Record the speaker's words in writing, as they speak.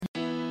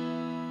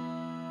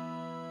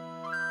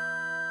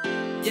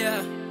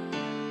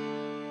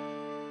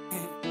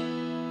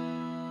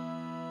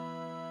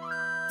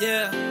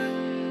Yeah.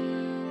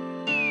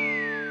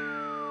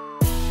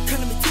 Come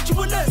let me teach you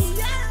a lesson.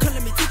 Come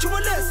let me teach you a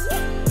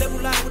lesson.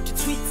 Label line with the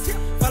tweets.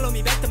 Follow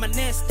me back to my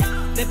nest.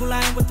 Label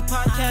line with the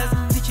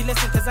podcast. Teach you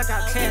lesson cause I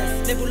got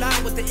class. Label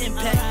line with the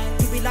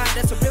impact. You be lying,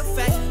 that's a real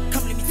fact.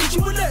 Come let me teach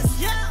you a lesson.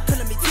 Come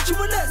let me teach you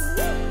a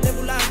lesson.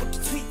 Label line with the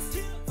tweets.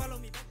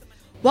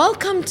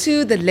 Welcome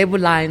to the Label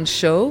Line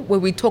Show, where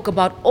we talk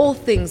about all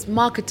things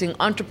marketing,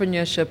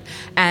 entrepreneurship,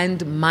 and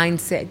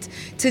mindset.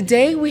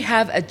 Today we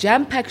have a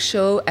jam-packed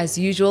show as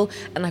usual,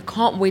 and I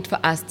can't wait for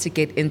us to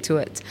get into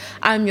it.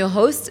 I'm your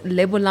host,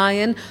 Label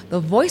Lion,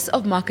 the voice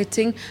of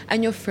marketing,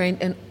 and your friend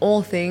in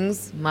all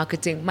things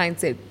marketing,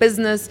 mindset,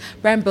 business,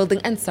 brand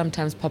building, and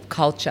sometimes pop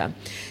culture.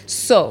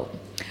 So,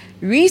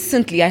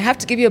 recently, I have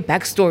to give you a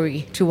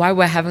backstory to why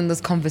we're having this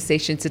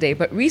conversation today,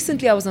 but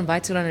recently I was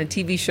invited on a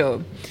TV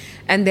show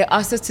and they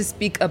asked us to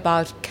speak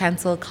about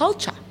cancel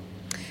culture.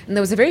 And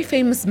there was a very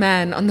famous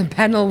man on the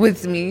panel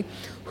with me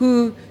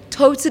who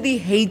totally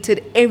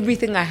hated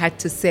everything I had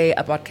to say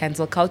about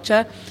cancel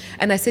culture.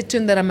 And I said to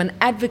him that I'm an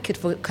advocate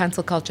for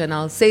cancel culture, and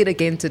I'll say it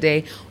again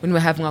today when we're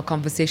having our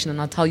conversation,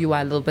 and I'll tell you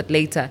why a little bit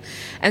later.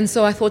 And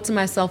so I thought to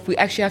myself, we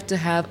actually have to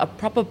have a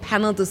proper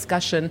panel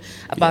discussion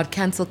about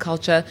cancel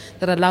culture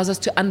that allows us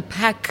to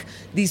unpack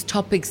these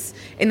topics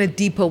in a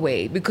deeper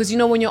way. Because, you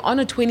know, when you're on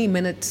a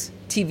 20-minute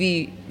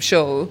TV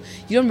show,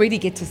 you don't really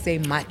get to say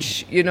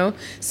much, you know?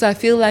 So I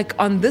feel like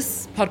on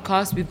this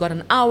podcast, we've got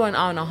an hour and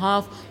a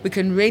half. We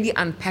can really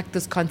unpack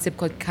this concept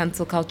called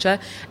cancel culture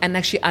and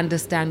actually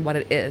understand what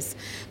it is.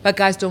 But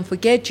guys, don't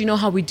forget, you know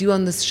how we do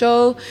on this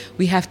show?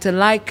 We have to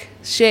like,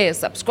 share,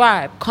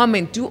 subscribe,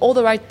 comment, do all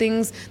the right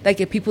things that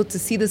get people to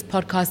see this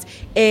podcast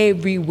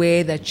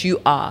everywhere that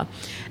you are.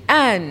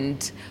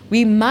 And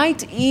we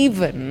might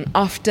even,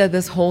 after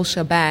this whole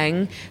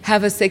shebang,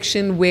 have a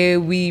section where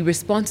we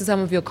respond to some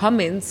of your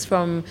comments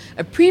from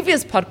a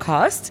previous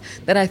podcast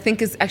that I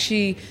think is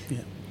actually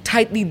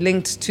tightly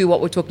linked to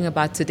what we're talking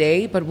about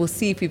today, but we'll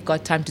see if we've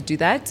got time to do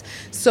that.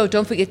 So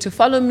don't forget to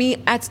follow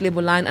me at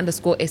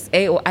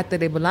LabelLine_SA or at The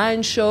Label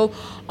Line Show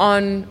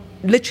on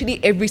literally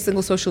every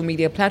single social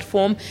media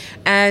platform.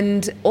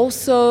 And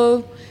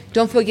also,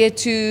 don't forget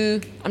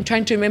to, I'm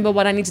trying to remember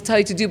what I need to tell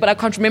you to do, but I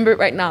can't remember it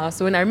right now.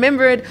 So when I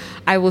remember it,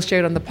 I will share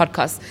it on the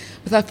podcast.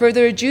 Without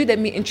further ado, let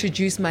me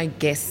introduce my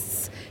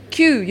guests.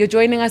 Q, you're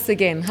joining us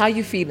again. How are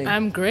you feeling?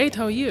 I'm great.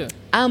 How are you?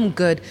 I'm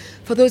good.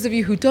 For those of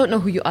you who don't know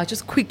who you are,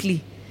 just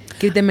quickly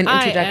give them an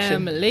introduction.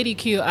 I am Lady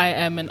Q. I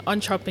am an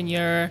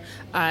entrepreneur.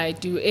 I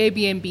do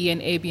Airbnb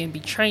and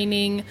Airbnb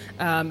training.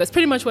 That's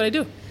pretty much what I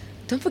do.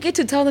 Don't forget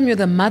to tell them you're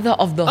the mother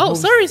of the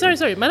host. Oh,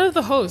 sorry. Mother of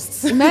the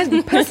hosts.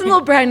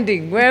 Personal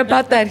branding. We're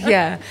about that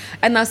here.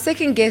 And our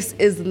second guest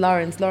is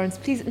Lawrence. Lawrence,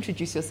 please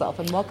introduce yourself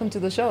and welcome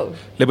to the show.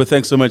 Lebo,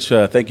 thanks so much.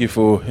 Thank you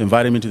for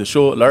inviting me to the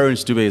show.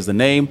 Lawrence Dube is the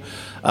name.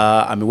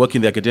 I'm working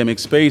in the academic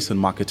space and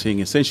marketing,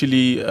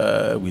 essentially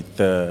with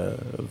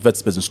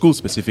Wits Business School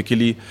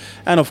specifically.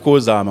 And of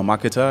course, I'm a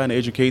marketer, an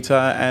educator,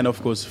 and of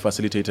course,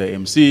 facilitator,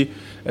 MC.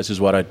 This is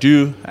what I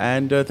do.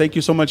 And thank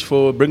you so much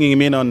for bringing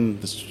me in on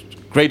this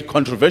great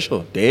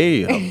controversial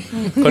day.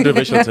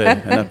 Controversial day.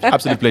 And an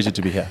absolute pleasure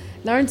to be here.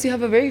 Lawrence, you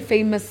have a very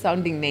famous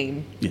sounding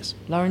name. Yes.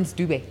 Lawrence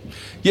Dube.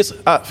 Yes,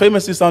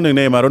 famously sounding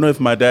name. I don't know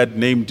if my dad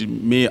named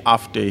me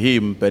after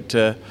him, but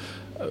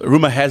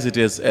rumor has it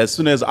is as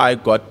soon as I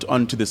got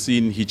onto the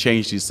scene, he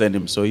changed his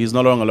surname. So he's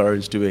no longer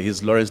Lawrence Dube,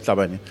 he's Lawrence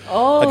Tlhabane.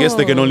 Oh. I guess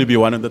there can only be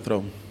one on the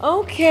throne.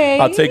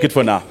 Okay. I'll take it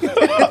for now.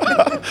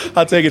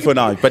 I'll take it for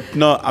now. But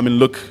no, I mean,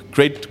 look,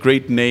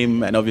 great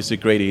name and obviously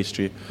great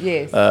history.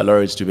 Yes.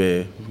 Lawrence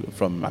Dube,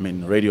 from,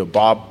 Radio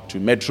Bob to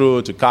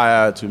Metro to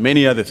Kaya to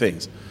many other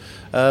things.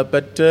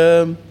 But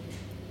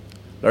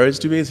Lawrence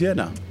Dube is here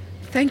now.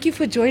 Thank you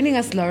for joining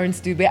us, Lawrence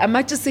Dube. I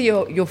might just say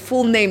your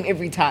full name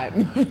every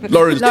time.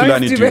 Lawrence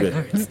Tulani Dube.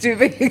 Lawrence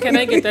Dube. Can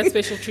I get that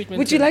special treatment?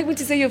 Would you like me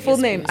to say your full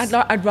name? Please.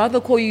 I'd rather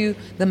call you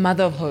the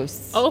mother of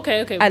hosts. Oh,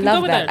 okay. I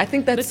love that. I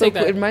think that's Let's so take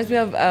cool. that. It reminds me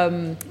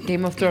of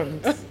Game of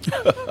Thrones,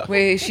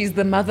 where she's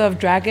the mother of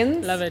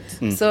dragons. Love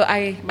it. So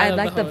I Mother of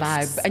like the the vibe.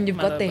 hosts. And you've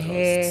Mother got the of the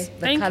hair, hosts. the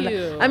Thank color.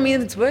 you. I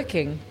mean, it's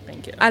working.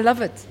 Thank you. I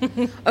love it.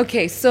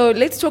 Okay, so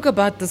let's talk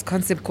about this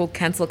concept called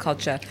cancel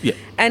culture. Yeah.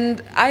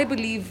 And I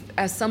believe,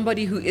 as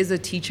somebody who is a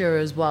teacher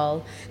as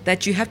well,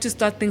 that you have to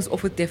start things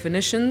off with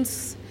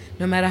definitions,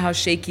 no matter how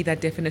shaky that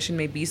definition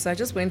may be. So I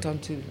just went on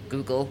to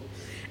Google,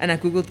 and I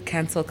Googled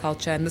cancel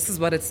culture, and this is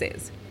what it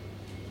says.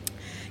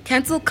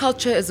 Cancel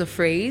culture is a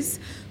phrase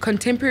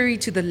contemporary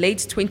to the late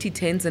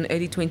 2010s and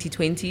early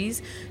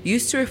 2020s,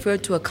 used to refer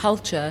to a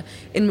culture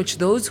in which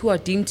those who are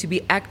deemed to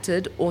be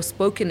acted or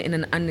spoken in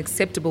an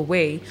unacceptable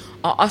way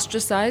are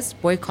ostracized,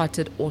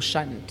 boycotted, or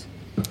shunned.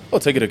 Oh,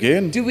 take it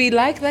again. Do we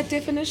like that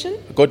definition?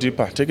 Go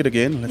deeper. Take it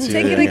again. Let's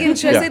Take it again.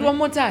 Should I say it one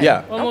more time?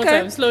 Yeah. One more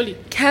time, slowly.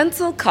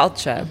 Cancel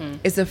culture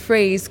is a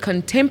phrase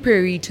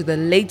contemporary to the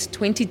late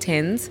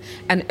 2010s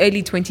and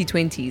early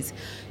 2020s,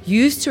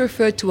 used to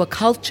refer to a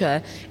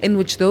culture in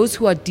which those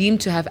who are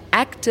deemed to have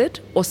acted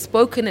or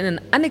spoken in an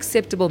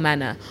unacceptable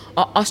manner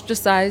are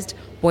ostracized,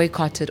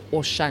 boycotted,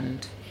 or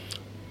shunned.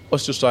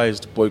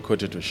 Ostracized,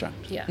 boycotted, or shunned.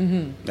 Yeah.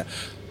 Yeah.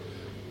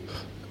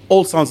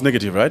 all sounds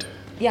negative, right?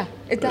 Yeah,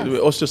 it does.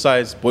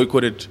 Ostracized,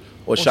 boycotted,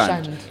 or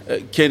shunned.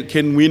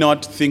 Can we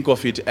not think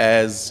of it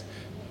as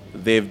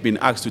they've been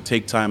asked to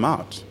take time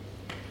out?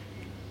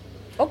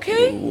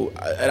 Okay.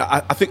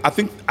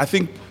 I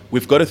think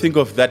we've got to think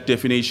of that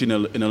definition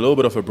in a little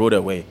bit of a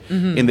broader way,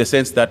 in the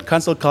sense that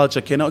cancel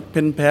culture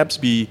can perhaps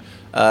be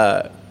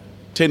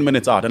 10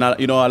 minutes out. And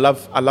I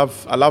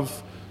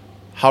love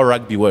how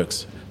rugby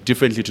works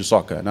differently to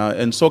soccer. Now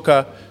in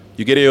soccer,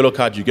 you get a yellow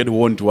card, you get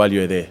warned while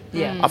you're there.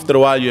 Yeah. After a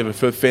while, you have a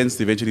fair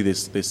fence. Eventually,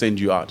 they send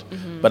you out.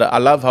 But I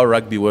love how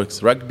rugby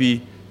works.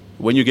 Rugby,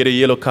 when you get a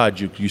yellow card,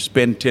 you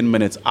spend 10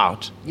 minutes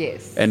out.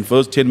 Yes. And for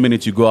those 10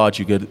 minutes you go out,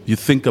 you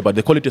think about,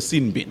 they call it a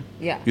sin bin.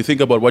 Yeah. You think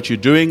about what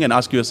you're doing and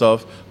ask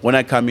yourself, when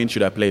I come in,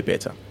 should I play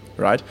better,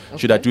 right? Okay.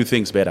 Should I do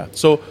things better?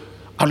 So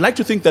I'd like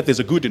to think that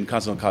there's a good in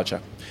cancel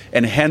culture.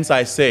 And hence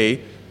I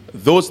say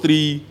those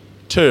three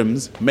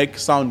terms make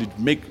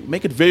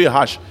it very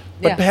harsh.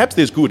 But Yeah. perhaps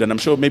there's good, and I'm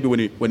sure maybe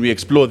when we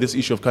explore this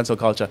issue of cancel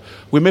culture,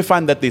 we may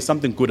find that there's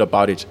something good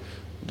about it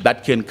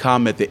that can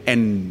come at the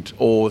end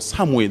or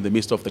somewhere in the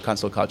midst of the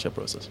cancel culture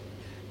process.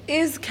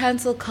 Is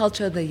cancel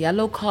culture the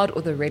yellow card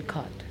or the red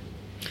card?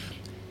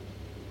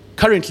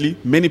 Currently,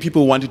 many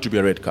people want it to be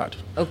a red card.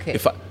 Okay.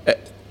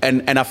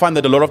 And I find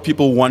that a lot of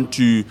people want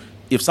to,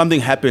 if something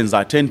happens,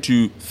 I tend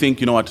to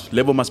think, you know what,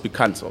 Labour must be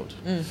cancelled.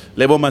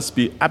 Labour must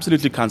be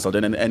absolutely cancelled.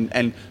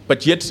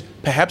 But yet,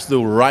 perhaps the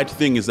right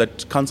thing is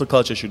that cancel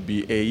culture should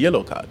be a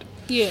yellow card.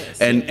 Yes.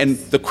 And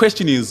the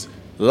question is,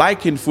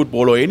 like in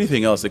football or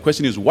anything else, the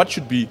question is what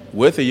should be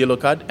worth a yellow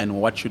card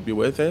and what should be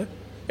worth a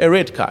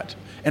red card?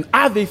 And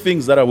are there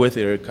things that are worth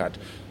a red card?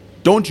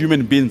 Don't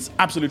human beings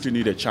absolutely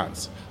need a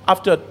chance?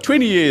 After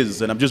 20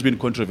 years, and I'm just being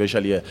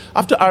controversial here,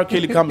 after R.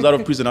 Kelly comes out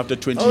of prison after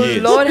 20 Oh,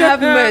 years, Lord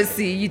have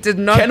mercy. You did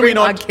not can we bring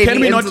R. not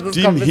Kelly into this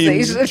deem him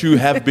conversation. to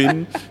have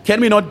been?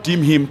 Can we not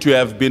deem him to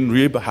have been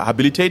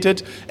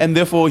rehabilitated, and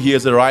therefore he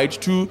has a right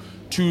to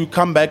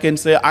come back and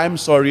say, "I'm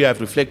sorry, I've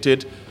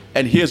reflected,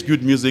 and here's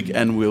good music,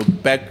 and we'll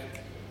back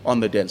on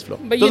the dance floor."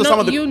 But Those are some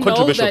of the you know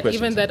controversial that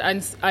questions. even that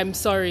I'm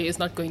sorry is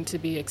not going to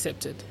be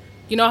accepted.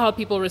 You know how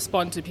people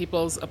respond to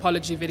people's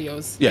apology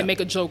videos? Yeah. They make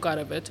a joke out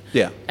of it.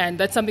 Yeah. And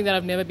that's something that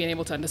I've never been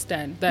able to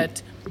understand.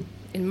 That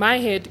in my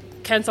head,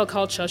 cancel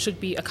culture should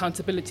be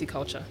accountability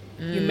culture.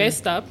 You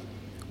messed up.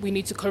 We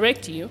need to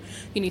correct you.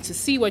 You need to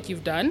see what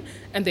you've done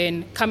and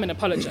then come and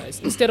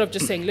apologize. Instead of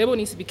just saying, Lebo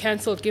needs to be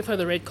cancelled, give her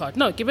the red card.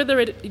 No, give her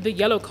the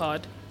yellow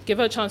card. Give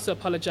her a chance to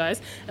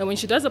apologize. And when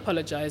she does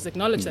apologize,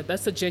 acknowledge that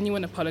that's a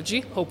genuine apology,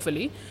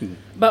 hopefully.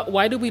 But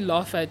why do we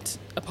laugh at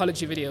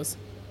apology videos?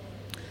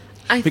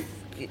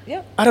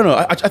 Yeah. I don't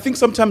know. I think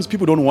sometimes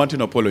people don't want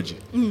an apology.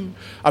 Do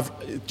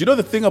you know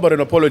the thing about an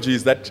apology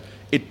is that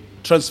it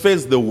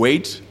transfers the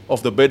weight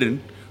of the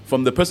burden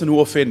from the person who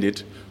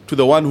offended to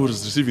the one who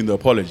is receiving the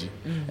apology.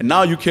 And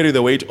now you carry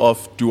the weight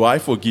of, do I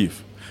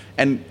forgive?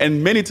 And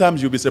many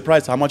times you'll be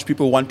surprised how much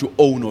people want to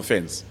own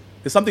offense.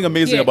 There's something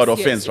amazing Yes, about yes,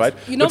 offense, yes. right?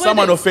 You know when what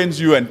someone it is? offends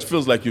you and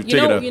feels like you've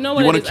taken it, you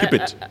what want it to is? keep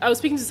it. I was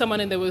speaking to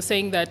someone and they were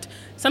saying that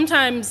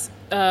sometimes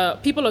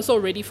people are so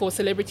ready for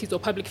celebrities or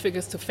public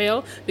figures to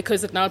fail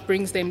because it now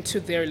brings them to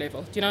their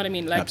level. Do you know what I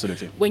mean? Like,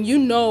 Absolutely. when you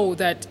know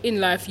that in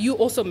life you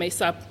also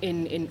mess up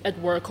at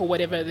work or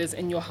whatever it is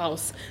in your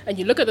house, and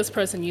you look at this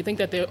person, you think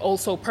that they're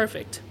also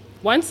perfect.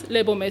 Once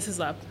Lebo messes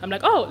up, I'm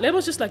like, oh,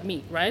 Lebo's just like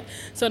me, right?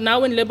 So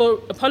now when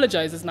Lebo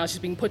apologizes, now she's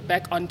being put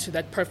back onto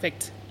that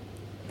perfect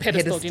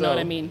pedestal. Do you know what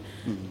I mean?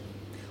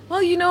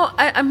 Well, you know,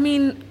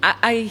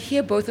 I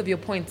hear both of your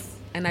points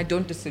and I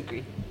don't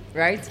disagree,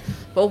 right?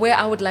 But where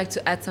I would like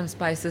to add some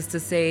spices to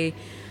say,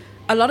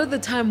 a lot of the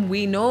time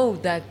we know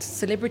that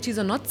celebrities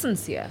are not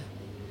sincere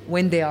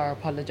when they are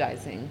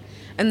apologizing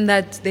and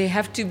that they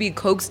have to be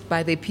coaxed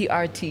by their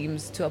PR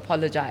teams to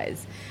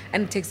apologize.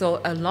 And it takes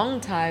a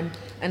long time,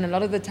 and a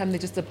lot of the time they're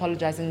just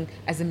apologizing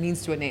as a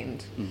means to an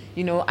end.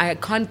 You know, I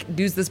can't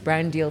lose this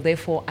brand deal,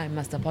 therefore I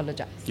must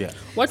apologize. Yeah.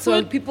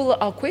 So people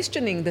are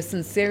questioning the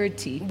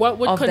sincerity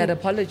of that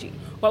apology.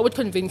 What would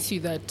convince you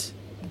that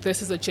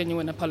this is a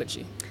genuine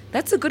apology?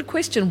 That's a good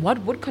question. What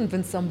would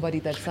convince somebody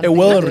that something A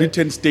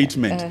well-written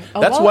statement.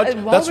 That's what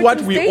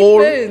well-written we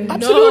all statement.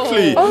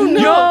 absolutely. Oh, no.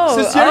 You know,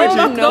 sincerity.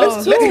 Oh,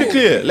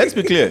 no. Let's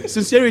be clear.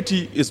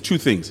 Sincerity is two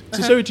things.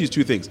 Sincerity is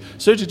two things.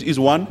 Sincerity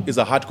is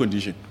a heart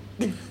condition.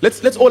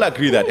 Let's all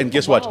agree that. And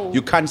guess what?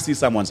 You can't see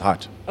someone's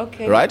heart.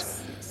 Okay. Right?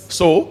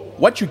 So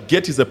what you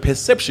get is a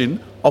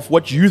perception of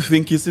what you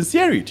think is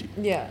sincerity.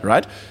 Yeah.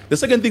 Right? The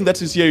second thing that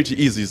sincerity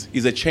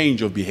is a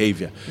change of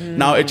behavior.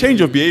 Now, a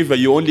change of behavior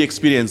you only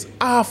experience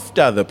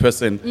after the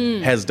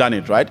person has done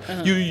it, right?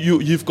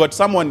 You've got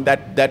someone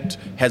that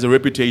has a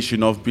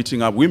reputation of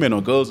beating up women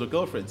or girls or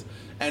girlfriends,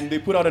 and they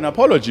put out an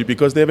apology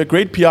because they have a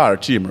great PR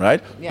team,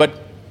 right? Yeah.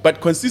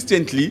 But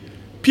consistently,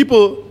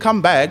 people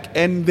come back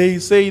and they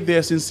say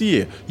they're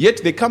sincere.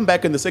 Yet they come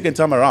back and the second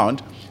time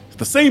around,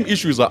 the same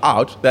issues are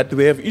out, that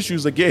they have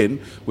issues again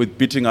with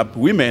beating up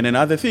women and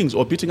other things,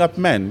 or beating up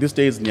men. These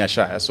days,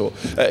 Nyashaya. So,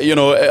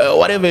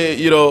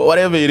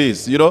 whatever it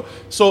is,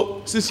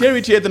 So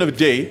sincerity at the end of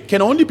the day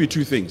can only be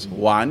two things.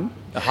 One,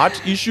 a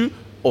heart issue.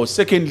 Or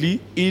secondly,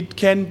 it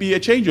can be a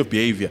change of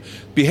behavior.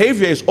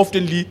 Behavior is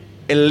oftenly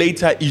a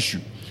later issue.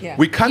 Yeah.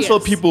 We cancel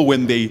Yes. people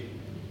when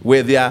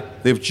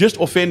they've just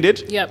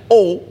offended, Yep.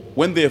 or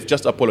when they have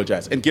just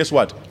apologized. And guess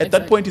what? At that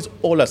Exactly. point, it's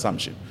all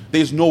assumption.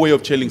 There is no way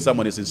of telling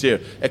someone is sincere,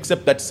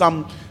 except that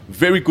some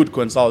very good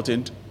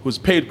consultant who's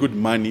paid good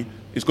money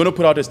is going to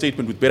put out a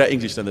statement with better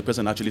English than the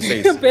person actually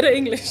says. Better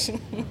English.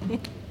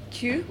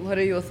 Q, what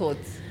are your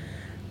thoughts?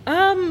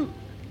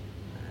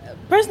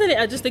 Personally,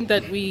 I just think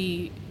that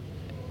we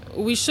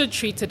should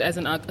treat it as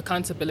an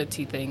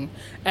accountability thing,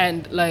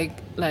 and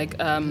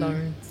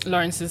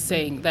Lawrence is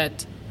saying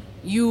that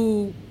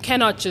you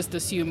cannot just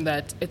assume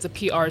that it's a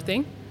PR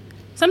thing.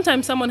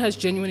 Sometimes someone has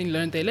genuinely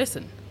learned their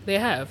lesson. They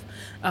have,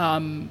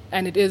 and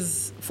it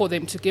is for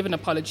them to give an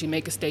apology,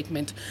 make a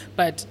statement.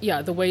 But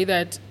yeah, the way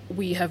that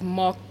we have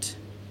mocked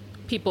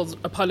people's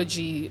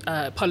apology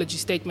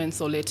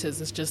statements or letters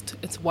is just,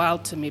 it's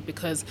wild to me,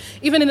 because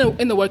even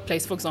in the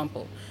workplace, for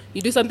example,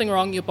 you do something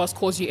wrong, your boss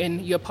calls you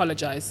in, you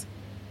apologize.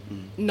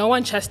 No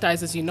one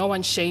chastises you, no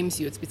one shames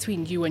you. It's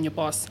between you and your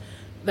boss,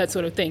 that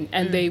sort of thing.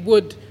 And they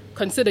would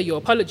consider your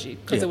apology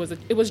because Yeah.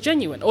 it was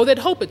genuine, or they'd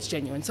hope it's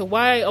genuine. So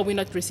why are we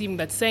not receiving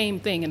that same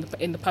thing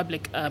in the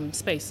public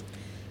space?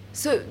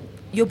 So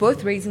you're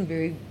both raising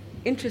very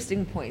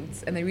interesting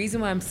points, and the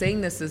reason why I'm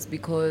saying this is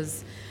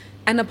because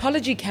an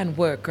apology can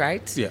work,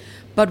 right? Yeah.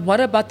 But what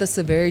about the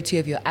severity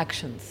of your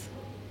actions?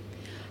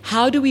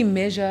 How do we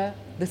measure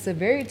the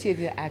severity of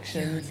your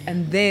actions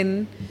and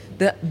then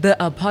the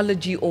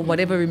apology or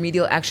whatever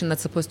remedial action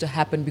that's supposed to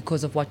happen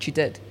because of what you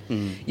did?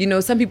 You know,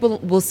 some people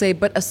will say,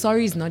 but a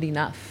sorry is not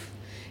enough.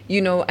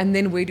 You know, and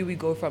then where do we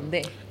go from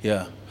there?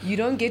 Yeah. You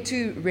don't get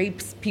to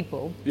rape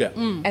people Yeah.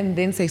 and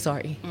then say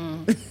sorry.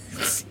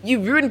 You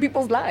ruin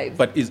people's lives.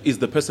 But is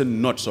the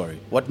person not sorry?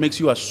 What makes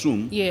you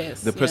assume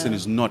Yes, the person yeah.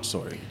 is not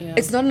sorry? Yeah.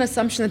 It's not an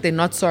assumption that they're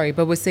not sorry,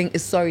 but we're saying,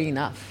 is sorry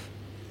enough?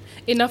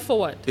 Enough for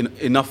what?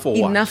 Enough for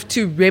what? Enough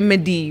to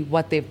remedy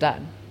what they've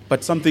done.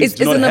 But some things Is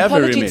do not an have a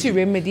apology remedy. to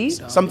remedy?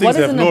 Some things What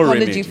is have an no apology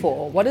remedy.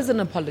 for? What is an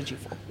apology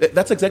for?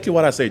 That's exactly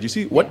what I said. You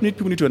see, what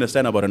people need to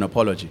understand about an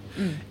apology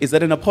is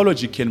that an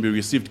apology can be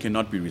received,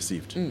 cannot be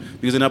received.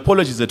 Because an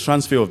apology is a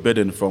transfer of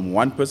burden from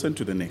one person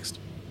to the next.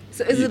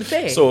 So is it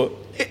fair? So,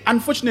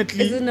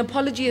 unfortunately, Is an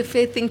apology a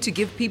fair thing to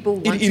give people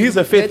once it is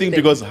you a fair hurt thing them?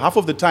 because half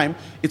of the time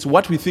it's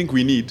what we think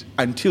we need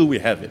until we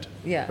have it.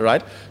 Yeah.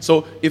 Right?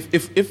 So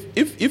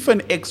if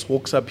an ex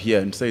walks up here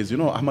and says, you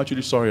know, I'm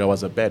actually sorry I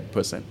was a bad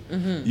person,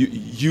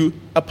 you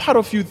a part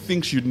of you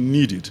thinks you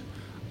need it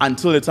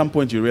until at some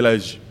point you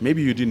realize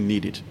maybe you didn't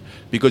need it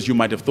because you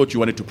might have thought you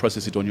wanted to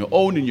process it on your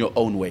own in your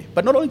own way.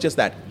 But not only just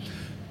that,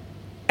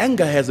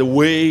 anger has a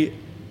way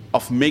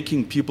of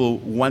making people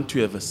want to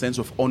have a sense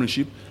of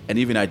ownership and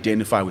even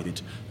identify with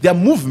it. There are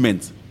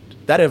movements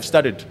that have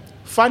started,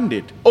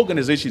 funded,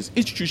 organizations,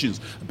 institutions,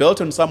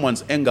 built on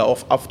someone's anger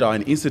after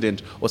an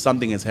incident or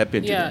something has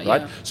happened to Yeah, them,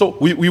 right? yeah. So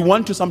we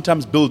want to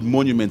sometimes build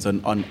monuments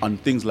on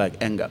things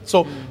like anger.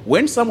 So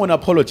when someone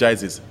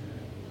apologizes,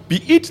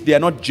 be it they are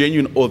not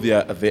genuine or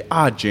they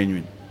are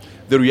genuine,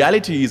 the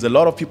reality is a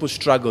lot of people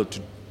struggle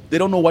to, they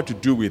don't know what to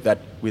do with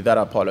that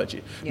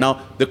apology. Yeah.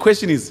 Now, the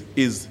question is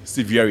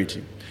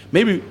severity.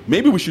 Maybe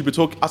we should be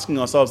asking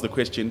ourselves the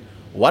question,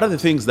 what are the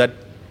things that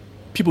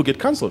people get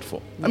cancelled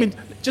for? I mean,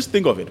 just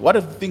think of it. What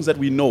are the things that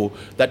we know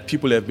that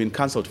people have been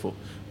cancelled for?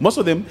 Most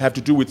of them have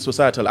to do with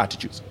societal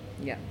attitudes.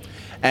 Yeah.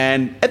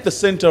 And at the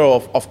center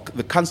of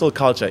the cancel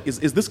culture is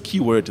this key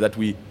word that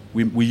we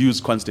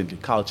use constantly,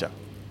 culture.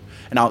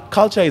 Now,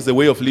 culture is the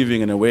way of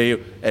living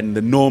and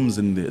the norms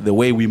and the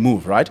way we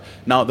move, right?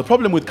 Now, the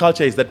problem with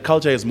culture is that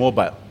culture is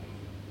mobile.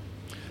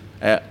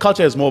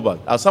 Culture is mobile.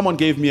 Someone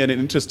gave me an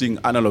interesting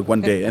analog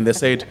one day, and they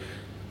said,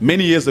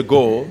 many years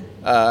ago,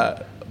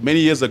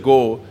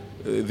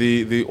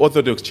 the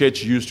Orthodox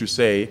Church used to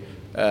say,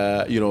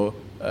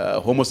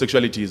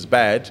 homosexuality is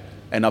bad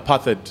and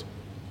apartheid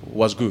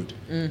was good.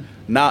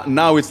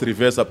 Now it's the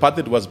reverse.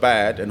 Apartheid was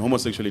bad and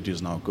homosexuality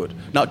is now good.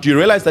 Now, do you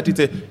realize that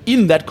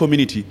in that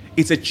community,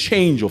 it's a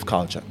change of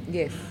culture?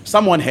 Yes.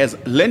 Someone has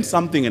learned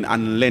something and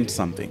unlearned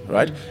something,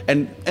 right?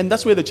 And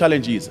that's where the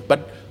challenge is.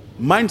 But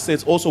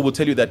mindsets also will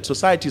tell you that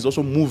societies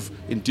also move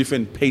in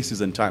different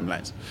paces and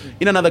timelines.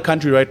 In another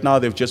country right now,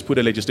 they've just put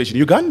a legislation,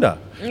 Uganda.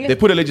 Yeah. They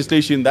put a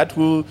legislation that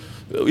will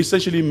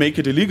essentially make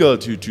it illegal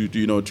to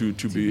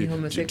be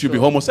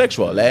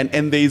homosexual.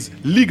 And there's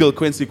legal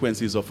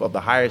consequences of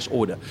the highest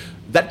order.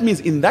 That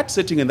means in that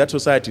setting, in that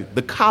society,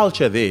 the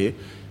culture there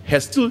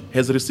has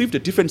received a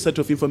different set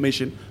of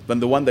information than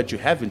the one that you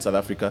have in South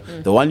Africa,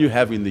 the one you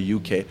have in the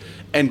UK.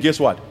 And guess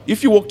what?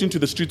 If you walked into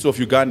the streets of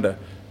Uganda,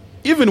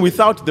 even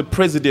without the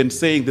president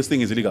saying this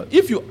thing is illegal,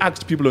 if you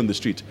asked people on the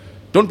street,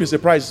 don't be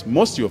surprised,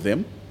 most of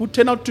them would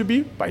turn out to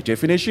be, by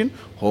definition,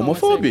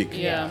 homophobic.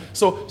 Yeah.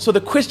 So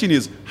the question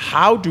is,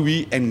 how do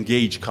we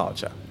engage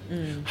culture?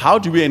 How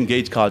do we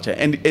engage culture?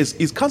 And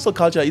is cancel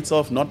culture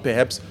itself not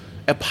perhaps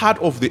a part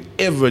of the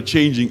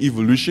ever-changing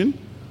evolution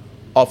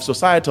of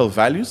societal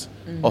values,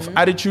 of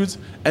attitudes,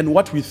 and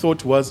what we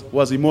thought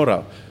was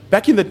immoral?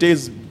 Back in the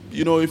days,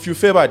 if you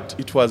favored,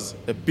 it was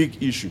a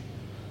big issue.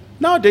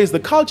 nowadays the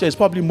culture is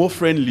probably more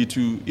friendly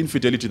to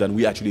infidelity than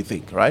we actually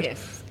think, right?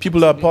 Yes,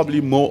 People are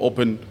probably more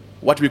open,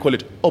 what we call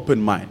it,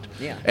 open mind.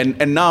 Yeah.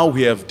 And now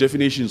we have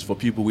definitions for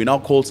people. We now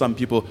call some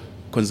people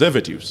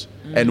conservatives,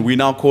 and we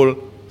now call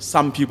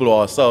some people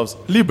or ourselves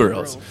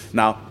liberals.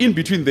 Now, in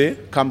between there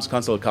comes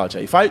cancel culture.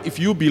 If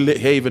you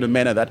behave in a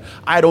manner that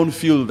I don't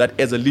feel that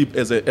as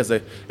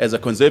a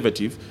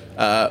conservative,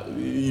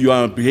 you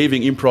are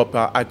behaving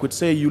improper, I could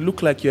say you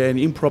look like you're an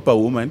improper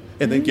woman,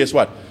 and then guess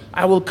what?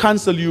 I will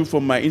cancel you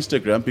from my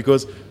Instagram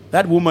because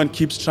that woman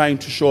keeps trying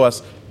to show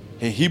us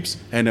her hips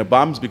and her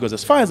bums, because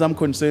as far as I'm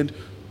concerned,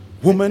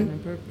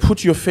 woman,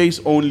 put your face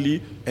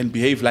only and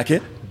behave like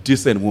a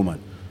decent woman.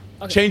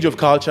 Okay. Change of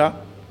culture,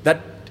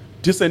 that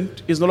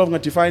decent is no longer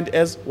defined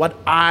as what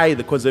I,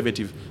 the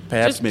conservative,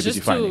 perhaps may be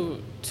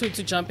defining. Just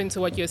to jump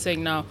into what you're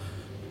saying now,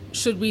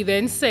 should we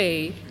then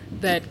say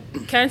that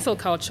cancel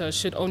culture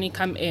should only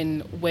come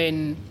in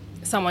when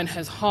someone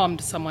has harmed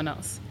someone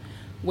else,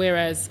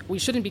 whereas we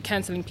shouldn't be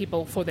canceling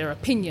people for their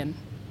opinion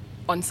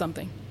on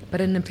something?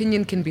 But an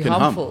opinion can be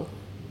harmful.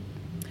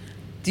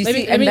 Do you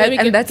see? Can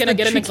I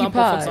get an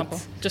example, for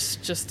example?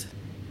 Just.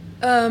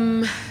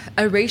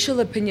 A racial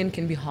opinion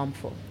can be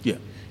harmful. Yeah.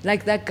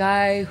 Like that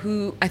guy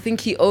who I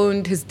think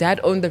his dad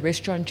owns the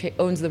restaurant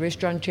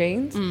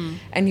chains,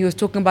 and he was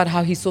talking about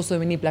how he saw so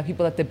many black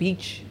people at the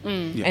beach,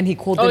 and he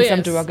called them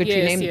some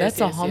derogatory name. That's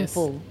a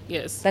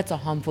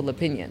harmful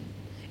opinion.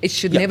 It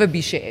should never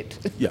be shared.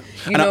 Yeah.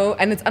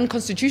 And it's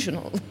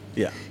unconstitutional.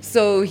 Yeah.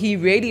 So he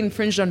really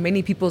infringed on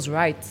many people's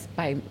rights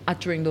by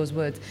uttering those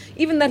words.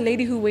 Even that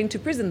lady who went to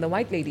prison, the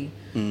white lady,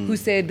 who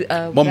said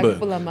black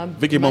people are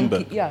Vicky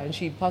Momberg. Yeah, and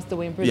she passed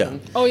away in prison.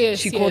 Yeah. Oh yes,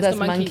 she called us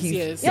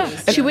monkeys.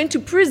 Yes. She went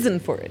to prison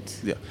for it.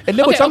 Yeah. And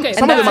some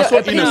of them are so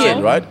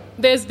innocent, right?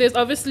 There's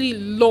obviously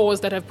laws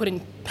that have been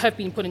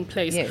put in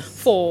place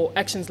for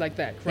actions like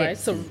that, right?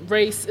 Yes. So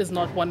race is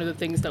not one of the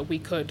things that we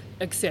could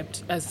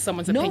accept as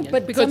someone's opinion. No,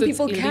 but because some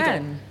people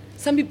can.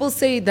 Some people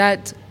say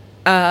that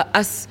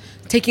us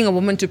taking a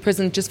woman to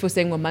prison just for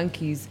saying we're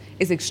monkeys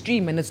is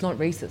extreme and it's not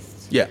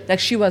racist. Yeah. Like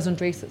she wasn't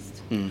racist.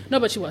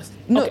 No, but she was.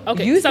 No,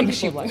 okay. you Some think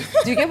she people. was.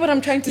 Do you get what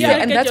I'm trying to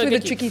say? And that's where the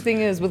tricky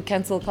thing is with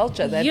cancel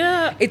culture. That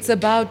it's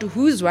about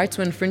whose rights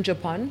were infringed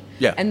upon,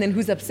 and then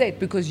who's upset,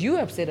 because you're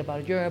upset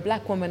about it. You're a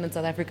black woman in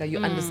South Africa. You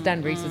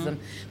understand racism.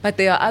 But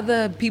there are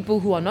other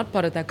people who are not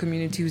part of that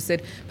community who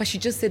said, but she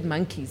just said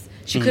monkeys.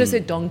 She could have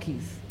said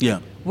donkeys. Yeah.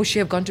 Would she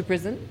have gone to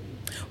prison?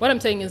 What I'm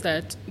saying is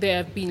that there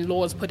have been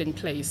laws put in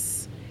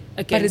place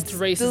against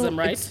racism,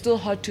 right? It's still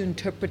hard to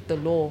interpret the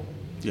law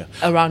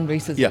around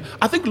racism. Yeah,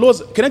 I think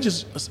laws, can I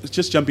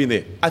just jump in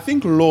there? I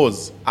think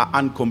laws are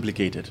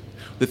uncomplicated.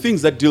 The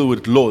things that deal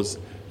with laws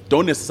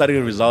don't necessarily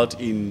result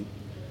in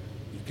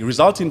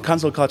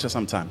cancel culture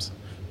sometimes,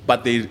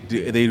 but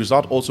they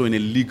result also in a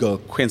legal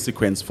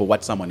consequence for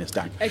what someone has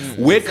done.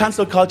 Exactly. Where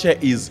cancel culture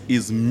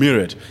is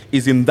mirrored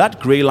is in that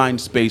gray line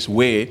space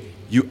where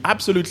you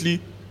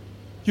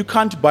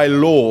can't by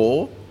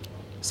law.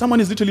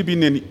 Someone is literally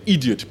being an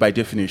idiot by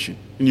definition,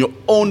 in your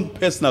own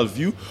personal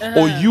view,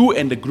 or you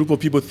and a group of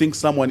people think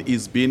someone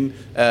is being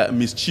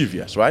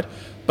mischievous, right?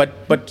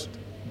 But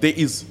there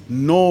is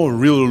no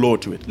real law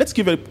to it. Let's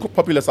give a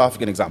popular South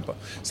African example.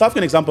 South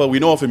African example, we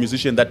know of a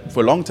musician that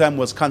for a long time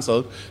was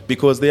cancelled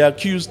because they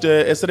accused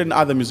a certain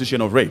other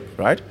musician of rape,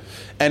 right?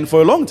 And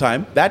for a long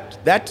time,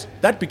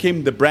 that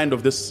became the brand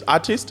of this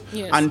artist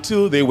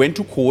until they went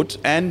to court,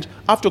 and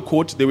after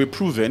court, they were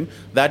proven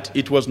that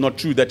it was not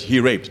true that he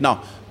raped.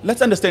 Now,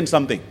 let's understand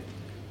something.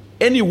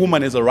 Any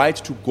woman has a right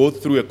to go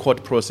through a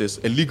court process,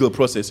 a legal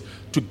process,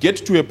 to get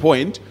to a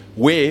point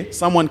where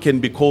someone can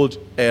be called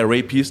a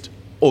rapist,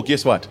 or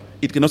guess what?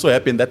 It can also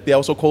happen that they're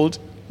also called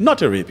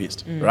not a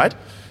rapist, right?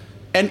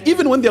 And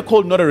even when they're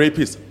called not a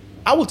rapist,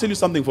 I will tell you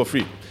something for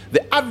free.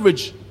 The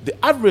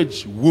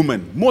average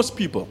woman, most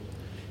people,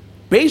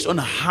 based on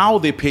how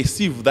they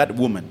perceive that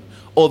woman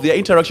or their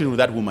interaction with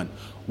that woman,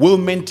 will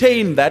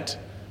maintain that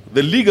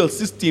the legal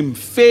system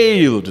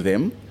failed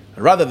them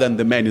rather than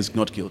the man is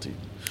not guilty.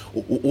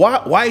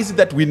 Why is it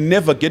that we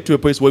never get to a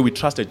place where we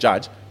trust a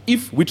judge?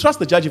 If we trust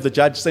the judge, if the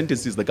judge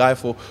sentences the guy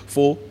for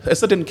a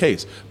certain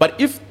case. But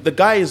if the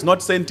guy is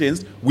not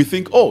sentenced, we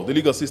think, oh, the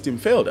legal system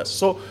failed us.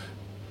 So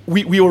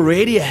we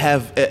already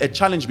have a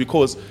challenge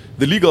because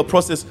the legal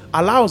process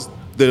allows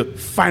the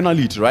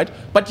finality, right?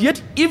 But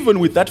yet, even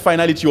with that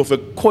finality of a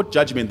court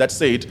judgment that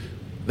said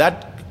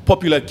that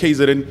popular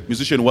KZN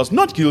musician was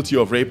not guilty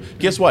of rape,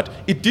 guess what?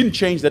 It didn't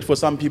change that for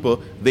some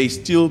people. They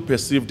still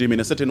perceived him in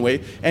a certain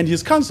way, and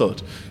he's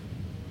cancelled.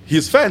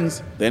 His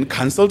fans then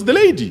cancelled the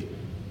lady.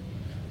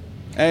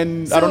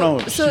 And I don't know,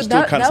 she's still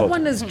cancelled. That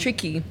one is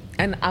tricky,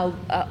 and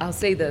I'll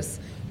say this.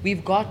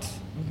 We've got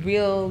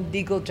real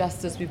legal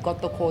justice, we've got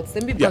the courts,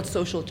 then we've got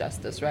social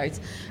justice, right?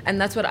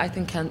 And that's what I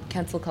think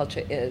cancel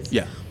culture is.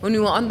 Yeah. When we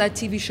were on that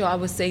TV show, I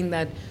was saying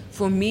that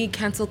for me,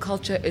 cancel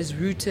culture is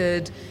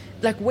rooted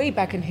like way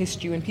back in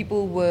history when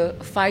people were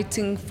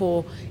fighting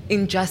for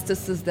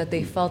injustices that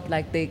they felt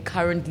like the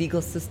current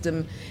legal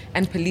system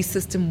and police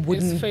system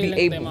wouldn't be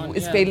able,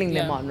 is failing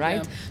them on,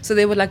 right? Yeah. So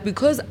they were like,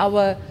 because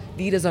our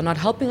leaders are not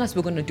helping us,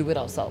 we're going to do it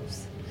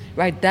ourselves.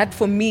 right? That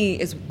for me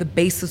is the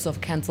basis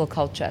of cancel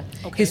culture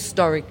Okay.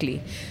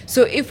 historically.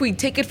 So if we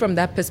take it from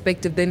that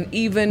perspective, then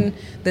even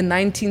the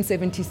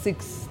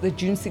 1976, the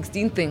June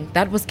 16 thing,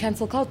 that was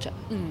cancel culture,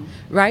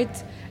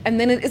 right? And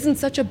then it isn't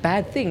such a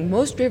bad thing.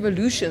 Most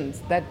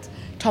revolutions that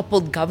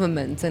toppled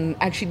governments and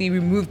actually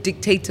removed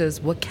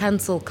dictators were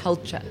cancel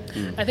culture.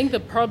 I think the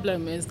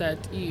problem is that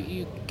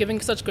you're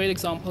giving such great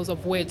examples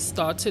of where it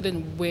started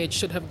and where it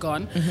should have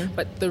gone,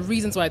 but the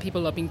reasons why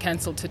people are being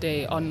cancelled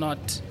today are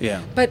not.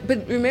 Yeah. But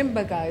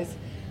remember, guys,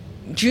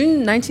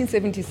 June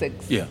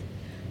 1976, Yeah.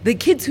 the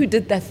kids who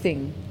did that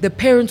thing, the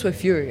parents were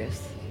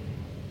furious.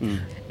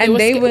 And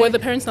Were the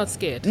parents not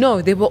scared?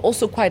 No, they were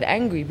also quite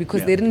angry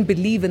because Yeah. they didn't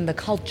believe in the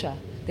culture.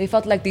 They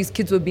felt like these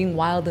kids were being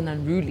wild and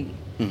unruly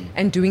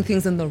and doing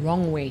things in the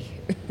wrong way.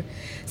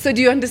 So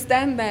do you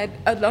understand that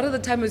a lot of the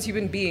time as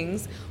human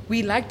beings,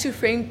 we like to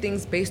frame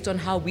things based on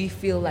how we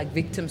feel like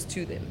victims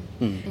to them,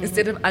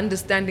 instead of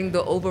understanding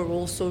the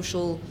overall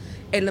social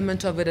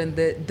element of it and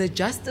the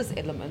justice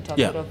element of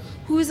Yeah. it, of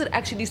who is it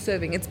actually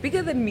serving? It's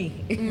bigger than me.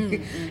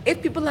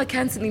 If people are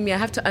cancelling me, I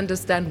have to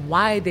understand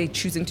why they're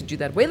choosing to do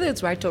that. Whether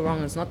it's right or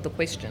wrong is not the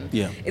question.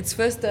 Yeah. It's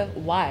first the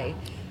why.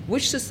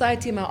 Which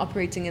society am I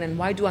operating in, and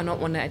why do I not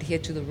want to adhere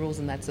to the rules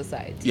in that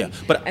society? Yeah,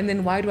 but- and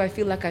then why do I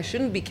feel like I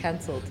shouldn't be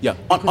cancelled? Yeah,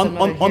 because I'm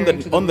not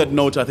adhering to the on that rules?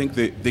 note, I think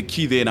the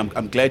key there, and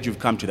I'm glad you've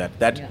come to that,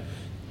 Yeah.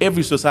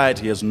 every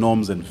society has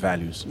norms and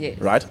values, Yes.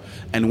 right?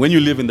 And when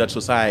you live in that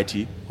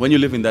society,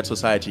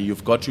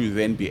 you've got to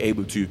then be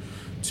able to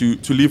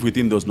live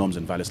within those norms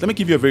and values. Let me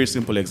give you a very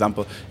simple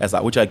example,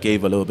 which I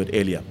gave a little bit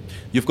earlier.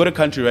 You've got a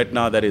country right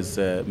now that is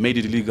made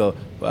it illegal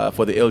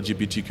for the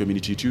LGBT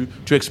community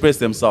to express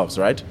themselves,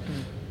 right?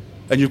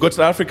 And you've got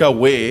South Africa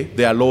where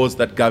there are laws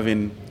that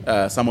govern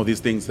some of these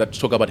things that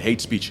talk about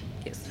hate speech.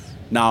 Yes.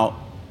 Now,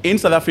 in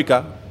South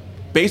Africa,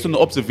 based on the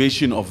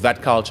observation of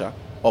that culture,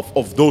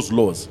 of those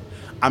laws,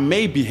 I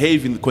may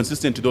behave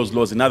consistent to those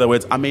laws. In other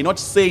words, I may not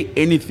say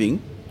anything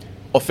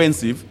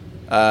offensive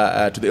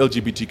to the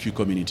LGBTQ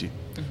community,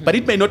 but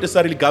it may not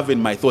necessarily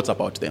govern my thoughts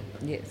about them.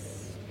 Yes.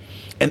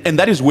 And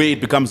that is where it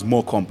becomes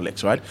more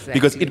complex, right?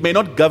 Because it may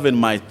not govern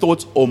my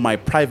thoughts or my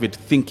private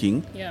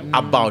thinking Yeah.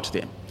 about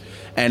them.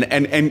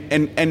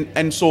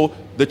 And so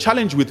the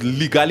challenge with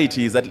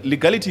legality is that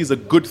legality is a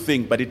good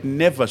thing, but it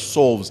never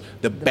solves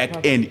the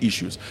back end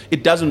issues.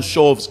 It doesn't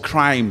solve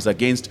crimes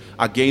against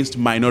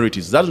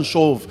minorities. It doesn't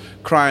solve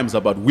crimes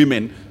about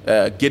women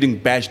getting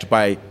bashed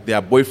by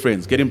their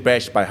boyfriends, getting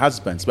bashed by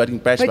husbands, getting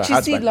bashed But by you see,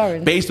 husbands,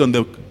 Lawrence,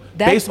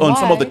 based on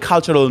some of the why-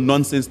 cultural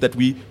nonsense that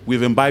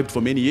we've imbibed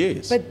for many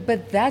years.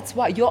 But that's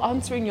why you're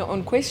answering your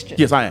own question.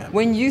 Yes, I am.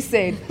 When you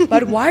said,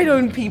 but why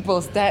don't people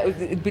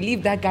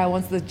believe that guy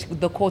wants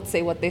the court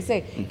say what they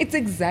say? It's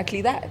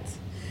exactly that.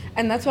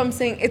 And that's what I'm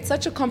saying. It's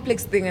such a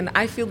complex thing. And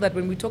I feel that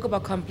when we talk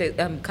about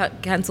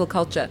cancel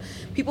culture,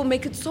 people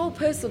make it so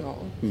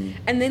personal.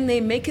 And then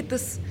they make it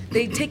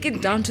they take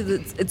it down to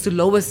its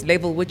lowest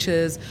level, which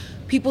is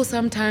people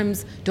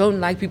sometimes don't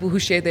like people who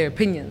share their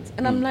opinions.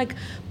 And I'm like,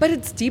 but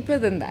it's deeper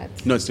than that.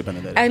 No, it's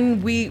different than that.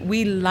 And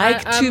we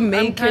like to I'm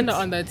make kind it... of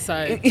on that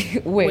side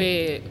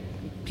Where?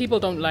 people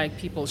don't like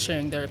people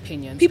sharing their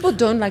opinions. People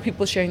don't like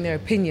people sharing their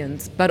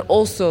opinions, but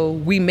also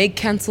we make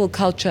cancel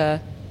culture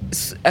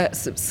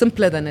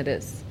simpler than it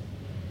is.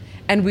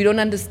 And we don't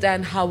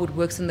understand how it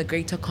works in the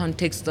greater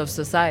context of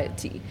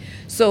society.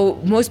 So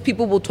most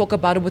people will talk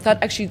about it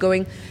without actually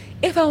going,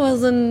 if I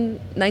was in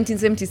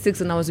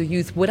 1976 and I was a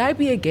youth, would I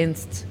be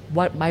against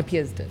what my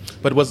peers did?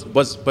 But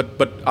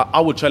I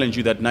would challenge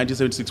you that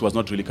 1976 was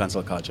not really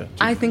cancel culture.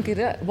 I think it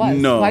was.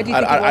 No, Why do you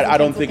think it wasn't I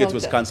don't cancel think it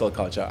was culture? cancel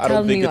culture. I Tell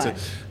don't think me it's why.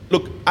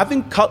 look, I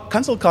think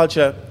cancel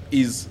culture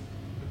is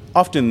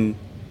often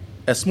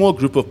a small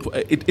group of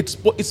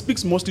it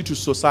speaks mostly to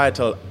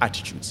societal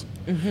attitudes,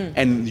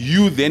 and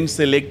you then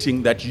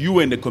selecting that you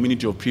and a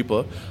community of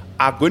people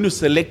are going to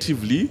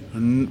selectively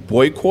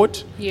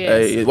boycott.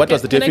 Yes. What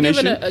was the Can I give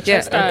definition? it a Yeah,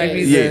 chastise?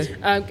 okay,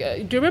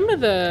 Yes. Do you remember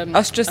the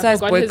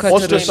Ostracize, I forgot his boycott, name.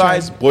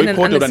 Ostracize, in an boycott,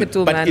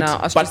 unacceptable but manner,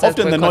 but ostracize,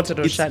 often than not, boycott,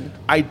 or it's, shun.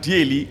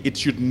 ideally it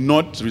should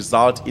not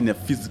result in a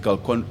physical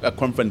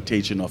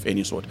confrontation of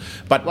any sort.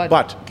 But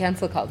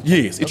Cancel culture.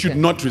 yes, it should Okay.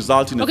 not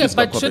result in a Okay,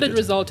 physical but should it confrontation.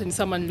 result in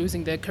someone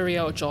losing their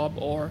career or job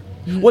or?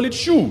 Well, it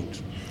should.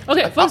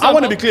 Okay, for I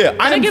want to example, be clear.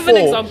 Can I am give for. an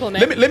example now?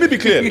 Let me be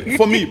clear.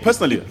 For me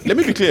personally, let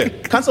me be clear.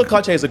 Cancel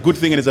culture is a good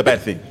thing and it's a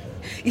bad thing.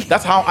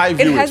 That's how I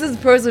view it. It has its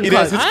pros and It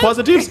has cons. its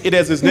positives. It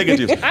has its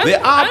negatives.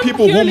 There are I'm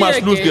people who purely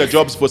must lose their against-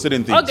 jobs for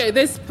certain things. Okay,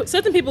 there's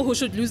certain people who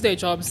should lose their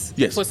jobs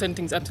Yes. for certain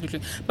things,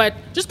 absolutely. But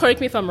just correct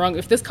me if I'm wrong,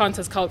 if this counts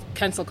as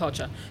cancel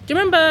culture. Do you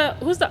remember,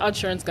 who's the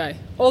insurance guy?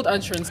 Old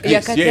insurance guy.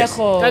 Yes, yes.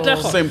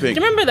 Katlego. Same thing. Do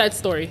you remember that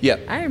story? Yeah.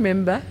 I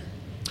remember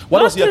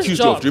What was he Lost his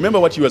accused job. of? Do you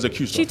remember what he was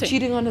accused Cheating.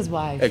 cheating on his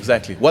wife. of?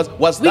 Exactly. Was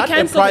We that a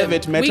cancelled him.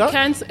 private We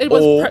matter? it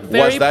was or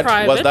very was that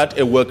private.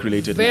 a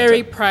work-related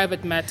Very matter?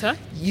 private matter,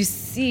 You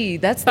see,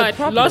 that's the but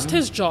problem. lost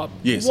his job.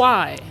 Yes.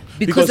 Why?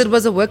 because because- it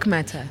was a work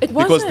matter. It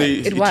wasn't.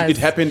 Because It was. it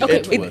happened Okay,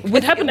 at it-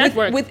 work. happened at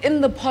work.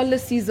 Within the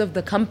policies of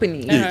the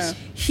company. Yes.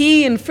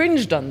 He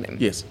infringed on them.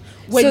 Yes.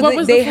 Wait, So what they-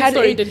 was they the full had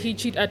story? a- Did he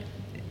cheat at?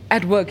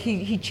 At work,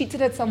 he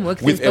cheated at some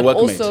work With things, a but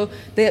workmate. also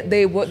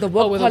the work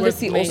with a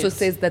policy also workmate.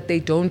 says that they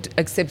don't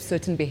accept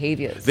certain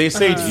behaviors. They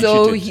said he So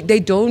cheated. they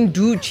don't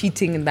do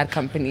cheating in that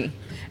company,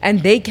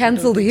 and they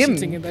cancelled do him.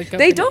 cheating in that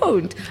They company.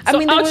 don't. I So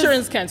mean, there was-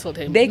 Outsurance cancelled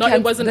him. They No, it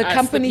canc- wasn't the us, the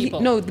company.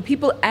 people. No, the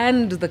people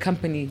and the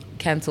company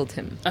cancelled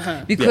him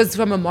because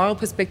from a moral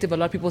perspective, a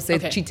lot of people say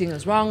Okay. cheating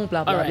is wrong.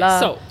 Blah blah All right. blah.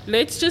 So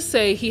let's just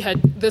say he had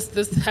this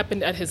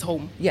happened at his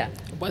home. yeah.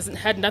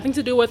 Had nothing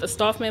to do with a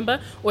staff member,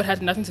 or it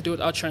had nothing to do with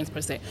Outsurance per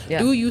se. Yeah.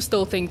 Do you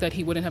still think that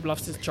he wouldn't have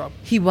lost his job?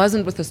 He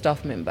wasn't with a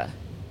staff member.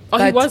 Oh,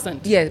 he But-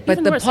 wasn't? Yeah, but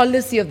Even the worse.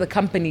 policy of the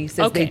company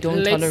says they don't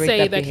let's tolerate say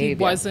that that behavior.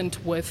 he wasn't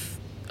with,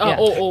 Yeah.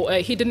 or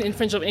he didn't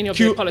infringe on any of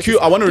Q, their policies. Q,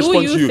 I want to Do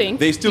respond to you. think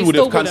They still he would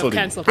have cancelled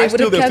him. They I would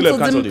still have they still have cancelled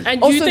cancelled him. him.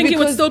 And do you Also think he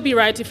would because still be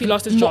right if he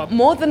lost his job?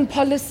 More than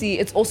policy,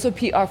 it's also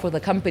PR for the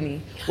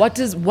company. What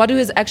do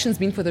his actions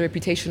mean for the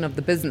reputation of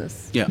the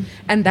business? Yeah.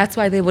 And that's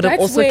why they would have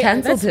also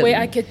cancelled that's him. where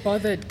I get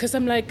bothered, because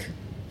I'm like,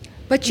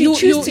 But you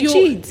choose to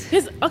cheat.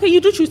 Yes, okay,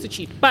 you do choose to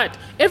cheat, but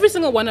every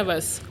single one of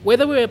us,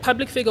 whether we're a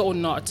public figure or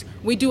not,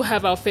 we do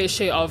have our fair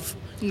share of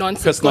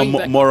nonsense. Personal going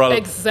back. moral,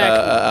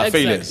 exactly,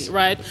 failures.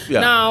 right? Yeah.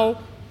 Now,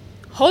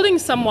 holding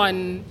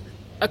someone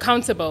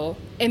accountable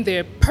in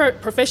their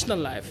professional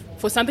life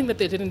for something that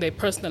they did in their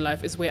personal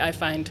life is where I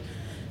find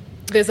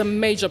there's a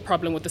major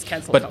problem with this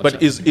cancel culture.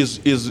 But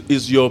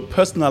is your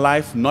personal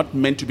life not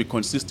meant to be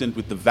consistent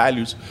with the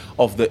values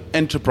of the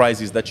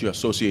enterprises that you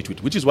associate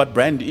with, which is what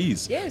brand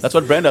is? Yes. That's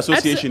what brand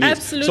association is.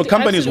 Absolutely, So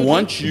companies absolutely.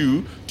 want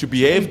you to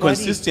behave Embody.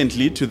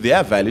 consistently to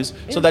their values,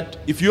 so that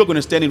if you're going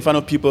to stand in front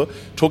of people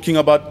talking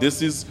about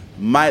this is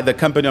the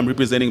company I'm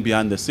representing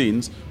behind the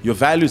scenes, your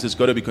values has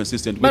got to be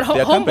consistent But with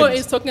their Homeboy companies.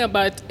 is talking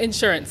about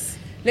insurance.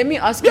 Let me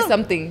ask you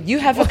something. You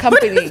have a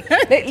company.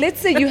 Let's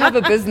say you have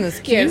a business.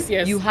 Q.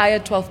 Yes. You hire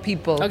 12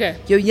 people. Okay.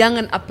 You're young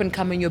and up and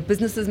coming. Your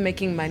business is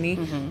making money.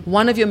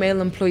 One of your male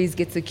employees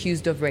gets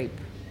accused of rape.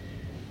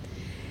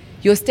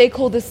 Your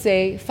stakeholders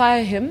say,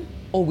 fire him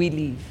or we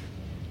leave.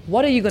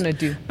 What are you going to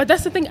do? But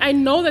that's the thing. I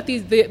know that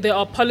there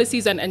are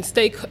policies and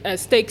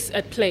stakes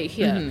at play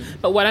here.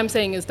 But what I'm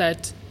saying is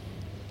that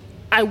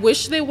I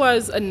wish there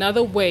was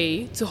another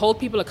way to hold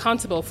people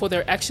accountable for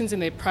their actions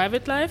in their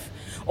private life,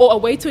 or a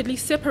way to at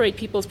least separate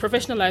people's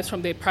professional lives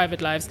from their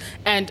private lives.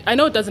 And I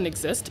know it doesn't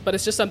exist, but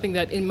it's just something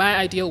that in my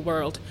ideal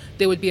world,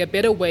 there would be a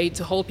better way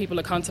to hold people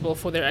accountable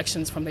for their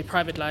actions from their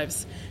private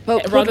lives.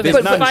 Rather There's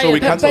than none, so fire we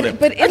them. cancel them.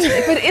 But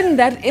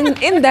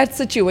in that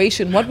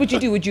situation, what would you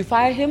do? Would you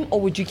fire him or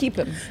would you keep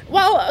him?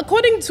 Well,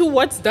 according to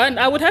what's done,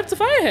 I would have to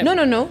fire him.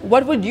 No.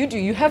 What would you do?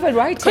 You have a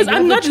right. Because You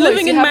I'm have a not choice.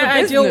 living You in have my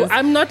a ideal. business.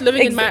 I'm not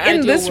living in my in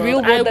ideal this world.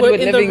 real world I that would, we're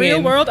in living the real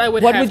in. world, I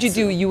would. What have would you to-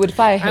 do? You would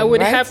fire him. I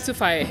would right? have to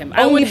fire him.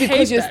 I Only would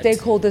because hate your that.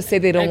 stakeholders say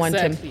they don't want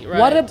Exactly, him. right.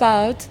 What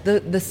about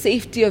the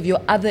safety of your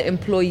other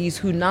employees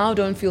who now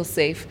don't feel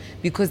safe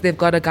because they've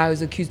got a guy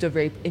who's accused of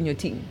rape in your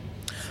team?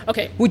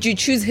 Okay. Would you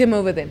choose him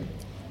over them?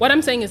 What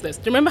I'm saying is this.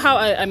 Remember how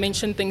I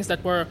mentioned things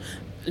that were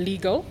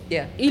legal,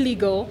 Yeah.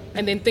 illegal,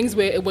 and then things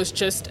where it was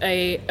just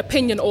a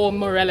opinion or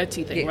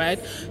morality thing, Yes. right?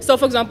 So,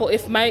 for example,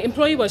 if my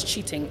employee was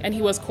cheating and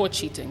he was caught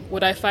cheating,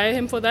 would I fire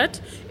him for that?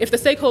 If the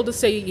stakeholders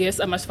say yes,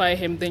 I must fire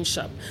him, then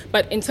sure.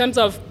 But in terms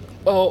of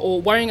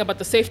or worrying about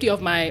the safety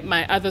of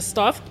my other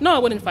staff, no, I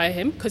wouldn't fire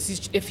him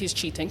if he's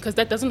cheating, because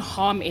that doesn't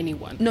harm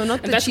anyone. No, not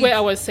and the that's cheat. where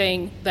I was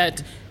saying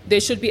that there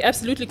should be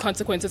absolutely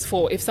consequences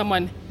for if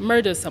someone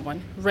murders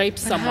someone,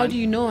 rapes But someone. how do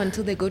you know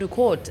until they go to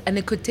court? And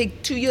it could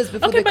take 2 years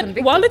before Okay, they're but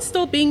convicted. while it's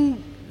still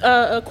being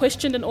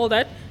questioned and all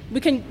that, we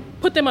can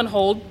put them on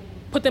hold,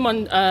 put them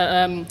on,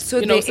 So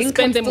you know, their income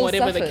suspend them, still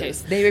whatever suffers. the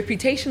case. Their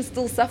reputation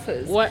still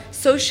suffers. What-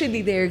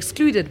 Socially, they're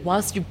excluded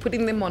whilst you're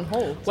putting them on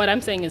hold. What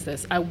I'm saying is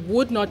this: I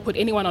would not put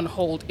anyone on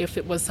hold if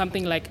it was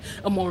something like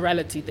a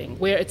morality thing,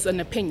 where it's an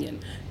opinion.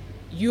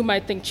 You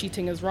might think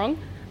cheating is wrong.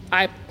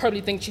 I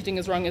probably think cheating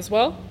is wrong as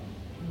well.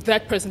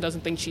 That person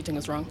doesn't think cheating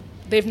is wrong.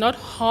 They've not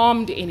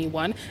harmed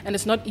anyone, and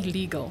it's not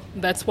illegal.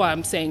 That's why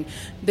I'm saying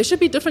there should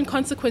be different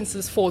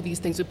consequences for these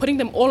things. We're putting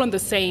them all on the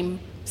same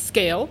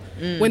scale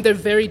when they're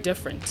very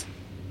different.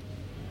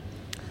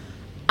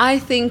 I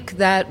think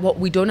that what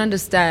we don't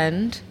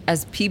understand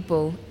as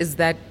people is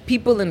that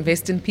people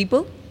invest in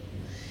people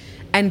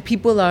and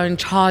people are in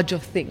charge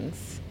of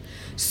things.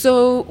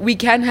 So we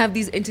can have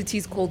these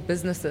entities called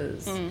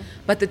businesses,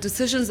 but the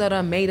decisions that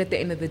are made at the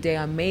end of the day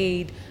are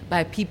made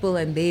by people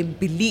and their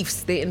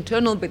beliefs, their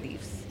internal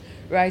beliefs,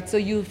 right? So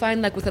you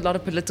find like with a lot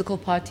of political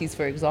parties,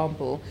 for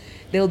example,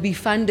 they'll be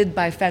funded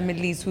by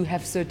families who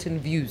have certain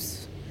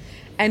views.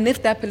 And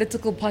if that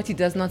political party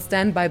does not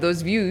stand by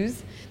those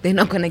views, they're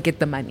not going to get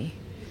the money.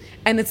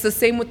 And it's the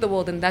same with the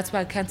world, and that's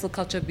why cancel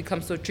culture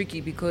becomes so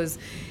tricky, because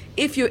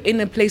if you're in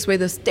a place where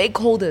the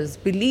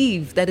stakeholders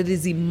believe that it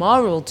is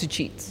immoral to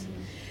cheat,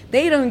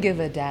 they don't give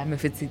a damn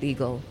if it's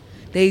illegal.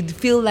 They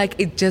feel like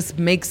it just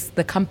makes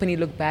the company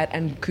look bad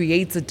and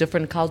creates a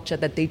different culture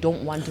that they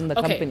don't want in the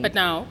Okay, company. but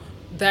now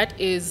that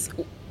is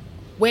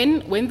when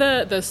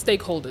the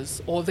stakeholders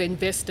or the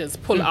investors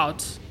pull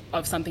out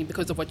of something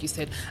because of what you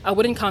said, I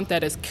wouldn't count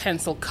that as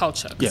cancel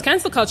culture. Because Yeah.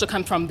 cancel culture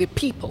comes from the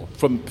people.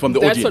 From the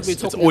That's audience. what we're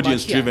It's talking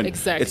audience about here. driven.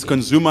 Exactly. It's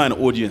consumer and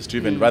audience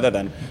driven rather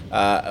than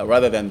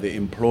the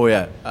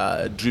employer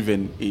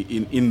driven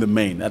in the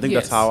main. I think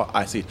that's Yes. how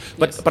I see it.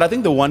 But Yes. but I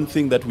think the one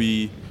thing that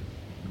we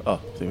there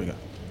we go.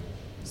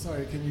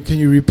 Sorry, can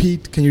you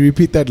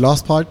repeat that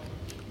last part?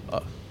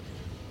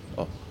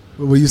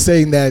 Were you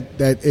saying that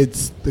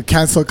it's the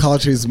cancel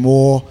culture is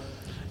more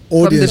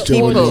audience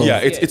driven? people.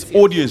 Yeah, Yes, it's yes.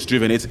 audience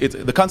driven. It's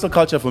the cancel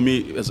culture for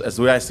me, as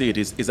the way I see it,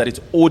 is that it's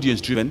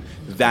audience driven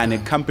than a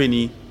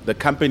company. The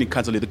company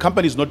cancel it. The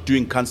company is not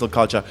doing cancel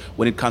culture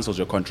when it cancels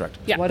your contract.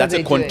 Yeah. What That's are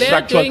a they doing?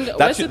 contractual. They're doing-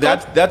 That's what's it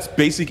called? that's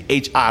basic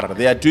HR.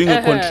 They are doing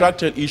a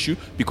contractual issue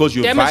because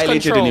you Damage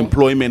violated control. an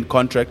employment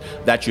contract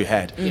that you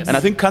had. Yes. And I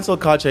think cancel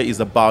culture is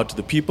about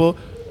the people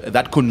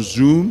that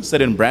consume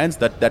certain brands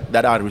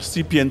that are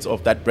recipients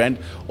of that brand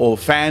or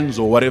fans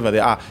or whatever they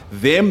are,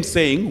 them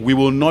saying we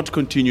will not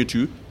continue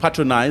to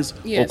patronize or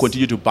Yes.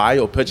 continue to buy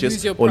or purchase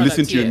Use your or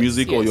listen product, to your yes,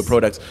 music or your yes.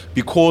 products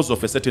because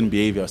of a certain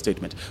behavior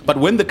statement. But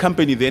when the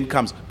company then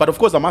comes, but of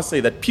course I must say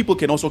that people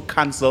can also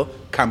cancel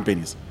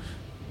companies.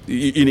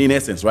 In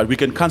essence, right? We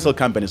can cancel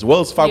companies.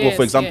 Wells Fargo, Yes,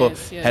 for example,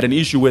 yes, yeah. had an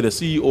issue where the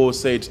CEO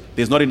said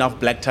there's not enough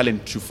black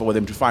talent for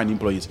them to find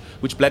employees,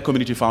 which black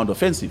community found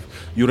offensive.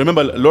 You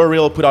remember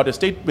L'Oreal put out a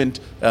statement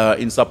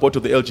in support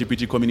of the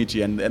LGBT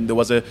community, and there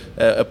was a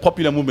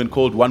popular movement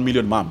called 1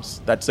 Million Moms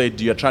that said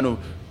you're trying to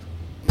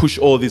push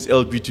all this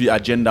LGBT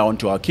agenda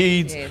onto our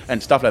kids Yes.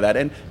 and stuff like that.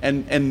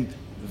 And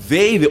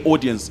they, the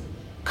audience,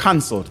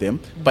 cancelled them,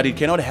 but it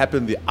cannot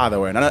happen the other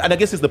way. And I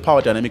guess it's the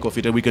power dynamic of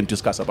it, and we can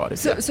discuss about it.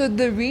 So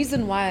the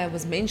reason why I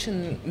was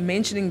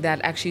mentioning that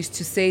actually is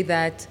to say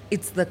that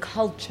it's the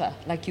culture,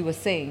 like you were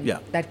saying, Yeah.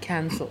 that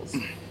cancels.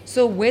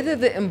 So whether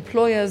the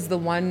employer is the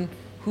one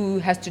who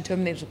has to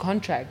terminate the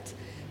contract,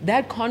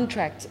 that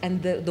contract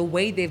and the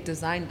way they've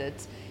designed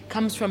it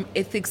comes from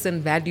ethics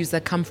and values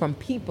that come from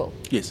people.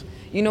 Yes.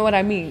 You know what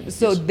I mean?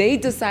 So they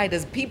decide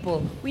as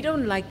people, we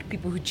don't like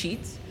people who cheat,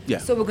 Yeah.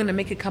 so we're going to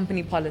make a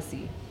company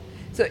policy.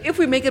 So if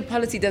we make it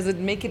policy, does it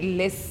make it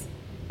less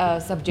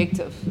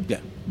subjective? Yeah.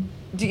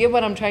 Do you get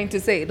what I'm trying to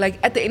say? Like,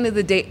 at the end of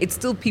the day, it's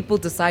still people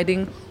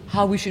deciding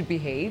how we should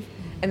behave.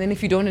 And then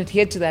if you don't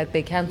adhere to that,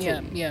 they cancel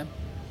Yeah, you. yeah.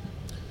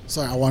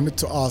 Sorry, I wanted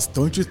to ask,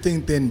 don't you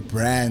think then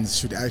brands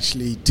should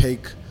actually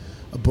take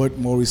a bit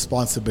more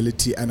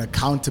responsibility and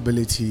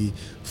accountability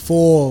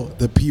for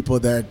the people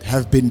that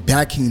have been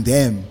backing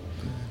them,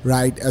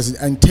 right?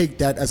 And take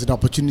that as an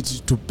opportunity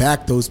to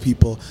back those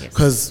people.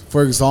 Because,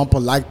 for example,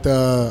 like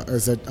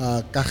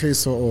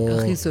Kagiso or...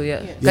 Kagiso,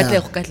 yeah. Yeah.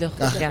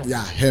 Katlego, yeah.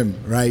 Yeah, him,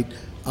 right?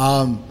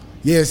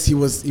 Yes, he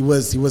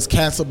was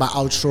cancelled by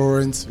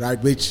Outsurance,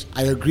 right? Which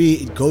I agree,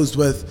 it goes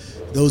with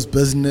those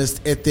business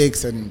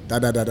ethics and da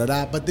da da da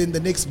da. But then the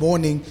next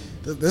morning,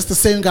 that's the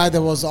same guy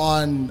that was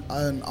on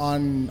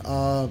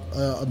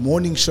a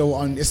morning show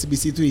on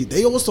SABC3.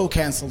 They also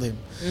cancelled him,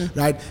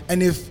 right?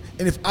 And if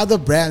other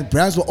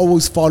brands will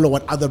always follow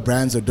what other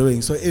brands are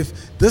doing. So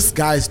if this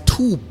guy's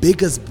two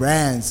biggest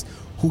brands,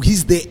 who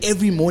he's there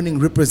every morning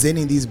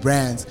representing these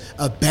brands,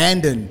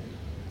 abandon.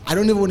 I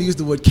don't even want to use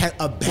the word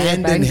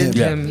abandon him,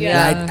 him,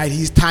 yeah. right, at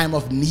his time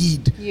of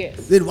need.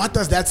 Yes. Then what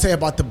does that say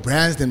about the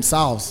brands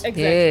themselves?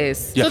 Exactly.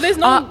 Yes. Yeah. So there's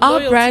no Are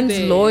loyalty brands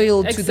there.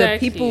 loyal to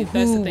Exactly, the people that's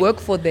the who thing. work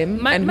for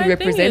them and who my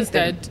represent thing is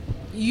them? that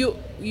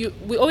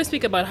we always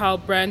speak about how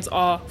brands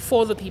are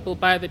for the people,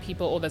 by the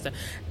people, all that stuff.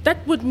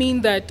 That would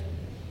mean that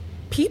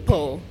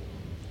people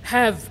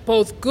have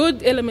both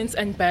good elements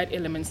and bad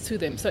elements to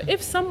them. So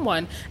if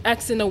someone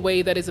acts in a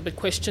way that is a bit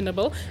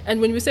questionable, and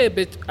when we say a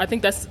bit, I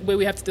think that's where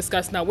we have to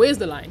discuss now, where's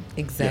the line?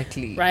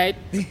 Exactly. Right?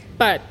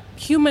 But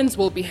humans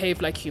will behave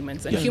like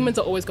humans, and humans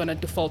are always going to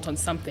default on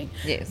something.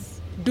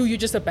 Yes. Do you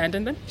just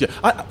abandon them?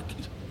 Yeah.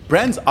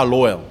 Brands are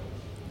loyal.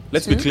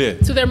 Let's be clear.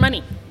 To their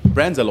money.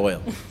 Brands are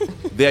loyal.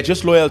 They are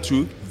just loyal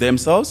to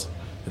themselves,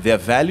 their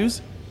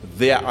values,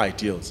 their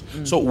ideals.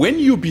 So when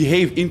you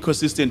behave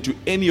inconsistent to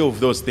any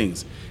of those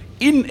things,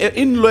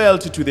 in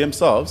loyalty to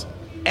themselves,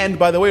 and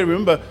by the way,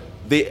 remember,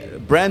 the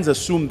brands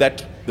assume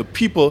that the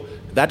people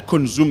that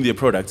consume their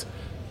products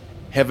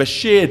have a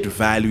shared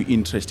value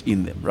interest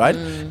in them, right?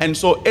 And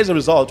so as a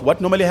result,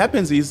 what normally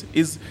happens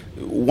is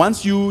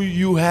once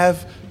you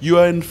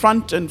are in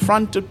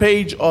front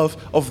page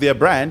of their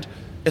brand,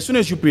 as soon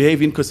as you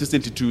behave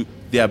inconsistently to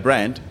their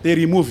brand, they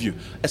remove you.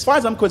 As far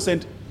as I'm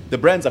concerned, the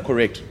brands are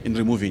correct in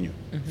removing you,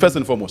 first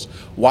and foremost.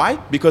 Why?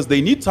 Because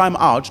they need time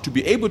out to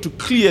be able to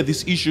clear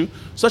this issue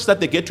such that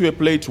they get to a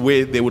place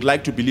where they would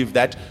like to believe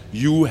that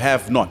you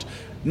have not.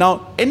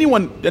 Now,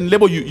 anyone, and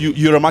Lebo,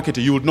 you're a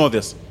marketer, you would know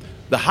this.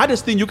 The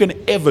hardest thing you can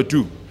ever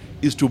do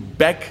is to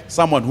back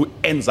someone who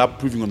ends up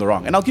proving on the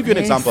wrong. And I'll give you an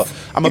example.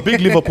 I'm a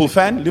big Liverpool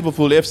fan,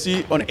 Liverpool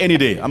FC on any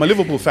day. I'm a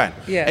Liverpool fan.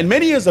 Yeah. And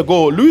many years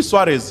ago, Luis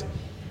Suarez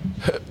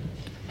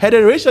had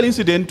a racial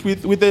incident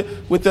with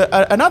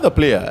another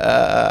player,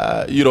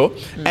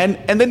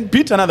 and then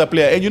beat another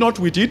player. And you know what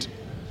we did?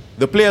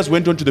 The players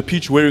went onto the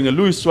pitch wearing a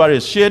Luis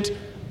Suarez shirt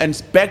and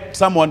backed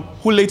someone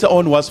who later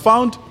on was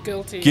found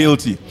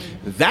Guilty.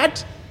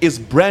 That is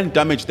brand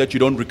damage that you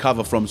don't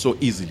recover from so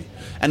easily.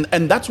 And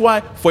that's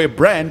why for a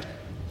brand,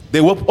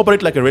 they will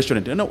operate like a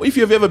restaurant. You know, if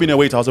you've ever been a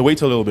waiter, I was a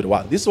waiter a little bit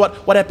while. This is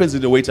what happens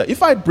in the waiter.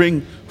 If I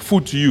bring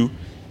food to you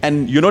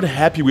and you're not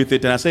happy with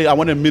it, and I say I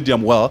want a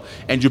medium well,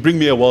 and you bring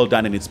me a well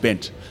done and it's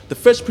bent, the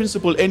first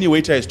principle any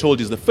waiter is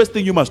told is the first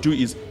thing you must do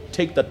is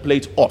take that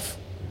plate off.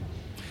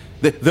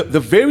 The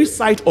very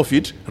sight of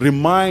it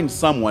reminds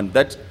someone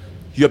that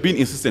you're being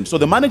insistent. So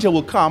the manager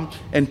will come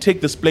and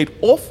take this plate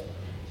off,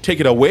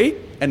 take it away,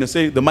 and they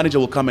say the manager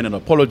will come in and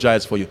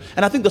apologize for you.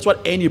 And I think that's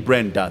what any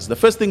brand does. The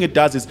first thing it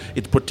does is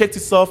it protects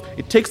itself,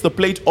 it takes the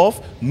plate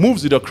off,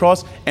 moves it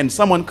across, and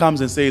someone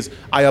comes and says,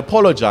 I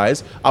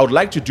apologize, I would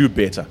like to do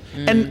better.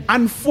 And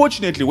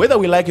unfortunately, whether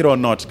we like it or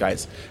not,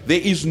 guys,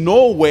 there is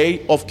no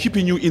way of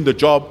keeping you in the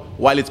job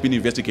while it's been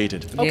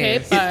investigated. Okay,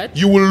 Yes. but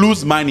You will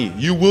lose money.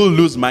 You will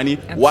lose money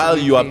while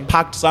you are Absolutely.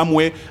 parked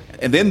somewhere,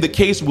 and then the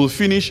case will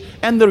finish.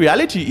 And the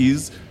reality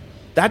is,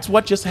 that's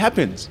what just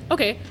happens.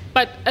 okay,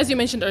 but as you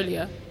mentioned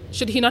earlier,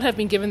 should he not have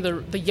been given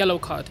the yellow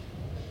card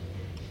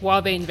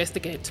while they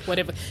investigate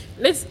whatever?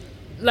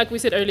 Like we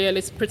said earlier,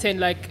 let's pretend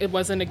like it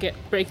wasn't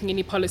breaking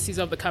any policies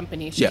of the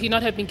company. Should Yeah. he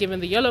not have been given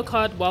the yellow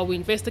card while we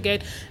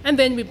investigate, and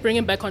then we bring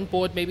him back on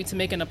board, maybe to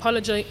make an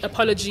apology,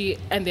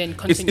 and then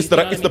continue? It's you know the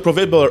what I mean?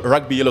 proverbial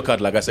rugby yellow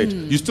card, like I said.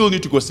 You still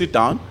need to go sit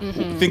down,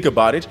 think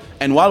about it,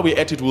 and while we're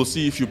at it, we'll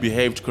see if you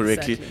behaved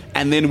correctly, Exactly.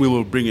 and then we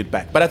will bring it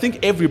back. But I think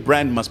every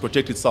brand must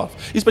protect itself,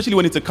 especially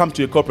when it comes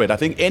to a corporate. I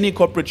think any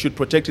corporate should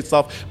protect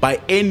itself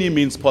by any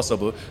means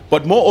possible,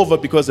 but moreover,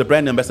 because the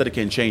brand ambassador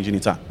can change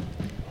anytime.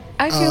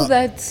 I feel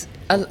that.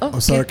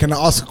 I'm sorry, can I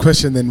ask a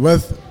question then?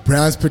 With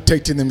brands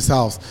protecting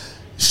themselves,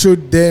 is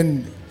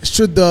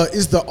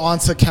the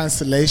answer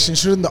cancellation?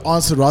 Shouldn't the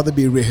answer rather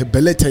be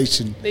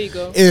rehabilitation? There you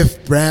go.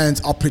 If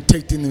brands are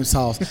protecting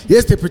themselves.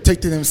 Yes, they're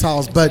protecting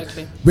themselves,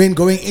 Exactly. but when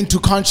going into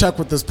contract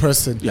with this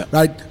person, Yeah.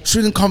 right,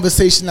 shouldn't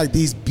conversation like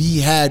these be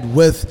had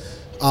with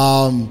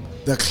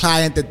the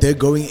client that they're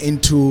going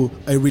into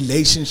a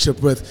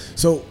relationship with?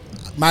 So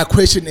my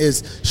question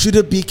is, should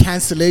it be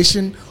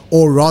cancellation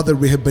or rather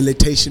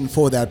rehabilitation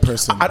for that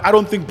person? I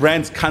don't think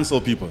brands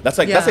cancel people. That's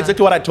Yeah.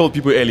 exactly what I told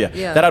people earlier.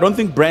 Yeah. That I don't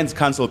think brands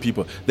cancel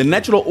people. The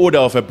natural order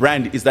of a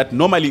brand is that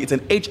normally it's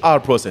an HR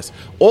process.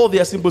 All they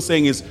are simply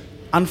saying is,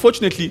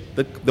 unfortunately,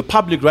 the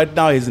public right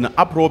now is in an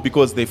uproar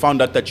because they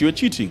found out that you are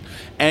cheating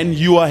and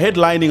you are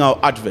headlining our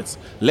adverts.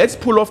 Let's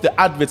pull off the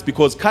adverts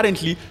because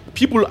currently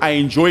people are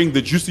enjoying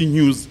the juicy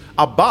news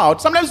about,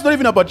 sometimes it's not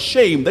even about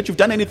shame that you've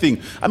done anything.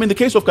 I mean, the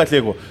case of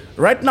Katlego,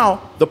 right now,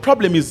 the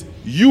problem is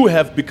you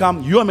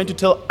are meant to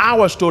tell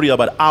our story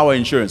about our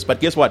insurance,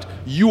 but guess what?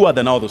 You are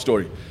now the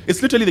story.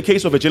 It's literally the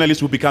case of a journalist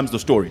who becomes the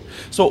story.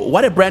 So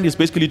what a brand is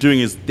basically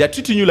doing is they're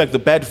treating you like the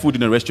bad food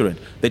in a restaurant.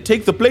 They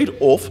take the plate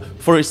off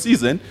for a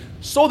season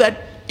so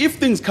that if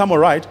things come all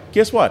right,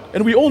 guess what?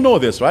 And we all know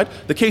this, right?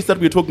 The case that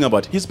we're talking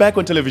about, he's back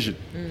on television.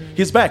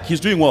 He's back. He's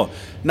doing well.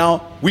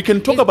 Now, we can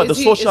talk about the Is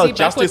he social back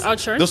justice, with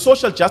outsurance? the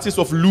social justice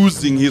of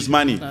losing his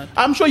money.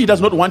 I'm sure he does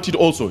not want it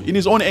also. In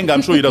his own anger,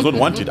 I'm sure he does not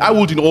want it. I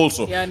wouldn't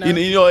also. Yeah, no.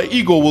 Your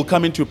ego will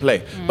come into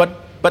play.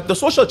 But the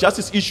social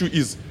justice issue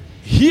is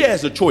he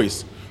has a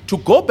choice to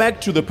go back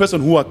to the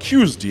person who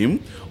accused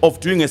him of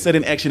doing a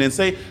certain action and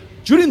say,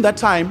 during that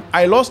time,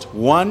 I lost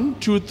 1,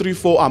 2, 3,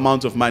 4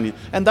 amount of money.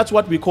 And that's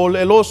what we call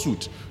a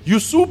lawsuit. You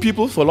sue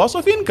people for loss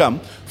of income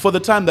for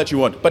the time that you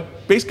want.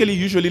 But basically,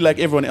 usually like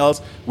everyone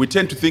else, we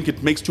tend to think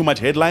it makes too much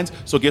headlines.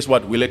 So guess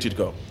what? We let it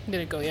go.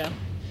 There you go, yeah.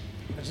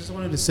 I just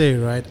wanted to say,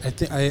 right, I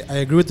think I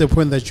agree with the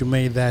point that you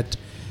made, that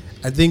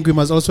I think we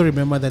must also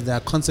remember that there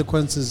are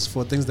consequences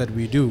for things that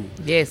we do.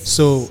 Yes.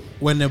 So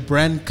when a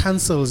brand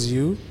cancels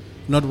you,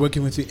 not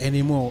working with you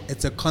anymore,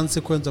 it's a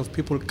consequence of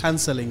people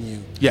canceling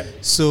you. Yeah.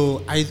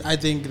 So I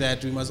think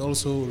that we must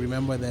also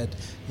remember that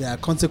there are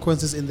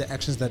consequences in the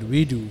actions that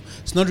we do.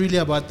 It's not really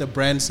about the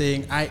brand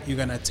saying, you're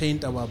going to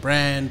taint our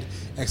brand,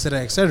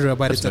 etc.,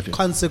 but it's a Absolutely.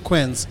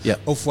 consequence Yeah.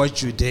 of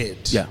what you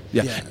did. Yeah.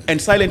 And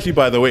silently,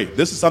 by the way,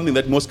 this is something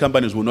that most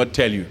companies will not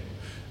tell you.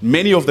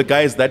 Many of the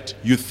guys that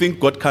you think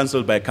got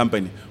cancelled by a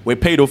company were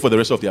paid off for the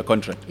rest of their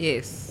contract.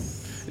 Yes.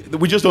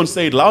 We just don't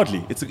say it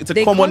loudly. It's a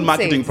They common can't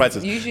marketing say it.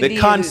 practice. Usually They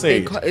can't say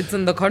it. it's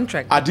in the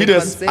contract. They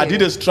can't say it.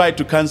 Adidas tried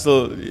to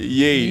cancel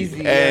Ye,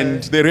 Easy, yeah.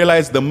 and they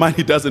realized the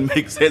money doesn't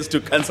make sense to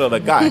cancel the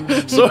guy.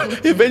 So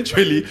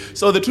eventually,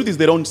 the truth is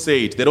they don't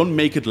say it. They don't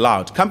make it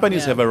loud.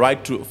 Companies Yeah. have a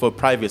right for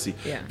privacy.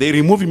 Yeah. They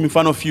remove him in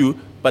front of you,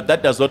 but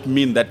that does not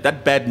mean that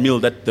bad meal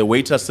that the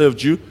waiter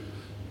served you,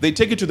 they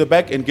take it to the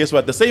back, and guess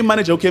what? The same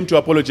manager who came to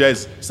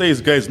apologize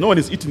says, guys, no one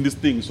is eating this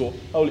thing, so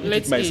I'll eat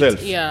Let's it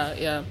myself. eat.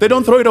 Yeah. They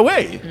don't throw it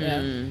away.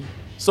 Yeah.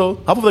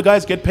 So half of the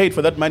guys get paid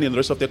for that money and the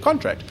rest of their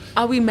contract.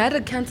 Are we mad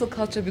at cancel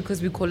culture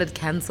because we call it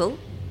cancel?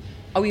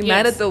 Are we Yes.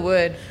 mad at the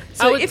word? I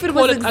So would if it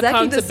call was it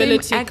exactly the same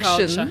accountability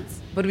actions, culture.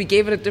 but we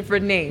gave it a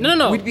different name,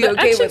 No. we'd be The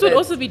okay actions with would it.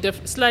 also be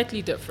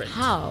slightly different.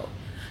 How?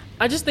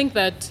 I just think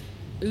that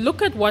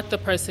look at what the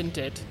person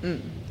did,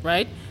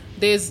 right?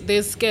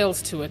 there's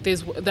scales to it.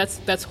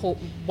 That's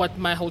what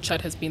my whole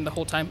chat has been the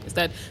whole time, is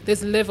that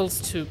there's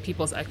levels to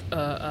people's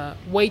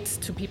weights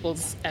to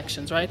people's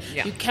actions, right?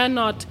 Yeah. You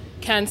cannot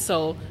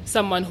cancel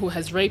someone who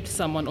has raped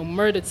someone or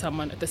murdered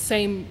someone at the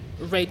same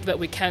rate that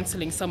we're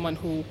canceling someone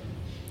who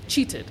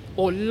cheated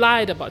or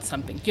lied about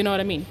something. Do you know what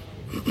I mean?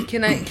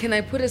 Can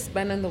I put a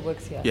span in the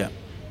works here? Yeah.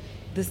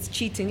 This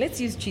cheating, let's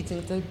use cheating.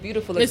 It's a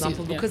beautiful Let's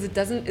example use- yeah.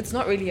 because it's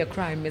not really a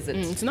crime, is it?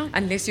 It's not.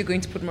 Unless you're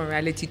going to put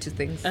morality to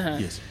things. Uh-huh.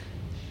 Yes.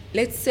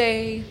 Let's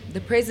say the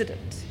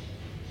president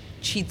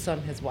cheats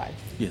on his wife.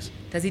 Yes.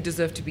 Does he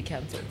deserve to be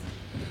cancelled?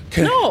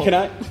 No. Can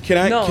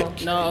I No.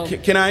 No.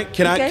 Can I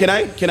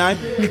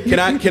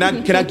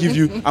give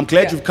you? I'm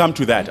glad you've come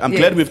to that. I'm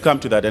glad we've come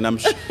to that, and I'm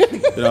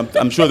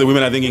sure the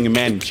women are thinking,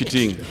 man,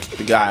 cheating,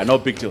 the guy, no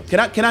big deal.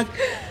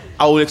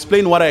 I will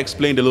explain what I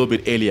explained a little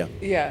bit earlier.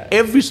 Yeah.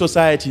 Every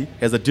society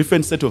has a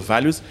different set of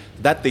values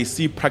that they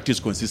see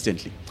practiced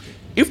consistently.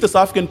 If the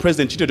South African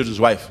president cheated on his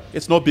wife,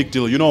 it's no big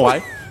deal. You know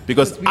why?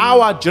 Because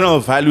our general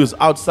values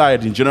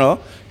outside in general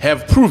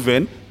have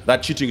proven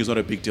that cheating is not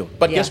a big deal.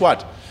 But Yeah. guess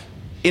what?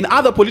 In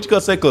other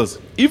political circles,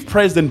 if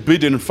President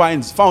Biden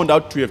found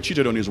out to have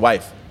cheated on his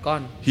wife,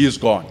 Gone. he is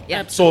gone.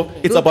 Yeah. So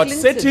it's Bill about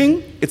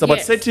Clinton.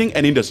 Yes. setting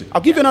an industry.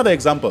 I'll give you another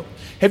example.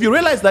 Have you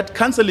realized that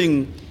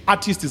canceling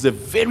artists is a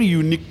very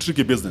unique,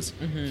 tricky business?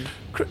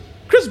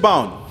 Chris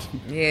Brown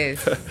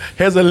Yes.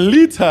 has a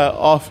litter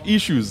of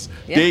issues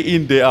Yeah. day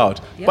in, day out.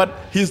 Yeah. But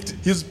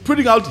he's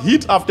putting out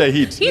hit after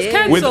hit. He's Yeah.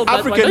 cancelled with that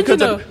African one, don't you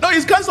know? content. No,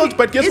 he's cancelled,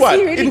 but guess Is what?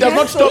 he really It does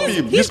not stop cancelled?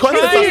 him. He's His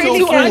content trying is still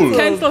to full.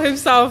 uncancel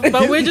himself,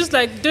 but we're just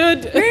like,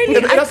 dude.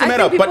 It doesn't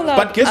matter.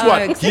 But guess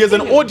what? He has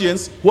an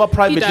audience who are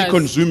privately does.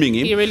 consuming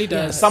him. He really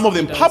does. Some of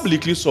them He does.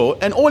 publicly so.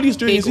 And all he's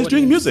doing Big is he's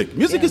doing audience. music.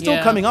 Music is still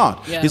Yeah. coming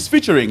out. Yeah. He's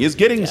featuring. He's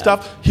getting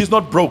stuff. He's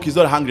not broke. He's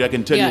not hungry. I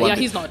can tell Yeah, you one yeah,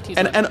 thing. he's not. He's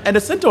and, not. and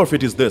the center of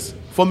it is this.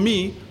 For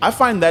me, I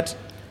find that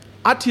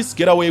artists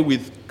get away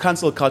with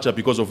cancel culture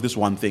because of this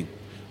one thing.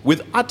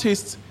 With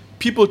artists,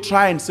 people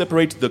try and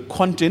separate the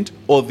content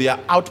or their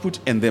output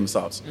and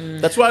themselves.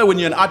 That's why when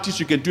you're an artist,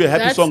 you can do a happy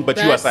That's- song, but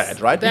you are that's- sad,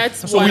 right?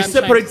 that's So what we I'm trying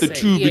separate to the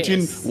say, two yes.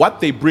 between what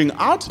they bring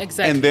out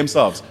Exactly. and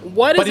themselves.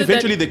 What is but it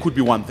eventually that- they could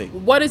be one thing.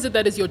 What is it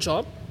that is your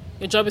job?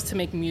 Your job is to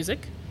make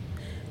music.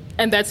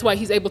 And that's why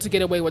he's able to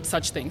get away with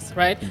such things,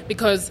 right?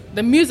 Because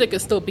the music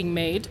is still being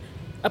made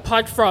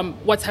apart from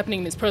what's happening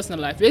in his personal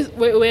life.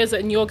 Whereas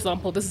in your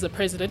example, this is a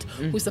president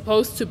who's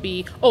supposed to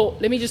be,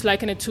 let me just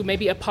liken it to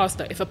maybe a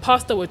pastor. If a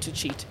pastor were to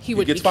cheat, he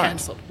would be gets fined.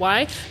 cancelled.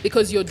 Why?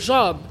 Because your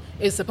job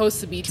is supposed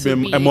to be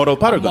a moral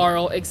paragon.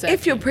 Moral, exactly.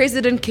 If your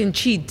president can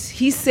cheat,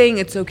 he's saying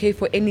it's okay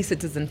for any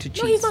citizen to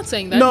cheat. No, he's not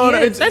saying that. No,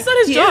 no, That's not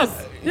his he job.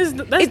 is.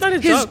 That's It's not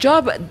his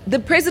job. The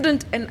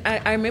president, and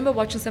I remember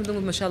watching something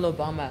with Michelle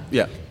Obama.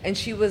 Yeah. And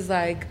she was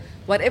like,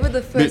 whatever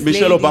the first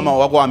Michelle lady, Obama,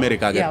 wako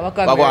America. Yeah,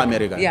 wako Wako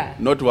America. America. Yeah.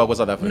 Not wako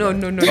South Africa.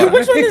 No.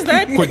 Which one is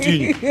that?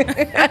 Continue.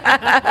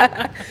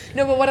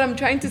 No, but what I'm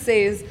trying to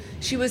say is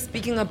she was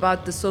speaking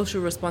about the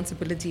social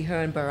responsibility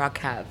her and Barack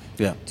have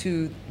Yeah.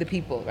 to the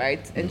people, right?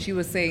 And she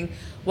was saying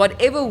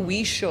whatever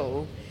we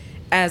show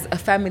as a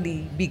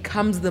family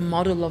becomes the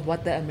model of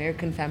what the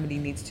American family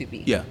needs to be.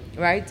 Yeah.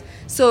 Right?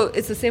 So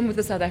it's the same with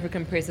the South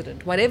African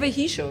president. Whatever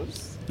he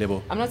shows,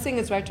 Lebo. I'm not saying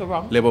it's right or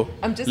wrong. Lebo.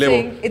 I'm just Lebo.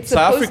 saying it's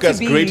South supposed Africa's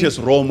to be greatest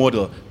role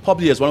model,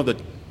 probably as one of the,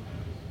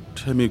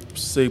 let me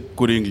say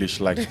good English,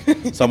 like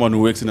someone who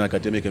works in an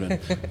academic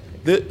environment.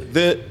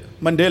 The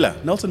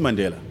Mandela, Nelson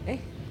Mandela, Eh?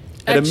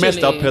 had a messed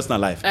up Actually- personal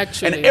life.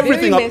 actually. And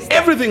everything, Very messed up.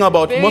 everything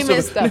about Very most of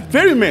messed it, up.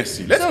 very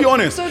messy. Let's So- be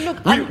honest. so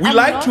look, we I'm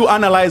like not- to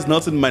analyze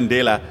Nelson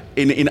Mandela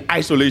in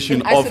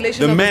isolation, In isolation of the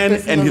of his man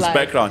personal and his life.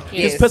 background.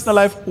 Yes. His personal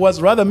life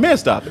was rather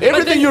messed up.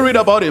 Everything then- you read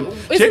about him,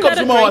 Isn't Jacob that a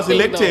Zuma great was thing,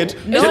 elected.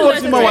 though? No, Jacob that's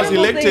a Zuma was terrible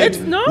thing. elected It's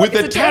not. with the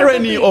It's a terrible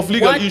tyranny thing. of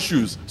legal What?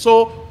 issues.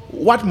 So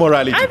what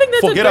morality? I think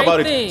that's a Forget great about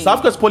it. thing. South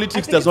Africa's I politics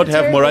think does it's not a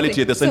have terrible morality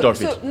thing. at the center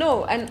of it. So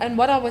no, and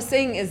what I was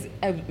saying is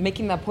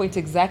making that point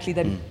exactly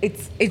that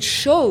it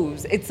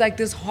shows. It's like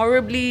this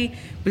horribly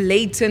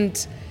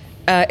blatant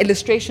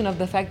illustration of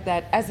the fact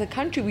that as a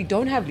country we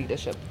don't have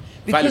leadership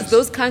because Values.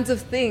 those kinds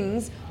of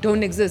things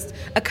don't exist.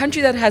 A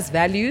country that has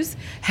values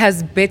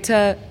has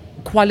better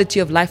quality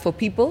of life for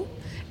people,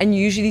 and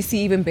you usually see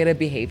even better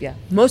behavior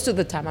most of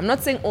the time. I'm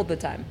not saying all the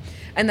time.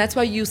 And that's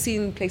why you see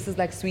in places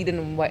like Sweden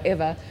and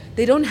wherever,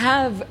 they don't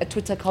have a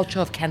Twitter culture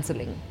of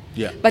cancelling.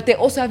 Yeah. But they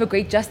also have a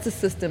great justice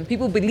system.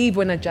 People believe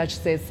when a judge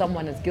says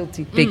someone is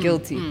guilty, they're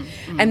guilty.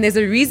 And there's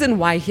a reason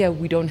why here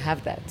we don't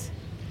have that.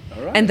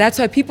 And that's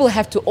why people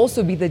have to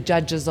also be the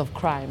judges of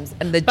crimes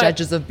and the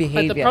judges of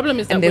behavior. But the problem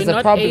is that and we're there's a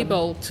not problem.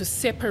 able to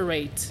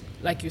separate,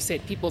 like you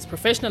said, people's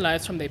professional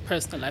lives from their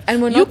personal lives.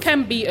 And we're You not-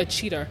 can be a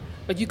cheater,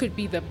 but you could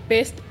be the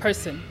best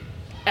person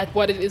at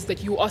what it is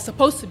that you are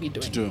supposed to be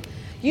doing.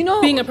 You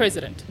know, Being a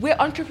president. we're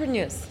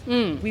entrepreneurs.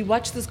 We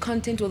watch this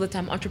content all the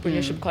time,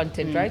 entrepreneurship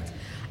content, right?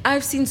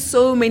 I've seen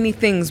so many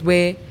things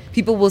where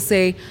people will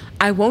say,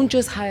 I won't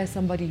just hire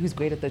somebody who's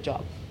great at the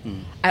job.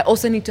 I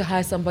also need to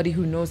hire somebody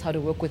who knows how to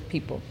work with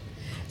people.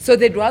 So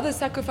they'd rather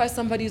sacrifice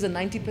somebody who's a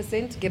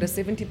 90%, get a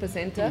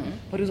 70%er,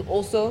 but who's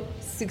also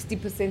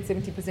 60%,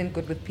 70%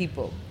 good with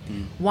people.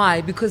 Why?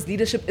 Because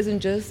leadership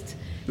isn't just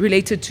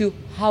related to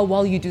how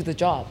well you do the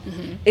job.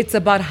 It's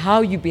about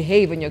how you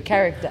behave and your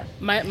character.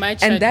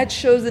 And that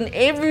shows in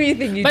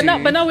everything you do. But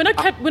no,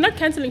 we're not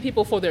canceling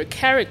people for their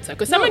character,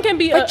 because someone can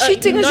be. But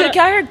cheating is your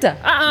character.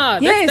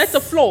 Yes, that's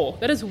a flaw.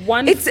 That is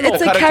one. It's flaw.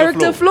 a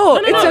character flaw.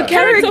 No, It's a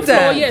character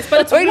flaw. Yes,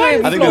 but it's one.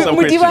 I think there's some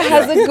Mudiwa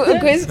questions. has a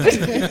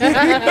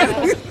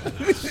question.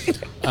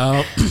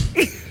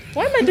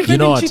 Why am I defending You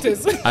know what?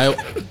 cheaters?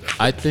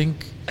 I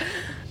think,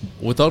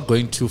 without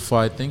going too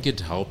far, I think it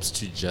helps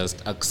to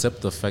just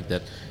accept the fact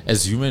that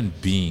as human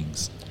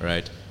beings,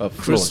 right?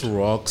 Chris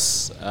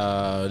Rock's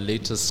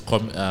latest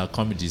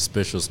comedy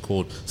special is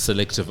called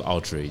Selective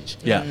Outrage.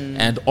 Yeah.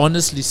 And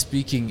honestly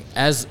speaking,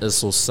 as a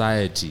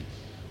society,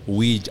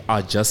 we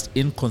are just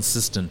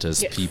inconsistent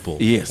as people.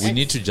 Yes. We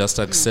need to just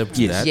accept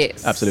Yes. that.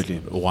 Yes. Absolutely.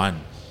 One.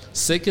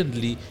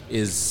 Secondly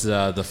is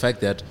the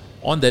fact that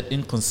on that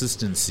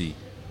inconsistency,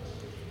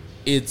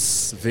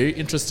 it's very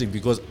interesting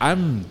because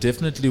I'm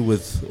definitely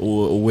with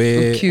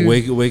where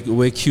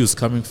Q's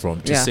coming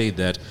from to say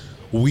that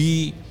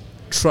we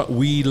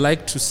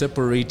like to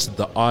separate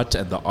the art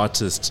and the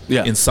artist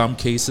in some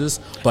cases,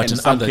 but in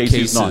some other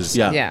cases cases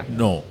Yeah.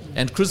 no.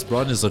 And Chris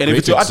Brown is a And great if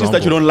it's your artist example.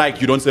 that you don't like,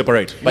 you don't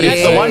separate. But if Yes.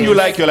 it's the one you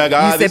like, you're like,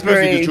 this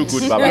music is too separate.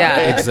 good, baba.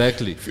 Yeah.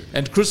 Exactly.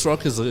 And Chris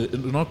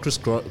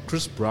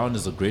Brown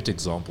is a great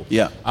example.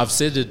 Yeah. I've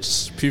said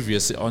it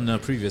previously on a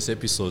previous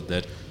episode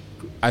that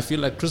I feel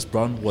like Chris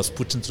Brown was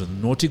put into the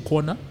naughty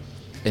corner,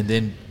 and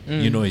then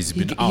he's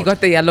been out. He got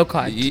the yellow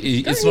card.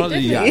 It's not.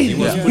 Yeah, he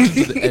was put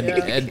into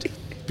the and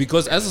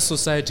because as a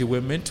society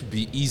we're meant to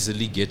be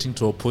easily getting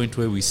to a point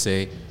where we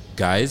say,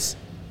 guys,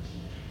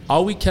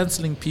 are we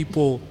cancelling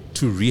people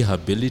to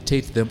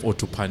rehabilitate them or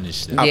to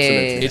punish them?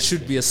 Absolutely. It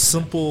should be a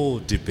simple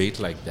debate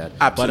like that.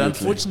 Absolutely. But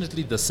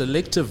unfortunately, the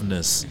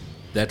selectiveness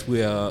that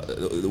we are,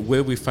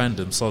 where we find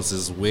themselves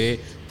is where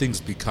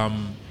things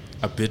become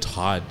a bit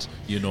hard,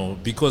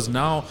 because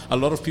now a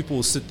lot of people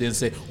will sit there and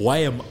say, why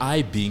am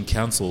I being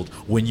cancelled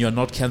when you're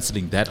not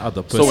cancelling that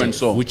other person? So and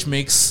so. Which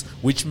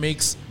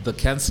makes the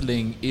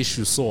cancelling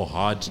issue so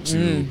hard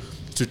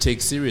to take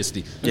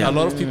seriously. Yeah. A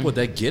lot of people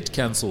that get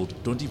cancelled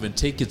don't even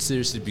take it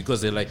seriously because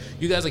they're like,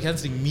 you guys are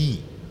cancelling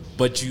me,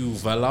 but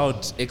you've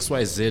allowed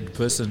XYZ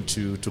person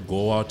to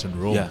go out and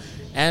roam. Yeah.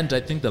 And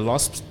I think the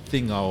last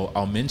thing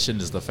I'll mention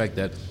is the fact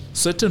that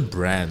certain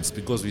brands,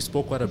 because we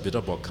spoke quite a bit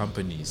about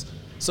companies,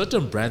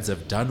 certain brands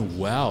have done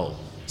well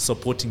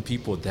supporting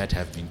people that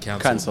have been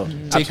cancelled.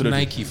 Take Absolutely.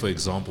 Nike, for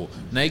example.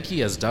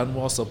 Nike has done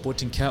well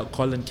supporting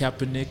Colin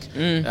Kaepernick.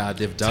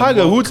 They've done Tiger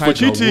well. Woods for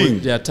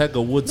cheating.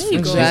 Tiger Woods for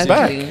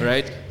Exactly. cheating,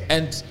 right?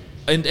 And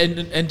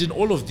in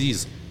all of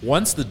these,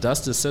 once the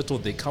dust is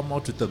settled, they come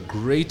out with a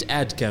great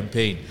ad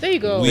campaign. There you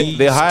go.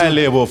 They hire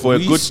labor for a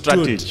we good stood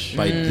strategy.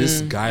 by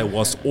this guy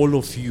whilst all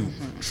of you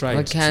tried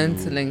Were to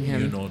cancelling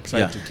him.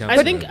 tried to cancel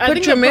I think him.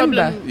 the remember-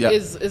 problem Yeah.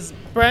 is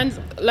brands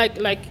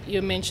like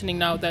you're mentioning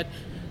now, that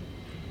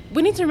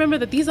we need to remember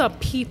that these are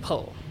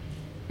people,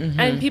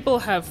 and people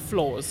have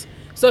flaws.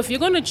 So if you're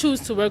going to choose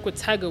to work with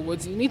Tiger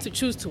Woods, you need to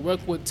choose to work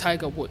with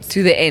Tiger Woods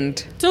To the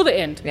end. till the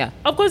end. Yeah.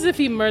 Of course, if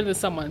he murders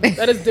someone,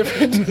 that is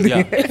different.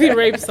 Yeah. If he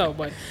rapes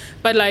someone,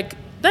 but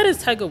that is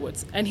Tiger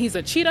Woods, and he's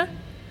a cheater,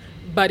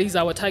 but he's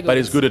our Tiger But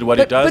Woods. he's good at what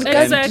he does. But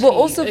guys, Exactly, we're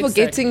also exactly.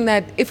 forgetting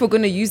that if we're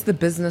going to use the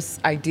business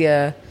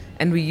idea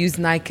and we use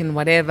Nike and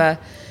whatever,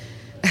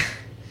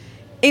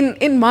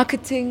 in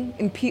marketing,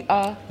 in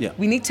PR, Yeah.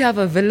 we need to have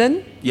a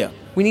villain. Yeah.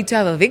 We need to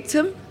have a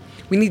victim.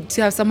 We need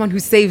to have someone who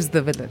saves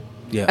the villain.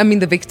 Yeah. I mean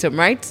the victim,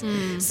 right?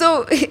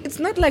 So it's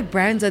not like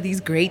brands are these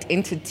great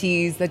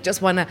entities that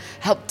just want to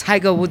help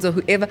Tiger Woods or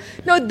whoever.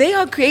 No, they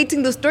are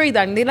creating the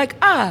storyline. They're like,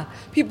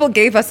 people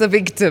gave us a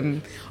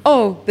victim.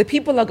 Oh, the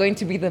people are going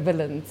to be the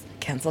villains.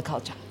 Cancel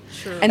culture.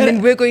 And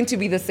then we're going to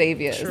be the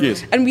saviors.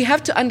 Yes. And we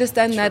have to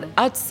understand that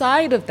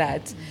outside of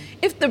that,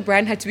 if the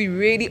brand had to be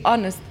really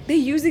honest, they're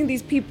using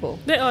these people.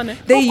 They're on it.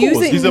 They're Of course,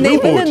 using, he's a they're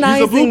billboard. He's a villainizing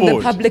the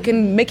billboard. public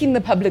and making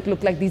the public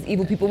look like these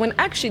evil people. When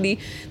actually,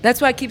 that's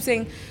why I keep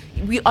saying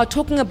we are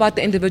talking about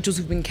the individuals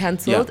who've been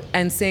cancelled Yeah.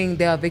 and saying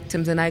they are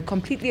victims. And I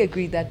completely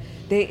agree that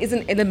there is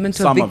an element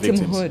Some are of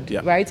victims, victimhood,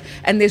 yeah. right?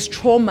 And there's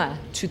trauma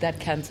to that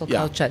cancel Yeah.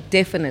 culture,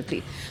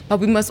 definitely. But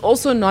we must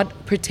also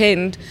not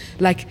pretend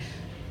like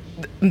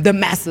the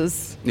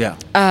masses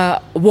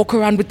walk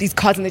around with these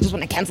cards and they just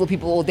want to cancel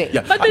people all day.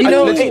 Yeah. But I- they I-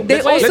 do. let's- they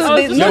let's- also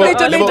let's- they, no, Lebo,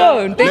 they Lebo,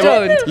 don't. They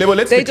don't. Lebo,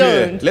 let's They be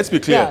clear. don't. Let's be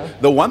clear. Yeah.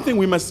 The one thing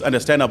we must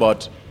understand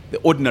about the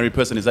ordinary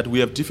person is that we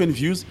have different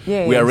views, we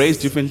are Yes.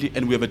 raised differently,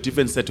 and we have a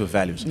different set of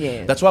values.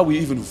 Yes. That's why we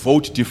even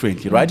vote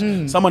differently, right?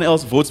 Someone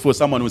else votes for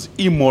someone who's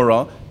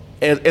immoral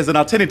as an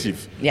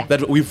alternative, Yeah.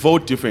 that we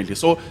vote differently.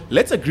 So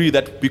let's agree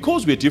that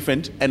because we're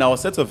different and our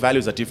sets of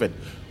values are different,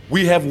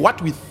 we have what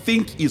we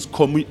think is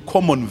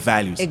common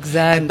values.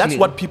 Exactly. And that's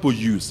what people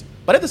use.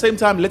 But at the same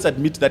time, let's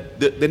admit that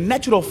the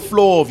natural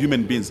flaw of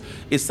human beings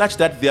is such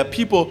that there are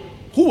people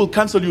who will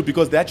cancel you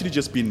because they're actually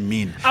just being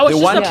mean. I was They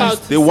just want about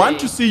to, to they want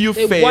say, to see you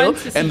they fail, want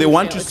to see and they you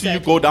want fail, to see you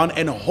exactly. go down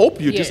and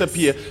hope you Yes.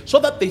 disappear, so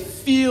that they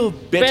feel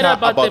better, Better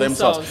about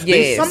themselves. themselves.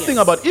 There's Yes. something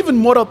Yes. about even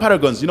moral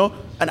paragons,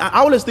 and I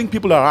always think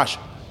people are harsh.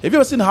 Have you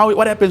ever seen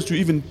what happens to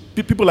even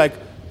people like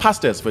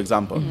pastors, for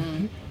example?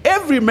 Mm-hmm.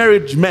 Every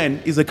married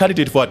man is a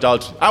candidate for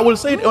adultery. I will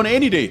say it on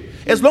any day.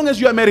 As long as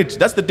you are married,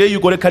 that's the day you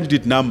got a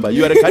candidate number.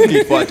 You are a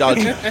candidate for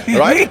adultery.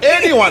 Right?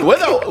 Anyone,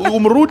 whether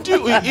umruti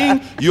or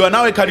ing, you are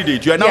now a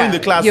candidate. You are now Yeah. in the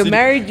class. You're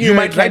married, You you're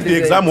might a write the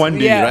candidate. exam one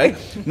day, Yeah. right?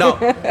 Now,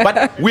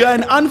 but we are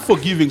an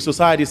unforgiving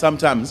society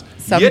sometimes.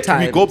 Yet we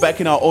Sometimes. go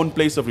back in our own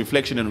place of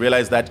reflection and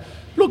realize that,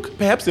 look,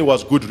 perhaps there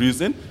was good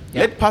reason.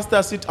 Yeah. Let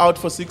pastor sit out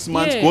for 6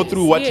 months, go Yes,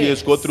 through what he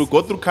has yes.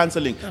 go through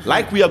counseling,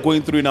 like we are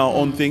going through in our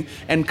own thing,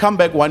 and come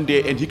back one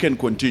day and he can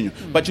continue.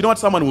 But you know what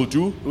someone will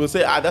do? Will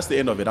say, that's the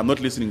end of it. I'm not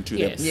listening to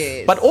them. Yes.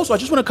 Yes. But also, I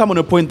just want to come on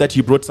a point that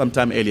you brought some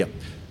time earlier.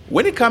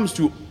 When it comes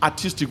to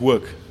artistic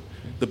work,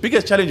 the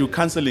biggest challenge with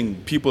counseling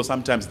people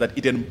sometimes is that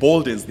it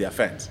emboldens their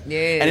fans.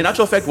 Yes. And in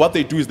actual fact, what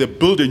they do is they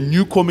build a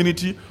new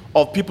community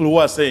of people who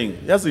are saying,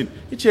 "Yasin,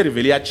 it's a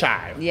really a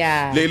child."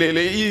 Yeah.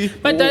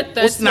 But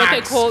that's what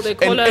they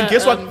call- and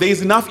guess what? There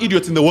is enough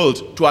idiots in the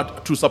world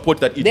to support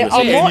that There idiocy.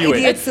 are more anyway.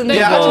 idiots in the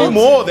There are world actually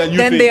more than you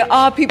think. there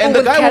are people and the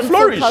with guy will cancel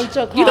flourish.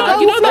 culture. You know,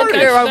 cards. you know that,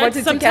 Walking around that's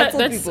wanting to sometimes,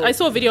 cancel people. I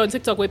saw a video on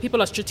TikTok where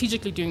people are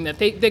strategically doing that.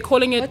 They're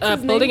calling it What's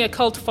his building name? a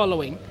cult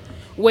following,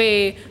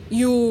 where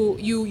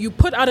you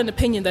put out an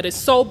opinion that is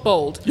so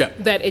bold Yeah.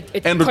 that it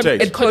And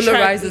rotates. It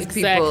polarizes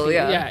people, exactly,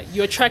 yeah.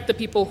 You attract the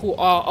people who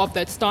are of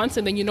that stance,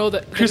 and then you know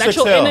that the Chris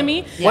actual Excel.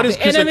 enemy. What is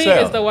the Chris enemy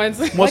Excel? is the ones.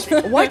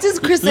 What is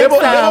Chris Lebo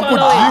Excel? could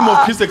dream of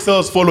Chris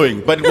Excel's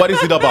following, but what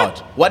is it about?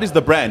 What is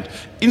the brand?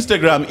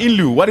 Instagram,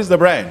 Inlu, what is the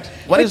brand?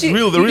 What But is you-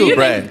 the you real think-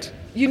 brand?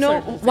 You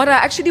know, what I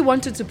actually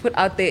wanted to put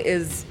out there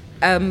is,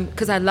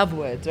 because I love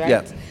words, right?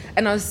 Yeah.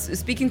 And I was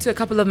speaking to a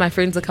couple of my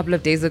friends a couple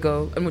of days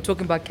ago, and we're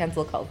talking about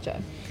cancel culture.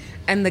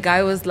 And the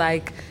guy was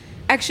like,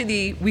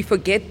 actually, we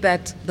forget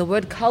that the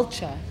word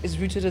culture is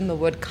rooted in the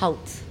word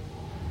cult.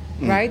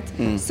 Right?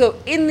 So,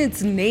 in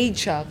its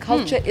nature,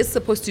 culture is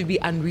supposed to be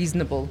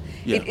unreasonable.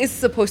 Yeah. It is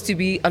supposed to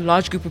be a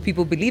large group of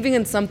people believing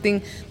in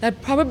something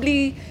that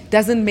probably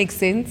doesn't make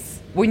sense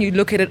when you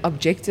look at it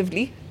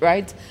objectively,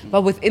 right?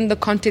 But within the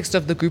context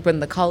of the group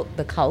and the cult,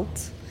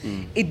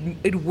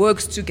 it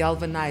works to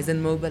galvanize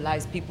and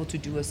mobilize people to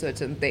do a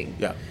certain thing.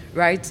 Yeah.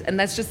 Right? And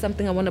that's just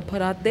something I want to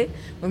put out there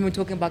when we're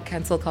talking about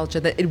cancel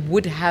culture, that it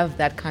would have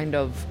that kind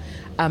of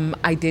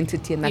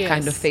identity and that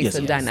kind of Yes. face Yes.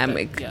 and Yes,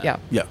 dynamic. that- Yeah.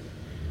 Yeah.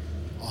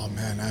 Oh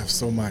man, I have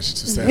so much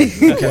to say.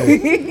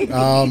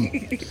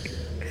 Okay.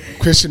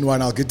 Question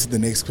one, I'll get to the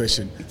next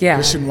question. Yeah.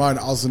 Question one,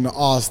 I was going to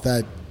ask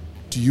that,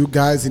 do you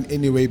guys in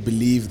any way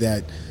believe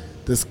that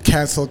this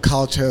cancel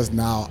culture is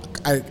now,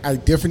 I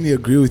definitely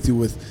agree with you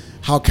with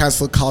how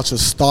cancel culture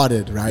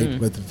started, right?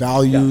 With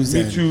values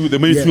Me and Too, the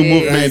Me Too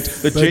movement,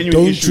 the But genuine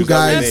don't issues you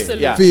that were guys there.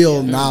 Absolutely.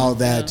 feel now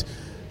that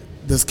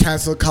this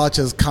cancel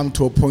culture has come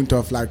to a point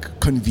of like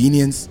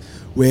convenience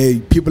where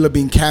people are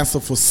being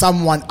canceled for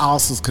someone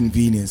else's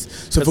convenience?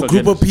 So if a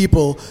group of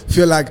people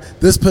feel like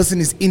this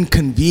person is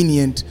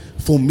inconvenient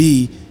for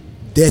me,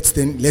 let's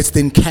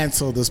then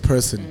cancel this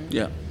person.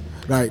 Yeah.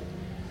 Right.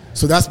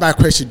 So that's my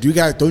question. Do you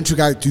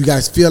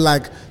guys feel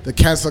like the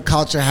cancel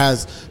culture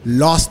has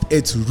lost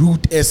its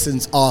root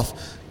essence of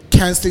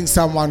canceling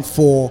someone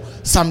for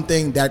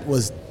something that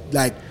was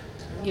like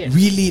Yes.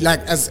 really like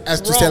as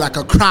to say Wrong. like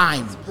a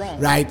crime, wrong.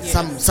 right?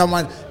 Yes.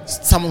 Someone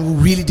who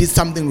really did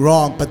something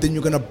wrong, but then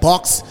you're gonna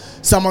box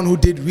someone who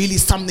did really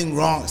something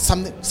wrong,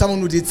 someone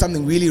who did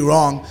something really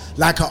wrong,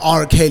 like a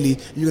R. Kelly.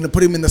 You're gonna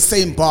put him in the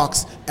same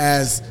box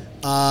as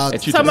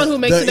Someone who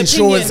makes the an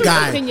insurance opinion,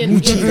 guy opinion, who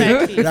cheated,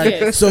 exactly, right?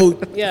 yes. So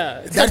Yeah,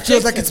 that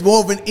feels like it's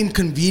more of an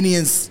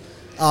inconvenience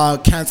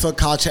cancel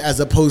culture as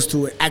opposed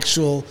to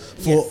actual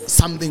for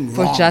something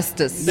For wrong.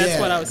 justice. That's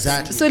what I was saying.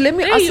 exactly. So let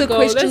me There ask you a go.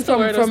 question That's the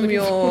word I was from looking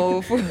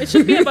your. It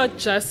should be about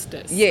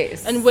justice.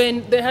 Yes. And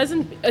when there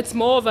hasn't, it's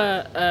more of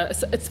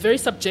it's very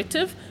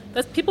subjective.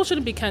 That people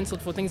shouldn't be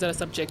cancelled for things that are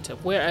subjective.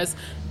 Whereas,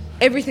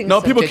 Everything. No,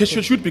 is people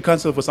subjective. should be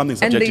cancelled for something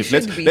And they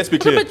subjective. should be. Let's be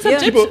No, clear. but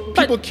subject- People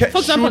but can, for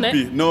example, should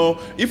be. No,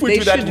 if we They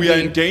do that, should we are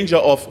be. in danger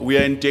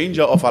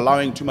of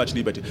allowing too much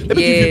liberty. Let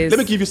me Yes.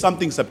 give you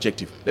something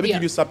subjective. Let me Yeah.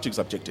 give you something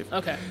subjective.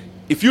 okay,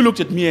 If you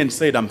looked at me and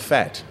said I'm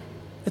fat,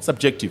 it's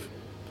subjective.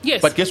 yes,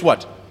 But guess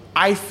what?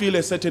 I feel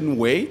a certain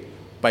way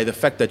by the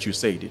fact that you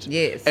said it.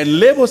 Yes. And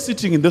Lebo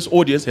sitting in this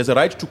audience has a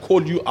right to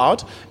call you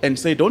out and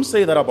say, don't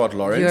say that about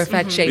Lawrence. You're a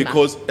fat shamer.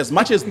 Because as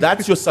much as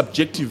that's your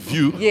subjective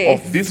view Yes.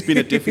 of this being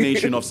a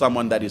definition of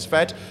someone that is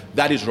fat,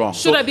 that is wrong.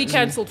 should I be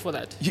cancelled for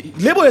that?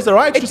 Lebo has a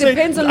right It to say,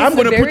 depends on the I'm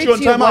going to put you on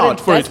severity of what timeout it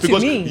for it does to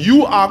because me.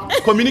 you are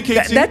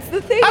communicating. That's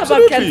the thing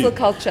Absolutely. about cancel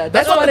culture.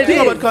 That's what what the it thing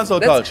is. about cancel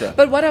culture.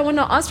 But what I want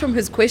to ask from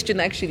his question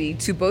actually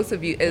to both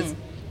of you is,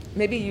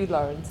 maybe you,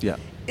 Lawrence. Yeah.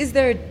 Is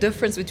there a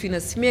difference between a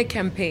smear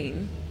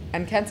campaign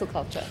and cancel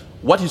culture.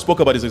 What he spoke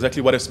about is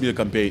exactly what a smear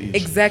campaign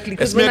is. Exactly, A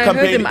 'cause smear when I heard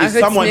campaign him, I is heard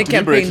someone smear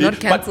campaign, deliberately, not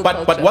cancel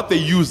but culture. what they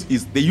use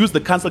is they use the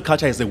cancel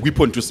culture as a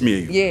weapon to smear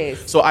you. Yes.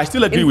 So I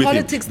still agree In with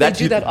politics, him. they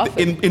do that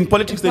often. In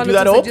politics, In they do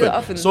that politics, they do that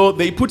often. often. So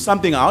they put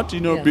something out,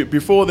 Yeah.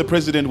 before the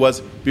president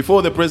was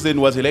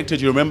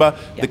elected. You remember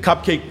the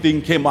cupcake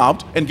thing came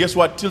out, and guess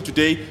what? Till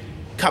today,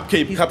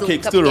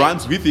 Cupcake still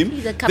runs with him.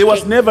 He's a There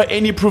was cupcake. never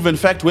any proven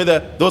fact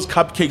whether those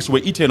cupcakes were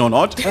eaten or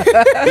not.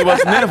 There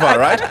was never,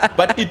 right?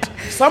 But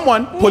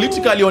someone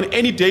politically on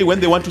any day when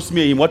they want to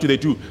smear him, what do?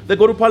 They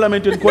go to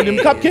parliament and call him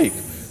Cupcake.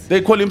 They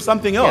call him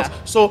something else. Yeah.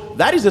 So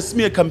that is a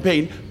smear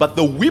campaign, but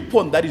the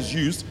weapon that is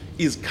used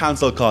is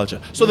cancel culture.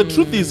 So the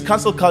truth is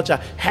cancel culture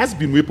has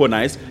been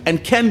weaponized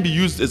and can be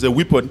used as a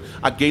weapon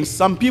against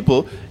some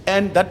people,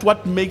 and that's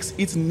what makes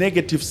its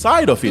negative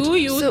side of it. Do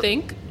you So-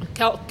 think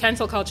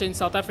cancel culture in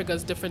South Africa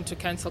is different to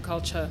cancel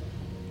culture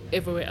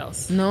everywhere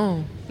else?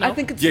 No. No? I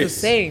think it's Yes. the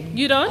same.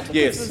 You don't? It's the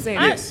Yes, same.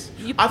 yes.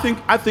 You-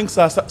 I think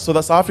so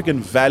the South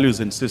African values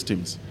and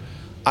systems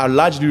are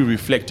largely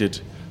reflected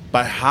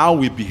by how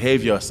we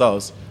behave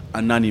ourselves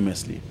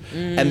anonymously.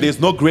 And there's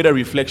no greater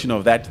reflection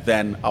of that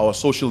than our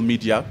social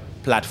media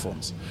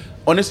platforms.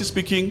 Honestly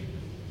speaking,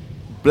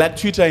 Black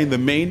Twitter in the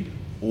main,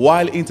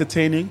 while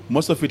entertaining,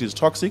 most of it is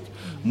toxic.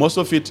 Most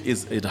of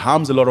it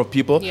harms a lot of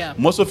people. Yeah.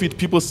 Most of it,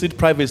 people sit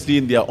privately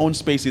in their own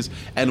spaces,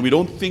 and we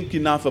don't think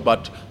enough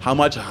about how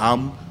much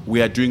harm we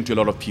are doing to a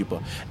lot of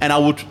people. And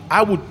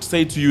I would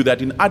say to you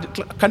that in other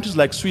countries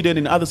like Sweden,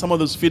 in some of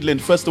those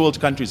Finland, first world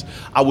countries,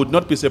 I would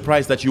not be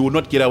surprised that you will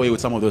not get away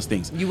with some of those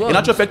things. You won't. In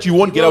actual fact, you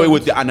won't get away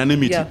with the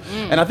anonymity. Yeah.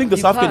 And I think the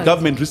You South African can't.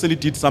 government recently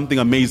did something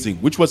amazing,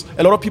 which was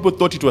a lot of people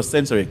thought it was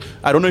censoring.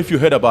 I don't know if you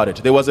heard about it.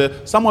 There was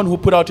someone who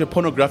put out a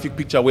pornographic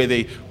picture where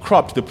they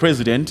cropped the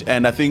president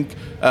and I think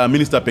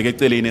Minister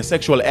Bekele in a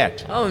sexual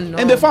act. Oh, no.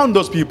 And they found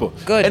those people.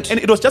 Good. And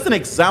it was just an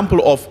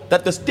example of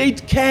that the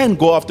state can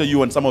go after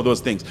you on some of those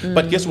things.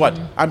 But guess what?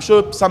 I'm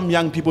sure some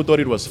young people thought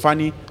it was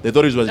funny. They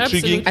thought it was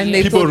Absolutely. intriguing. And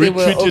they people thought they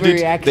were retweeted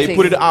it. They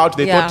put it out.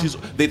 They Yeah.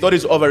 thought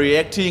it's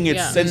overreacting. It's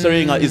Yeah.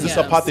 censoring. Is this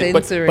Yeah. apartheid?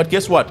 Censoring. But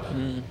guess what?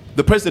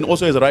 The president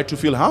also has a right to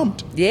feel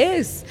harmed.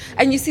 Yes.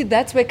 And you see,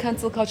 that's where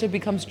cancel culture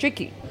becomes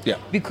tricky. Yeah.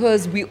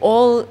 Because we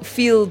all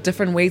feel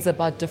different ways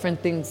about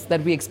different things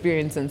that we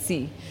experience and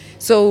see.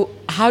 So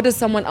how does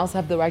someone else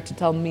have the right to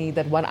tell me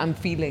that what I'm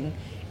feeling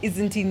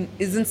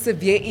isn't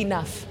severe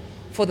enough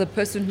for the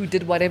person who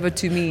did whatever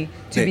to me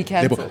to be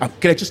cancelled?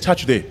 Can I just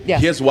touch there? Yeah.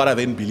 Here's what I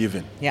then believe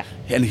in. Yeah.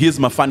 And here's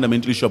my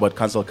fundamental issue about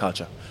cancel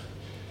culture.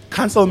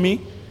 Cancel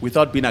me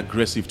without being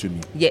aggressive to me.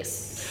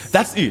 Yes.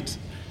 That's it.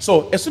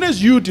 So as soon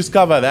as you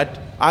discover that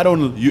I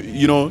don't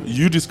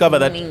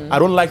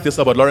like this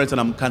about Lawrence and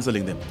I'm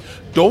canceling them,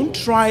 don't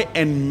try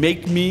and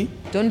make me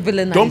Don't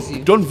villainize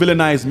you. Don't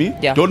villainize me.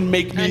 Yeah. Don't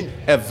make me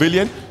a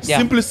villain. Yeah.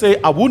 Simply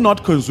say, I will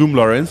not consume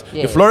Lawrence.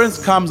 Yes. If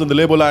Lawrence comes on the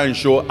Label Lion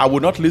show, I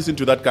will not listen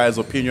to that guy's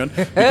opinion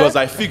because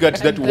I figured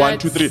that 1,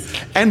 2, 3.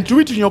 And do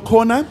it in your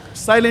corner,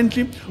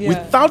 silently, Yeah.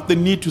 without the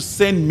need to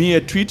send me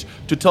a tweet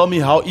to tell me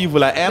how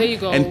evil I am There you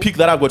go. and pick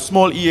that I've got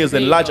small ears There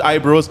and you large go.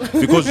 eyebrows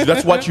because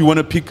that's what you want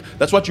to pick.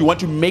 That's what you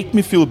want to make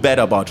me feel bad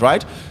about,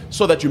 right?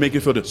 So that you make you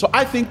feel good. So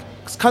I think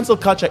cancel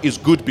culture is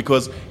good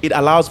because it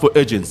allows for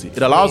urgency.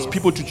 It allows Yes.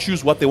 people to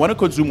choose what they want to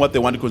consume, what they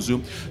want to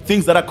consume,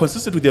 things that are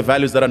consistent with their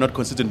values, that are not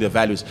consistent with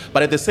their values.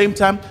 But at the same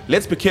time,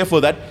 let's be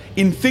careful that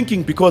in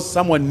thinking because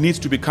someone needs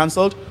to be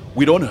cancelled,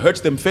 we don't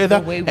hurt them further,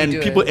 The way we and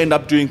do people it. end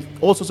up doing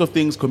all sorts of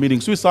things,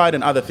 committing suicide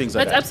and other things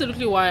like That's that.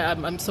 absolutely why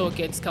I'm so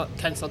against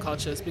cancel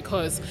cultures,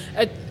 because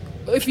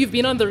if you've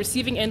been on the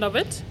receiving end of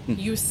it,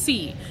 you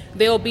see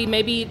there'll be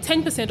maybe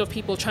 10% of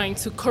people trying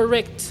to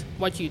correct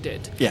what you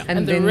did. Yeah.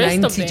 And the then rest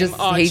 90 of them just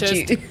are hate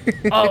just, you.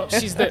 oh,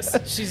 she's this,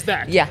 she's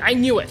that. Yeah. I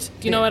knew it.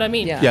 Do you know what I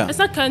mean? Yeah. Yeah. It's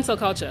not cancel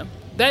culture.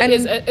 That And-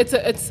 is,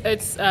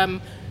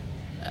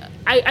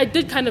 I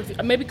did kind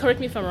of, maybe correct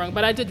me if I'm wrong,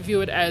 but I did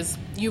view it as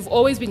you've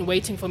always been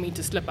waiting for me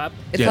to slip up.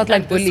 It Yeah. felt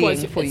like And this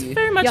bullying was- for it's you.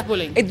 very much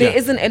bullying. There Yeah.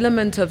 is an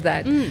element of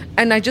that.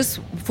 And I just,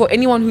 for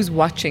anyone who's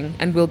watching,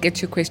 and we'll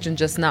get your question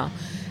just now,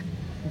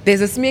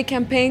 there's a smear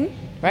campaign,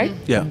 right?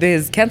 Yeah.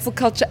 There's cancel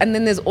culture, and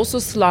then there's also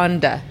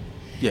slander.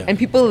 Yeah. And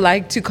people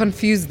like to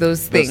confuse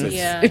those things, things.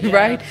 Yeah, yeah,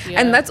 right? yeah.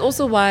 And that's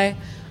also why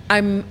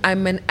I'm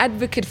an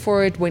advocate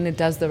for it when it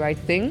does the right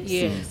things.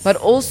 Yes. But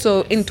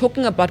also in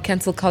talking about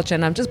cancel culture,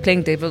 and I'm just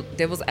playing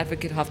devil's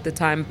advocate half the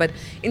time, but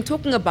in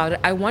talking about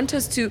it, I want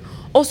us to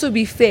also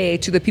be fair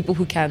to the people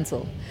who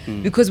cancel.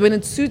 Because when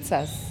it suits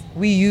us,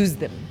 we use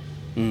them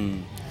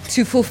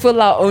to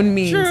fulfill our own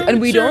means. True,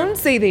 And we true. don't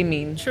say they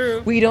mean.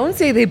 True. We don't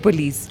say they're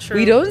bullies. True.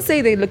 We don't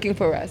say they're looking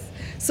for us.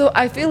 So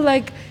I feel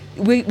like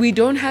we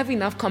don't have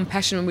enough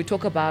compassion when we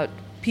talk about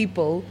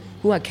people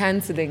who are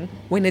cancelling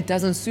when it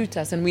doesn't suit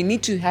us, and we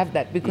need to have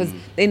that because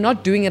they're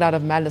not doing it out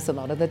of malice a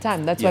lot of the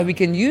time. That's why we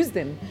can use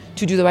them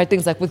to do the right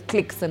things, like with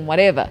clicks and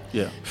whatever.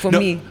 For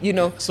me,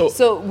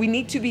 so we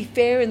need to be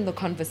fair in the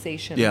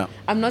conversation.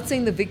 I'm not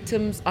saying the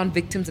victims aren't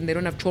victims and they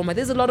don't have trauma.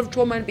 There's a lot of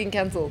trauma in being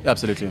cancelled.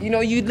 Absolutely.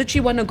 You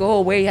literally want to go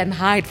away and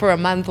hide for a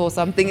month or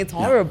something. It's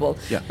horrible.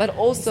 But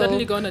also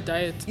suddenly go on a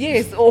diet.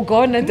 Yes, or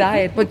go on a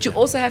diet. But you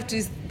also have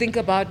to think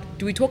about,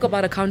 do we talk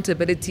about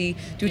accountability?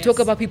 Do we talk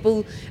about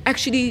people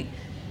actually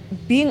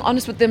being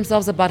honest with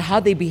themselves about how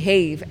they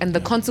behave and the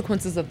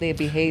consequences of their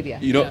behavior?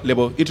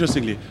 Lebo,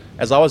 interestingly,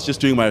 as I was just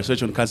doing my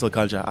research on cancel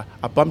culture,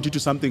 I bumped into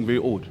something very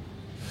odd.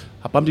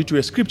 I bumped into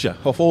a scripture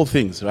of all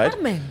things, right?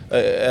 Amen.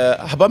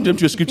 I bumped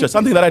into a scripture,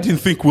 something that I didn't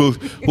think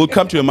will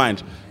come to your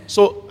mind.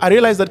 So I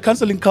realized that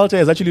canceling culture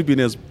has actually been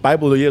as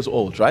Bible years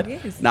old, right?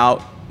 Yes.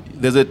 Now,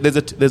 there's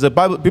a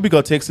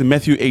biblical text in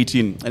Matthew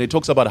 18, and it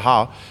talks about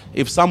how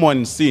if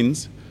someone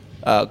sins,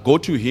 go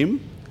to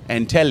him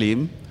and tell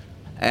him,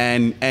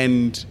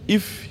 and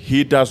if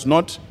he does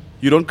not,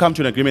 you don't come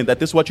to an agreement that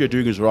this what you're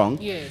doing is wrong.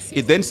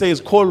 It then says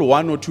call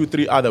 1 or 2,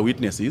 3 other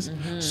witnesses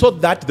so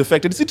that the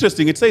fact, and it's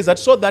interesting, it says that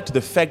so that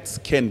the facts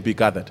can be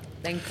gathered.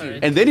 Thank you.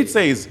 And then it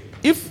says,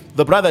 if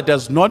the brother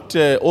does not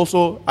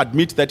also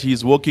admit that he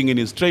is walking in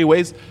his stray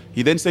ways,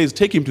 he then says,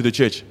 take him to the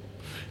church.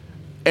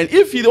 And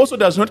if he also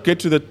does not get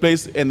to that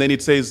place, and then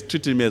it says,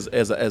 treat him as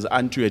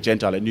unto a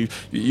Gentile, and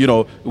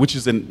which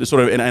is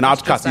sort of an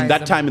outcast in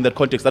that time, in that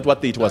context. That's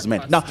what it was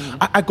meant. Now,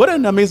 I got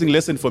an amazing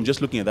lesson from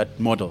just looking at that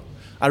model.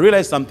 I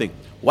realized something.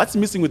 What's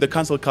missing with the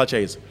cancel culture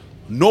is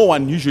no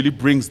one usually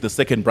brings the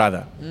second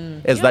brother,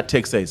 as that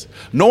text says.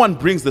 No one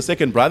brings the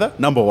second brother,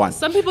 number one.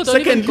 Some people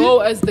don't even go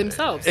as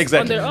themselves.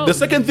 Exactly. On their own. The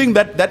second thing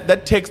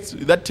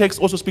that text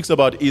also speaks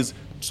about is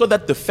so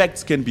that the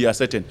facts can be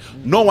ascertained.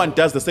 No one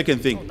does the second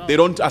thing. Oh, no. They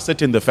don't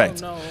ascertain the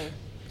facts. Oh, no.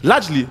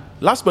 Largely,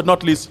 last but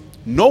not least,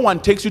 no one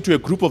takes you to a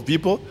group of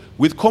people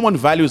with common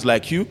values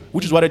like you,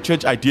 which is what a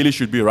church ideally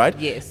should be, right?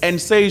 Yes.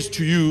 And says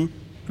to you,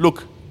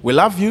 look, we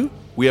love you,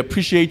 we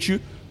appreciate you,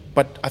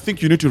 but I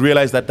think you need to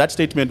realize that that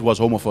statement was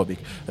homophobic.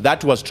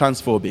 That was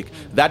transphobic.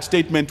 That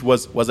statement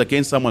was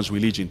against someone's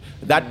religion.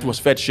 That was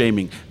fat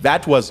shaming.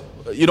 That was,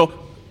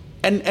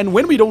 And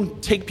when we don't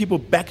take people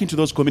back into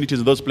those communities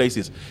and those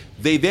places,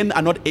 they then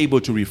are not able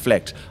to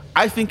reflect.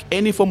 I think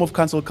any form of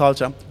cancel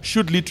culture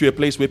should lead to a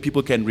place where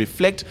people can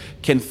reflect,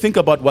 can think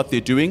about what they're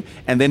doing,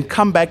 and then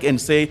come back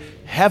and say,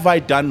 have I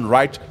done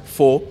right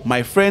for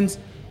my friends,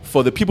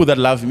 for the people that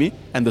love me,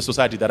 and the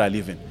society that I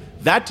live in?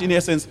 That, in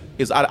essence,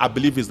 I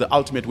believe, is the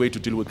ultimate way to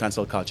deal with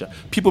cancel culture.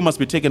 People must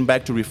be taken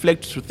back to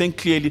reflect, to think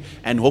clearly,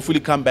 and hopefully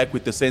come back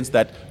with the sense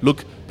that,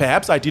 look,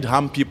 perhaps I did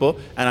harm people,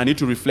 and I need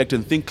to reflect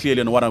and think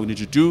clearly on what I need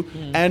to do,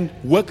 and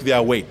work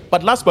their way.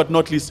 But last but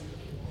not least,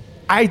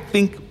 I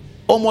think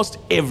almost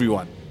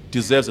everyone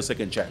deserves a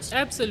second chance.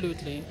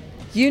 Absolutely.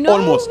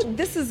 Almost.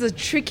 This is a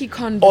tricky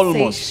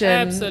conversation.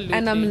 Absolutely.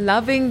 And I'm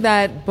loving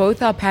that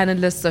both our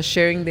panelists are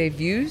sharing their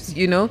views,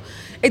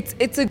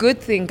 It's a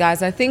good thing,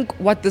 guys. I think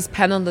what this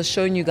panel has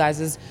shown you guys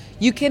is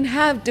you can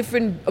have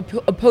different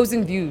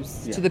opposing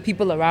views to the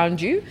people around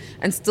you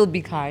and still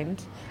be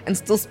kind and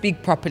still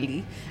speak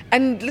properly.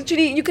 And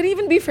literally, you can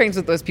even be friends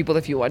with those people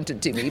if you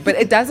wanted to be, but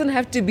it doesn't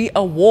have to be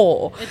a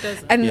war. It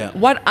doesn't.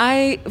 And what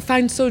I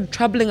find so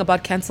troubling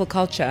about cancel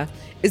culture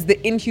is the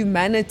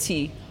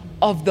inhumanity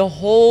of the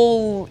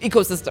whole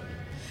ecosystem.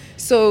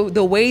 So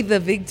the way the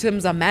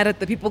victims are mad at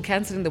the people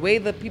cancelling, the way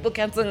the people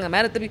cancelling are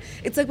mad at the people,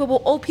 it's like, well, we're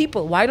all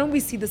people. Why don't we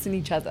see this in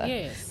each other?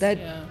 Yes, that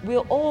we're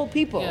all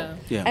people.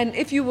 Yeah. And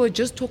if you were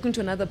just talking to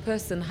another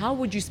person, how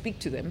would you speak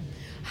to them?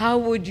 How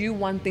would you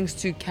want things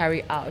to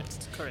carry out?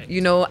 Correct.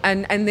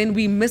 And then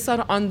we miss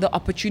out on the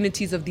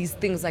opportunities of these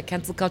things like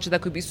cancel culture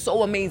that could be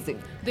so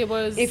amazing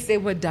if they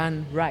were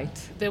done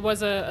right. There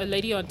was a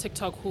lady on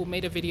TikTok who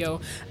made a video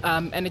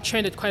and it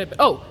trended quite a bit.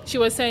 Oh, she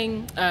was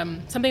saying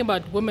something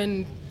about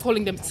women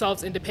calling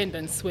themselves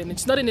independents when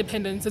it's not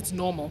independence, it's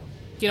normal.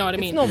 You know what I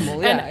mean? It's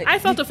normal, And I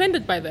felt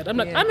offended by that. I'm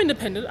like, I'm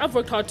independent. I've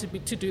worked hard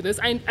to do this.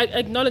 I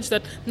acknowledge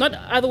that not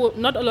a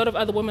lot of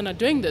other women are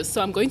doing this,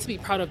 so I'm going to be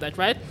proud of that,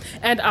 right?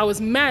 And I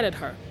was mad at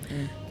her.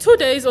 2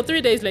 days or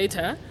 3 days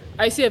later,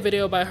 I see a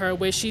video by her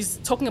where she's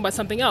talking about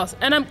something else,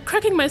 and I'm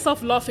cracking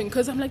myself laughing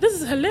because I'm like, this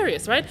is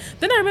hilarious, right?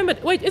 Then I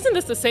remembered, wait, isn't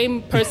this the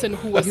same person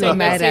who was saying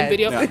that same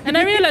video? Yeah. And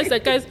I realized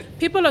that, guys,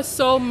 people are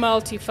so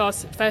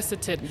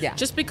multifaceted. Yeah.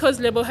 Just because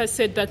Lebo has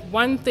said that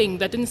one thing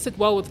that didn't sit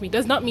well with me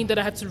does not mean that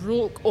I have to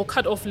rule or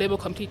cut off Lebo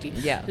completely.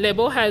 Yeah.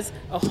 Lebo has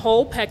a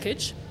whole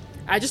package.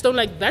 I just don't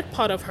like that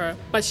part of her,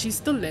 but she's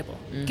still Lebo.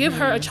 Give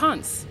her a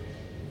chance.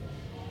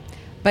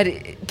 But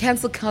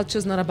cancel culture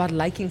is not about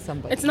liking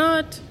somebody. It's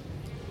not.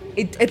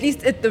 At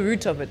least at the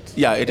root of it.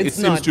 Yeah, it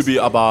seems to be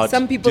about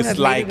some people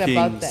disliking have made it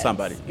about that.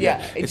 somebody.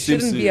 Yeah, it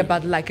shouldn't be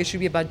about like, it should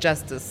be about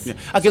justice. Yeah.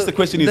 I guess the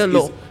question the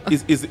law.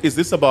 is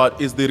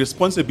the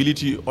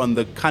responsibility on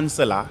the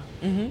canceller,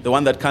 the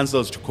one that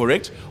cancels, to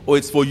correct, or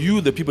it's for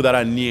you, the people that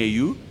are near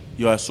you,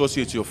 your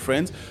associates, your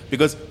friends,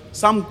 because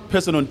some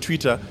person on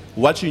Twitter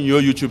watching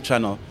your YouTube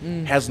channel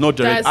has no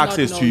direct Does not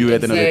access to know you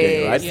at the end of the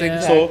day, Yes, right? Yeah.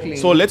 exactly.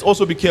 So let's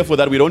also be careful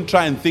that we don't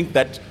try and think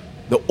that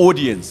the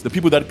audience, the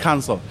people that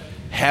cancel,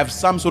 have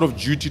some sort of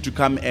duty to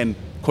come and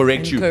correct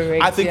And you.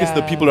 correct, I think it's the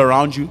yeah. people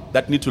around you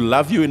that need to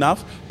love you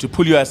enough to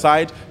pull you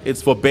aside.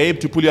 It's for Babe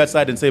to pull you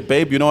aside and say,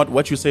 Babe, you know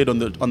what you said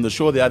on the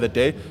show the other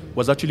day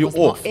was actually Was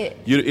off. not it.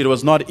 It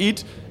was not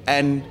it.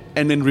 And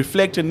then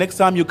reflect, and next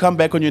time you come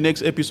back on your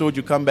next episode,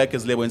 you come back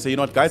as Lebo and say, you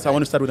know what, guys, I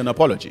want to start with an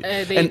apology.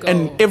 There you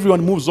And go.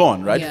 everyone moves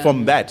on, right, Yeah.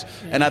 from that.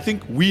 And I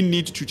think we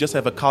need to just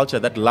have a culture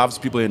that loves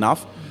people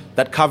enough,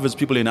 that covers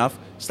people enough,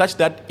 such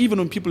that even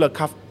when people are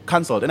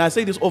cancelled, and I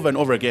say this over and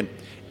over again,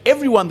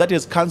 everyone that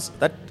is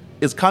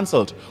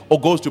cancelled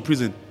or goes to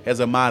prison has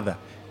a mother,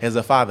 has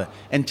a father,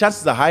 and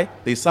chances are high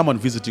there's someone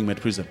visiting him at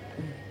prison.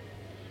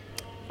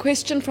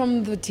 Question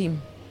from the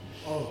team.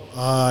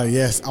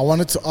 Yes, I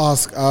wanted to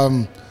ask,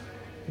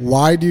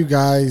 why do you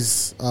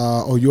guys,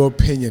 or your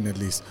opinion at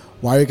least,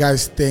 why you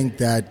guys think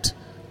that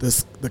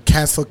the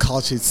cancel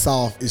culture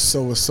itself is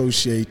so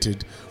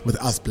associated with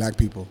us black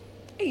people?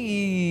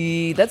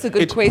 Hey, that's a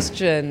good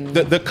question.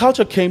 The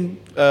culture came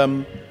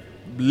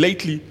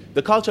lately.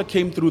 The culture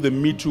came through the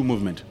Me Too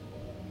movement,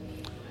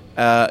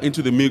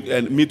 into the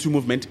Me Too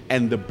movement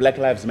and the Black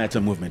Lives Matter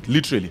movement.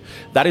 Literally,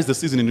 that is the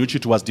season in which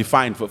it was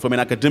defined from an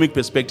academic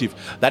perspective.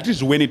 That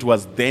is when it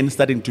was then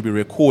starting to be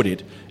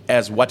recorded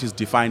as what is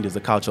defined as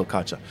the cultural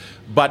culture.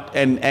 But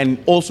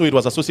and also it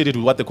was associated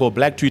with what they call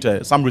Black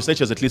Twitter. Some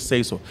researchers at least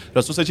say so. It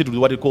was associated with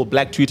what they call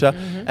Black Twitter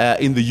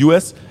in the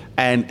US.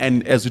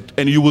 And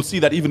you will see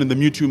that even in the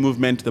Me Too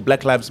movement, the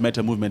Black Lives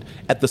Matter movement,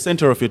 at the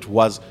center of it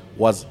was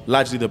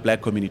largely the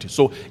black community.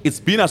 So it's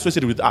been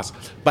associated with us,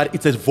 but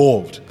it's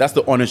evolved. That's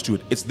the honest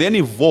truth. It's then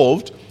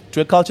evolved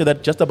to a culture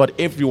that just about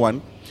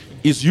everyone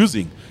is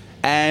using.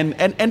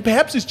 And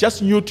perhaps it's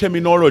just new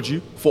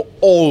terminology for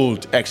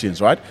old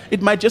actions, right?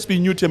 It might just be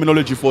new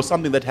terminology for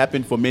something that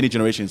happened for many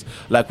generations,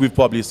 like we've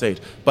probably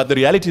said. But the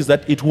reality is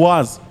that it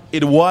was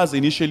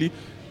initially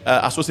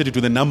associated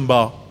with a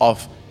number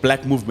of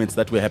black movements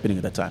that were happening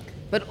at that time.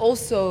 But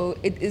also,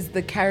 it is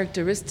the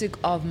characteristic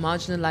of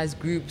marginalized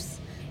groups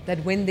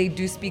that when they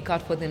do speak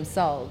out for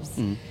themselves,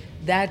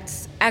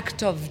 that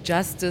act of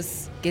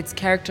justice gets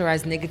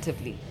characterized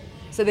negatively.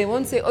 So they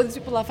won't say, oh, these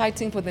people are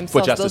fighting for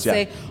themselves. justice, They'll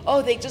yeah. say,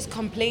 oh, they're just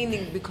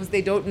complaining because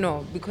they don't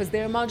know, because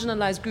they're a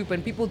marginalized group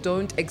and people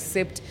don't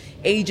accept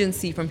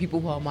agency from people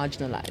who are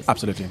marginalized.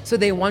 Absolutely. So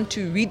they want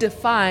to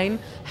redefine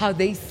how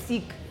they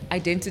seek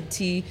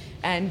identity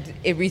and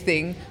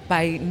everything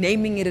by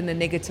naming it in a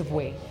negative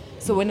way.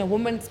 So when a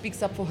woman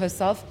speaks up for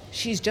herself,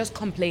 she's just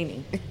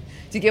complaining. Do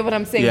you get what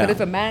I'm saying? Yeah. But if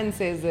a man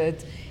says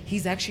it,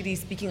 he's actually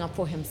speaking up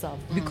for himself,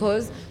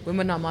 because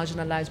women are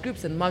marginalized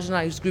groups, and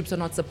marginalized groups are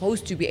not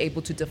supposed to be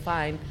able to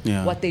define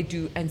what they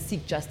do and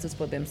seek justice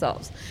for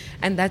themselves.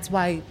 And that's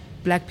why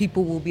black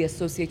people will be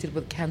associated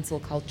with cancel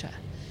culture.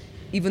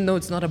 Even though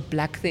it's not a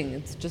black thing,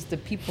 it's just a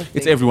people thing.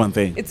 It's everyone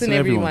thing. It's an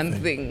everyone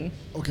thing.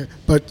 Okay,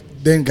 but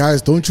then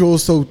guys, don't you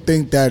also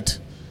think that,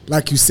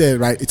 like you said,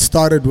 right, it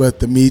started with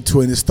the Me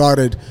Too and it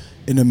started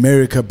in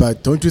America,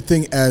 but don't you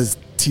think as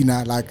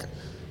Tina, like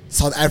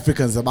South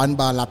Africans,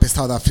 Abanba Lape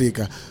South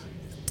Africa,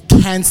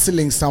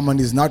 canceling someone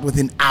is not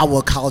within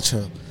our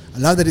culture? I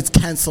love that it's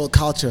cancel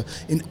culture.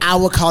 In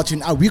our culture,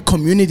 we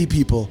community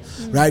people,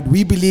 right?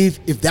 We believe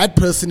if that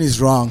person is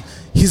wrong,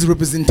 his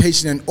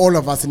representation and all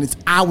of us, and it's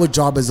our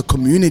job as a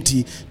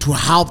community to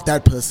help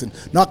that person,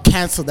 not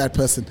cancel that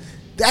person.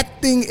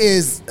 That thing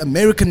is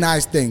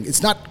Americanized thing.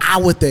 It's not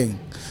our thing.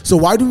 So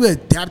why do we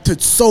adapt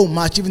it so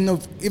much, even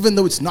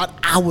though it's not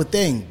our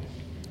thing?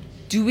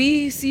 Do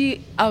we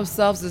see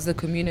ourselves as a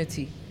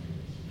community,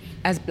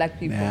 as black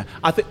people? Yeah.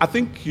 I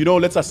think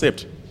let's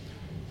accept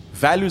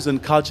values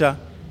and culture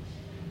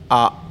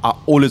are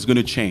always going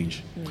to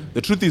change. The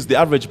truth is, the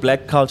average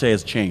black culture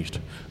has changed.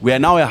 We are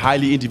now a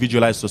highly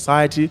individualized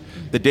society.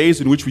 The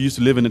days in which we used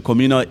to live in the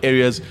communal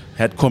areas,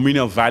 had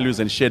communal values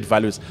and shared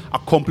values, are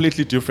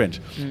completely different.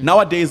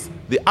 Nowadays,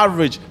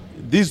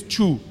 these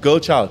two girl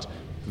child,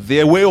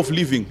 their way of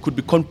living could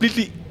be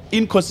completely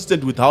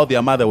inconsistent with how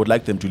their mother would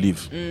like them to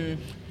live.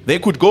 They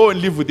could go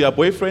and live with their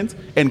boyfriends,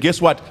 and guess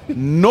what?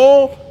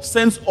 No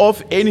sense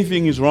of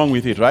anything is wrong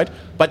with it, right?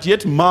 But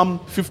yet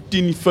mom,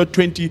 15,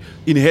 20,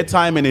 in her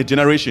time and her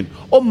generation,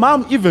 or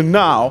mom even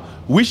now,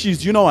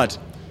 wishes, you know what?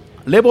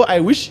 Lebo, I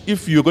wish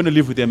if you're going to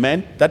live with a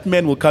man, that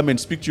man will come and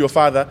speak to your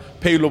father,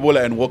 pay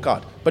lobola and walk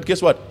out. But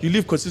guess what? You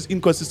live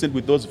inconsistent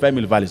with those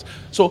family values.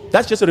 So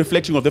that's just a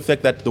reflection of the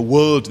fact that the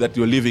world that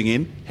you're living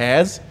in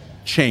has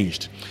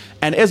changed.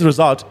 And as a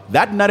result,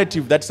 that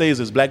narrative that says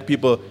as black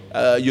people,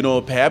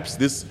 perhaps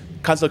this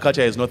cancel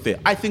culture is not there.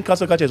 I think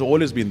cancel culture has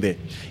always been there.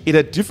 It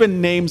had different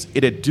names,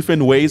 it had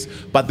different ways,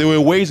 but there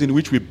were ways in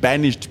which we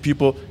banished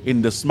people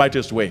in the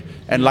smartest way.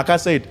 And like I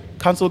said,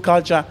 cancel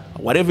culture,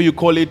 whatever you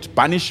call it,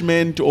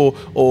 banishment or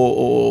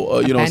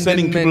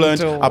sending people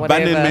and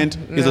abandonment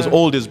is as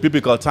old as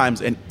biblical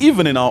times. And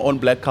even in our own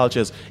black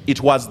cultures,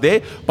 it was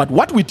there. But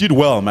what we did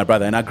well, my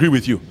brother, and I agree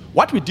with you,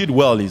 what we did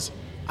well is,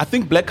 I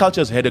think black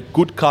cultures had a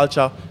good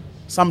culture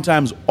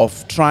sometimes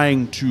of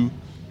trying to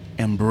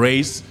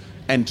embrace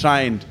and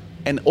try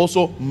and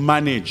also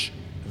manage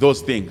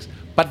those things.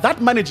 But that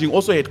managing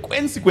also had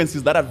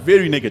consequences that are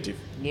very negative.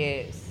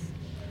 Yes.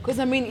 Because,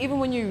 I mean, even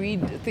when you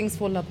read Things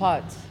Fall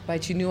Apart by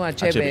Chinua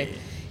Achebe,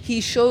 he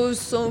shows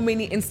so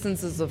many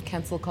instances of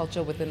cancel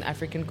culture within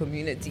African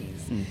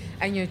communities.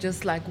 And you're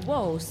just like,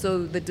 whoa,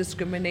 so the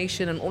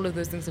discrimination and all of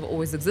those things have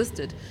always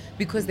existed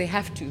because they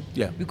have to.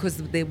 Yeah. Because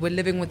they were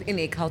living within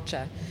a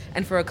culture.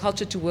 And for a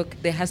culture to work,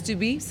 there has to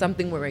be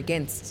something we're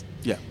against.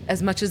 Yeah.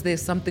 As much as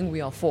there's something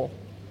we are for.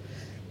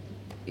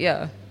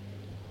 Yeah.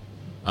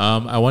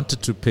 I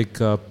wanted to pick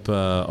up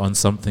on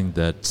something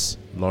that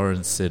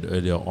Lawrence said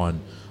earlier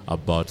on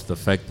about the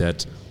fact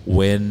that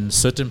when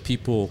certain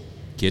people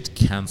get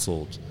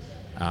cancelled,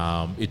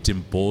 it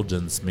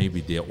emboldens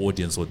maybe their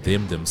audience or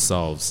them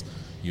themselves,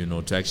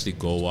 to actually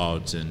go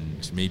out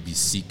and maybe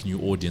seek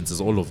new audiences,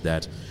 all of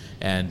that.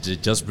 And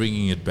just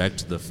bringing it back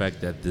to the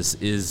fact that this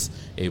is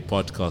a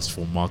podcast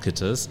for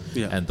marketers.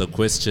 Yeah. And the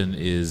question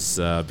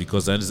is,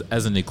 because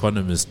as an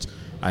economist,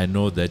 I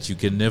know that you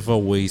can never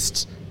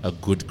waste a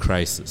good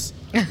crisis.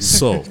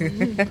 So,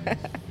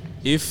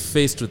 if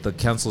faced with a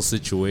cancel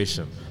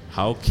situation,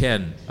 how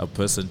can a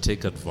person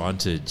take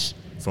advantage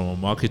from a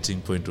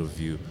marketing point of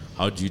view?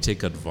 How do you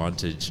take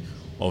advantage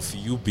of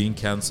you being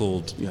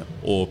cancelled,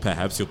 or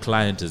perhaps your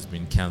client has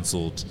been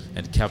cancelled,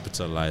 and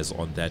capitalize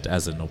on that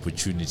as an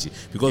opportunity?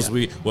 Because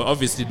we're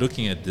obviously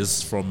looking at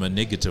this from a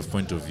negative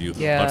point of view,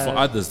 but for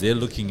others, they're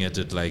looking at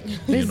it like,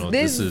 there's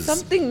this is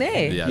something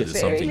there. Yeah, Yes. there's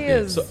There something really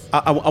there. is. So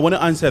I want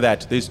to answer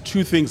that. There's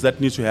two things that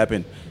need to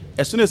happen.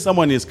 As soon as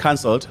someone is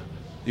cancelled,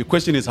 your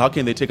question is, how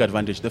can they take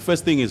advantage? The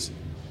first thing is,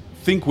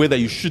 think whether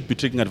you should be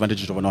taking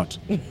advantage of it or not.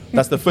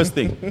 That's the first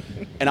thing.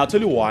 And I'll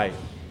tell you why.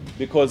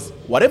 Because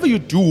whatever you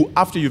do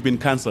after you've been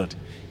cancelled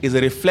is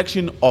a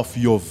reflection of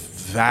your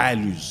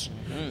values,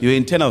 your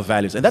internal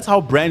values. And that's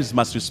how brands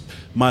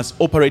must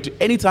operate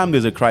anytime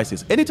there's a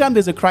crisis. Anytime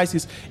there's a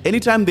crisis,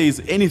 anytime there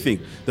is anything,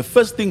 the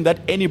first thing that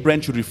any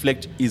brand should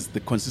reflect is the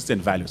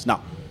consistent values.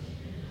 Now,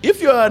 if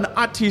you're an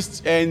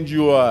artist and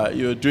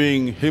you're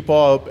doing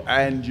hip-hop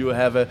and you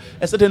have a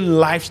certain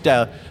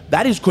lifestyle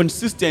that is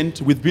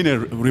consistent with being a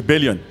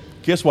rebellion,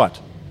 guess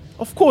what?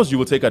 Of course you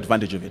will take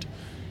advantage of it.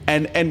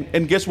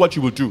 And guess what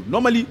you will do?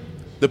 Normally,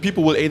 the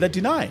people will either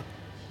deny.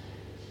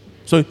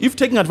 So if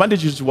taking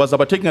advantage was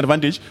about taking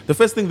advantage, the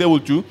first thing they will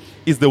do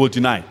is they will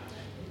deny.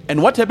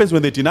 And what happens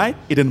when they deny?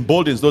 It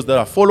emboldens those that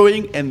are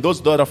following, and those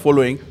that are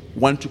following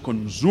want to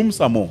consume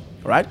some more,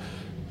 right?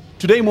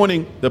 Today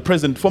morning,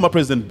 former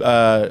President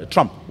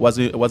Trump was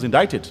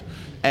indicted,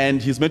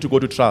 and he's meant to go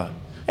to trial.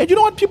 And you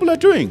know what people are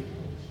doing?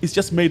 It's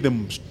just made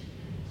them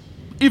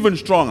even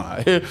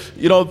stronger.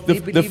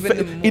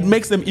 It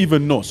makes them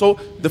even know. So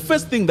the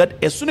first thing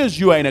that as soon as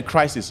you are in a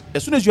crisis,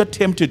 as soon as you are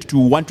tempted to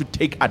want to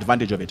take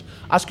advantage of it,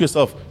 ask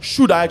yourself,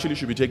 should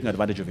be taking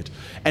advantage of it?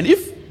 And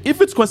if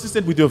it's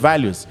consistent with your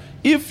values,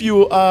 if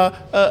you are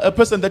a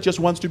person that just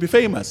wants to be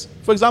famous,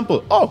 for example,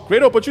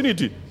 great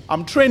opportunity,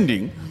 I'm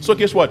trending, so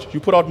guess what? You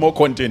put out more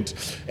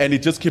content and it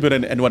just keep it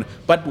and one.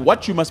 But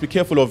what you must be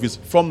careful of is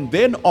from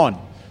then on,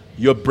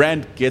 your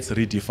brand gets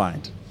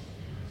redefined.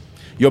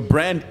 Your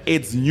brand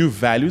adds new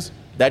values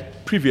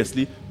that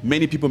previously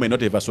many people may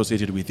not have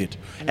associated with it.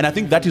 And I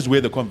think that is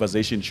where the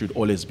conversation should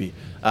always be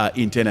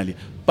internally.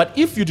 But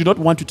if you do not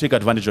want to take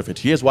advantage of it,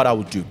 here's what I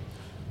would do.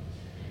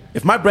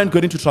 If my brand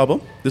got into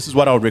trouble, this is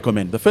what I would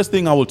recommend. The first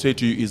thing I will say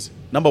to you is,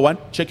 number one,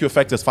 check your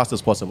facts as fast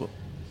as possible.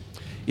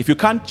 If you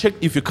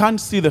can't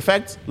see the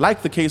facts,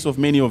 like the case of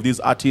many of these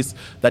artists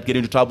that get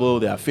into trouble,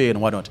 they are fair and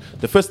whatnot,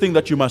 the first thing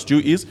that you must do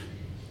is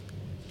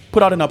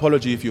put out an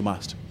apology if you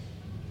must.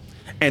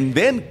 And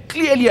then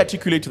clearly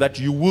articulate that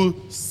you will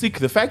seek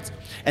the facts,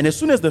 and as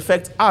soon as the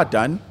facts are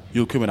done,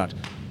 you'll come out.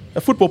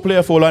 A football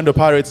player for Orlando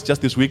Pirates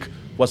just this week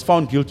was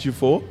found guilty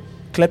for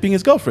clapping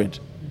his girlfriend.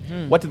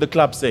 What did the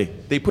club say?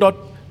 They put out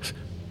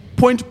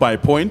point by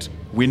point.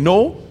 We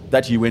know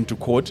that he went to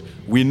court.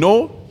 We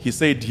know he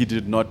said he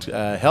did not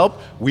help.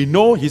 We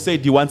know he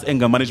said he wants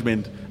anger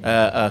management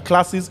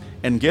classes.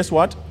 And guess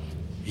what?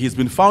 He's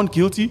been found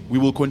guilty. We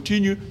will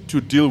continue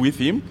to deal with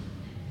him.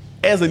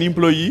 As an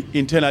employee,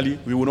 internally,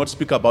 we will not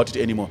speak about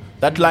it anymore.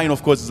 That line,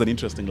 of course, is an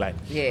interesting line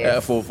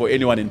for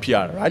anyone in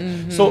PR, right?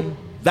 So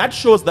that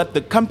shows that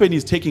the company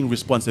is taking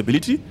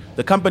responsibility.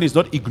 The company is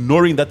not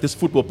ignoring that this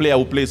football player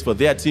who plays for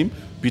their team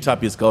beat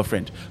up his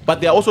girlfriend. But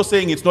they're also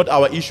saying it's not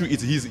our issue,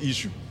 it's his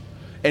issue.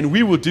 And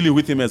we will deal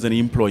with him as an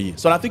employee.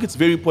 So I think it's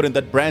very important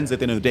that brands at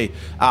the end of the day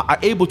are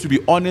able to be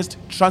honest,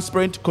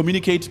 transparent,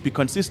 communicate, be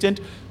consistent,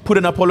 put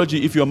an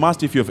apology if you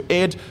must, if you've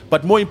erred,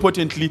 but more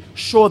importantly,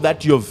 show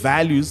that your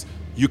values,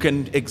 you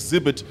can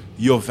exhibit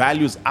your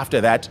values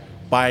after that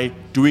by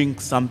doing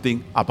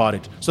something about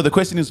it. So the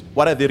question is,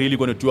 what are they really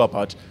going to do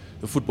about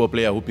the football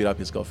player who beat up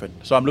his girlfriend?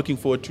 So I'm looking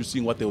forward to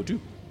seeing what they will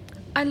do.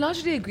 I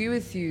largely agree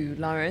with you,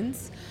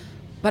 Lawrence,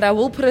 but I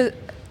will put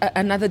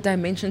another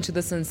dimension to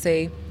this and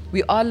say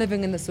we are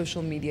living in the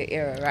social media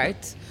era,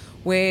 right?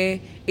 Where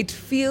it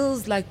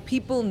feels like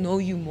people know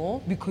you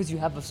more because you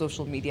have a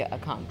social media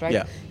account, right?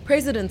 Yeah.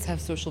 Presidents have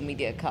social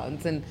media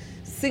accounts, and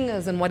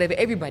singers and whatever,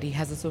 everybody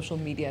has a social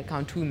media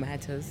account, who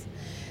matters.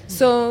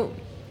 So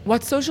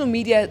what social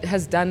media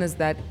has done is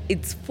that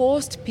it's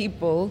forced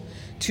people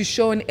to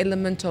show an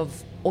element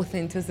of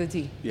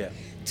authenticity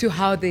to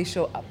how they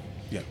show up.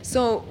 Yeah.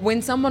 So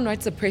when someone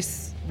writes a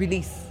press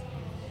release,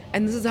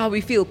 and this is how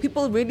we feel,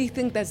 people really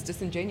think that's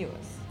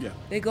disingenuous. Yeah.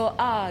 They go,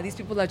 these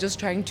people are just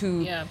trying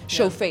to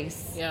show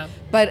face. Yeah.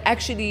 But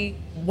actually,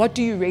 what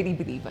do you really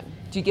believe in?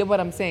 Do you get what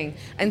I'm saying?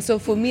 And so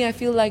for me, I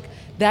feel like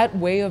that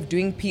way of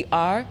doing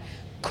PR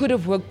could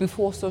have worked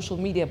before social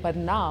media, but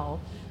now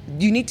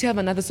you need to have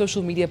another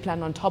social media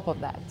plan on top of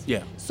that.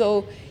 Yeah.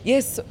 So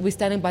yes, we're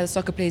standing by the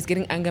soccer players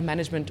getting anger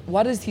management.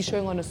 What is he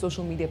showing on his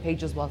social media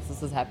pages whilst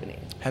this is happening?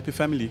 Happy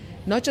family.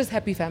 Not just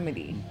happy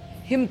family,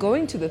 him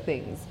going to the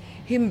things,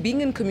 him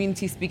being in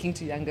community speaking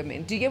to younger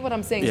men. Do you get what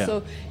I'm saying? Yeah.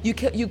 So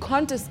you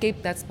can't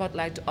escape that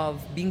spotlight of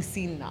being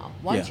seen now.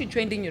 Once you're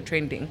trending, you're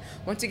trending.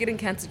 Once you're getting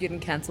cancelled, you're getting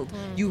cancelled.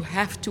 You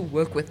have to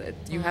work with it.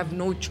 You have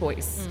no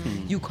choice.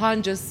 You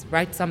can't just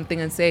write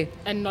something and say,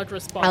 And not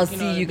respond. I'll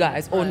see you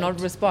guys, or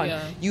not respond.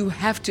 Yeah. You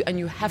have to, and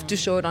you have to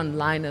show it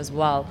online as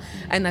well.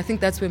 And I think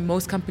that's where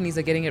most companies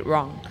are getting it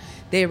wrong.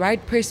 They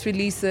write press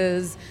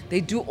releases,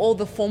 they do all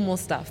the formal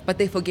stuff, but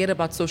they forget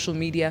about social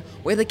media,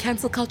 where the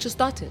cancel culture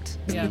started.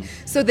 Yeah.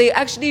 So they're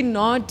actually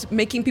not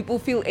making people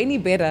feel any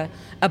better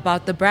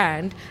about the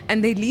brand,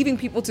 and they're leaving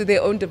people to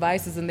their own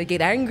devices, and they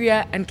get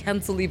angrier and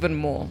cancel even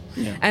more.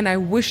 Yeah. And I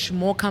wish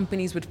more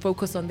companies would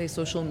focus on their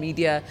social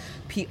media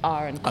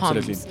PR and comms,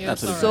 Absolutely. Yeah,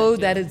 Absolutely. so Right,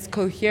 that it's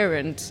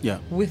coherent Yeah.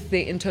 with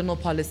their internal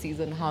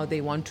policies and how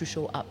they want to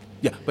show up.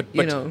 Yeah, but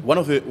You know. one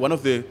of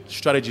the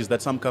strategies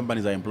that some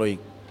companies are employing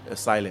is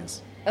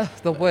silence, Ugh,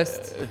 the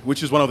worst.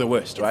 which is one of the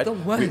worst, right? the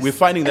worst. We're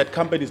finding that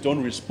companies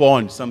don't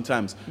respond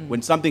sometimes.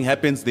 When something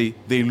happens, they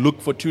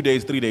look for 2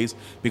 days, 3 days,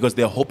 because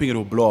they're hoping it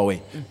will blow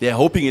away. They're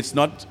hoping it's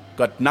not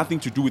got nothing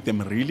to do with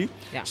them really.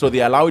 Yeah. So they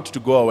allow it to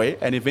go away,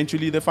 and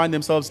eventually they find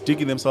themselves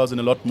digging themselves in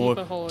a lot more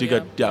Deeper hole,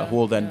 digger yeah.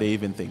 hole than Yeah. they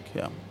even think.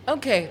 Yeah.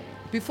 Okay,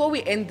 before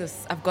we end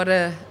this, I've got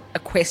a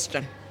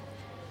question.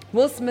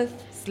 Will Smith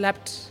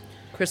slapped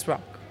Chris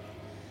Rock.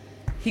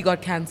 He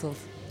got cancelled.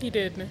 He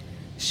did.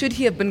 Should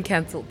he have been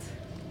cancelled?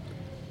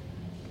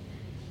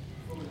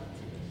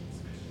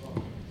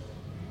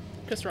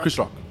 Chris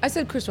Rock. I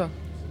said Chris Rock.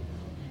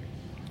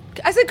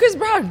 I said Chris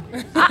Brown.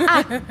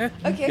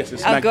 Okay, Yes,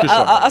 it's I'll like go. Chris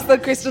I'll Rock. ask the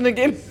question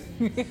again.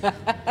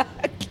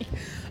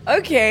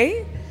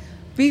 Okay,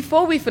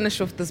 before we finish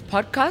off this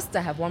podcast,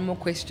 I have one more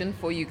question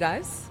for you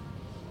guys.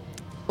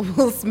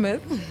 Will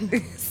Smith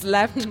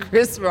slapped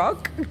Chris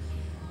Rock.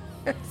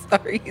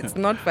 Sorry, it's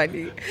not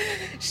funny.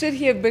 Should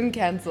he have been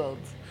cancelled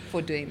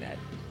for doing that?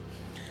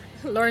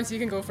 Lawrence, you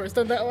can go first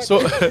on that one. So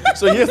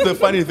here's the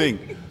funny thing.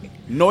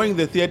 Knowing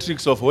the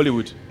theatrics of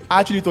Hollywood,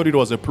 I actually thought it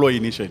was a ploy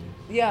initially.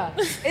 Yeah.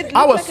 It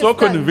I looked was like a so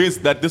stunt.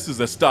 convinced that this is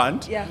a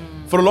stunt. Yeah.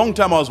 For a long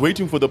time, I was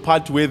waiting for the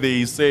part where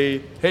they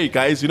say, hey,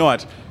 guys, you know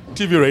what?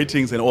 TV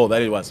ratings and all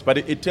that it was. But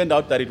it turned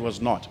out that it was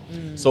not.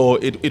 So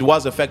it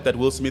was the fact that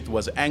Will Smith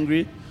was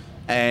angry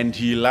and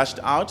he lashed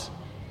out.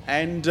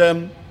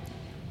 And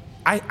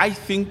I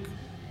think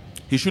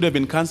he should have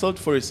been cancelled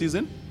for a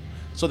season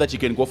so that he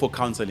can go for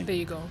counseling. There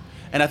you go.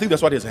 And I think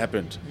that's what has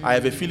happened. I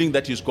have a feeling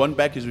that he's gone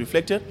back, he's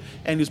reflected,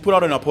 and he's put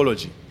out an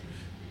apology.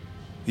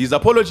 His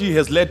apology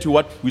has led to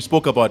what we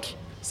spoke about.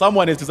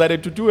 Someone has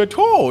decided to do a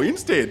tour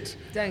instead,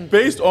 Dang.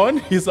 based on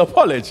his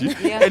apology,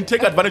 Yeah. and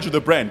take advantage of the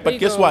brand. There But you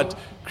guess go. what?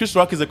 Chris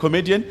Rock is a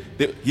comedian.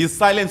 His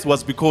silence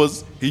was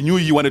because he knew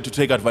he wanted to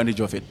take advantage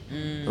of it,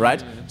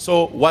 right?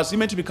 So was he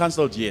meant to be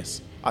cancelled?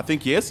 Yes. I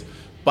think yes.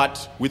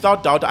 But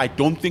without doubt, I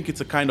don't think it's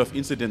a kind of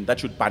incident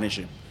that should punish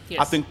him. Yes.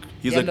 I think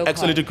he's Yellow an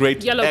absolutely card.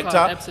 great Yellow actor.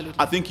 card, absolutely.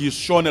 I think he's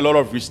shown a lot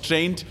of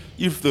restraint.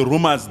 If the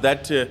rumors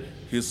that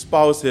his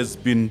spouse has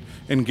been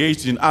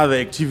engaged in other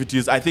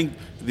activities, I think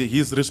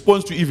his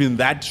response to even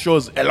that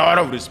shows a lot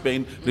of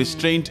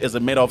restraint as a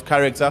matter of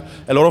character.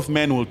 A lot of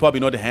men will probably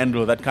not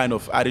handle that kind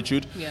of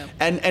attitude. Yeah.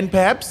 And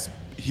perhaps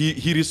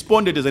he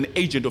responded as an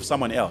agent of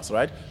someone else,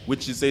 right?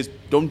 Which he says,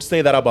 don't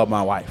say that about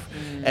my wife.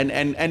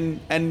 And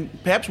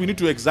perhaps we need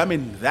to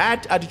examine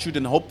that attitude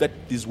and hope that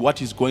is what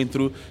he's going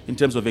through in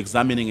terms of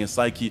examining his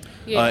psyche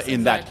Yes,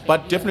 in that. exactly,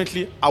 But yeah.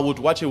 definitely, I would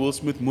watch a Will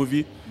Smith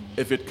movie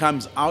if it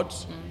comes out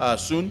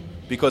soon,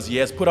 because he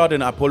has put out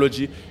an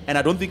apology, and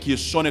I don't think he has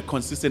shown a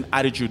consistent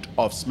attitude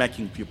of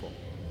smacking people.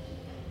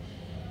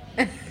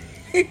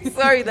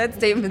 Sorry, that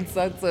statement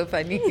sounds so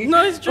funny.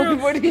 No, it's true.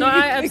 What do you No,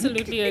 I think?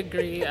 absolutely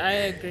agree. I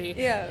agree.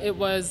 Yeah. It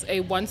was a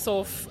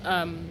once-off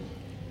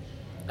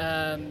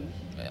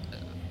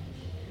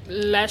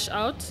lash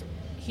out.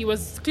 He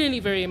was clearly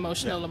very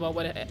emotional about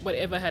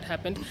whatever had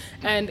happened,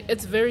 and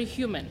it's very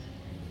human.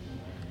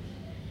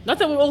 Not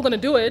that we're all going to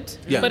do it,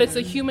 Yeah. but it's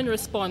a human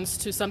response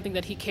to something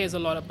that he cares a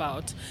lot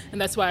about.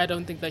 And that's why I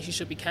don't think that he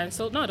should be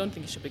cancelled. No, I don't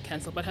think he should be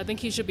cancelled, but I think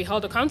he should be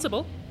held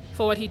accountable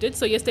for what he did.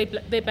 So, yes,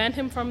 they banned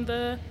him from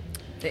the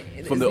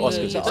From the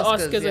Oscars. the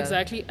Oscars, yeah.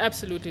 exactly.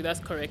 Absolutely, that's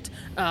correct.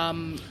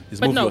 His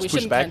But movie no, was we pushed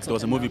shouldn't back. cancel There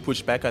was a him, movie no.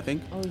 pushed back, I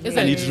think. Is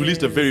And it? he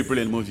released a very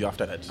brilliant movie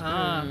after that.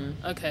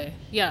 Okay.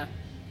 Yeah.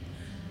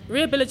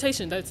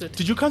 Rehabilitation, that's it.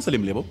 Did you cancel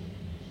him, Lebo?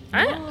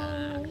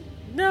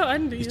 No,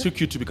 and He's too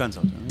cute to be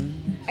cancelled.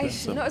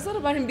 No, it's not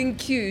about him being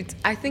cute.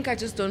 I think I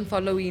just don't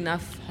follow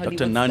enough Hollywood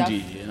Dr.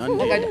 Nandi. stuff.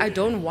 Like I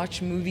don't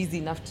watch movies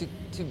enough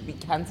to be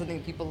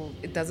cancelling people.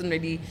 It doesn't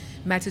really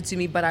matter to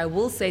me. But I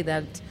will say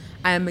that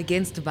I am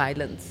against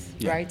violence,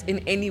 right? In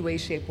any way,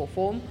 shape, or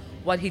form.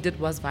 What he did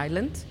was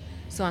violent.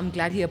 So I'm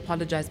glad he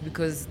apologized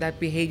because that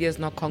behavior is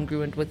not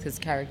congruent with his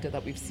character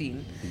that we've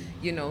seen,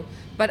 you know.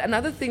 But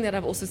another thing that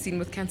I've also seen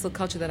with cancel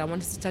culture that I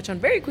wanted to touch on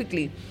very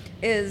quickly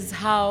is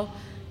how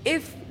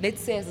if,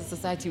 let's say as a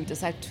society, we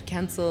decide to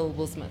cancel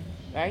Will Smith,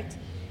 right?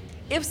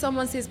 If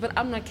someone says, but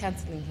I'm not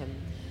canceling him,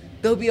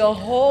 there'll be a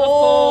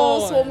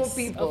whole swarm of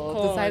people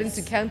deciding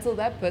to cancel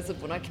that person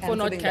for not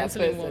canceling that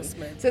person. Will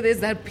Smith. So there's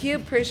that peer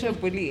pressure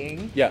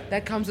bullying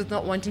that comes with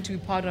not wanting to be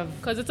part of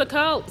because it's a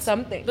cult.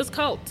 Something. This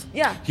cult.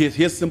 Yeah.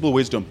 Here's simple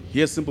wisdom.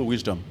 Here's simple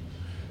wisdom.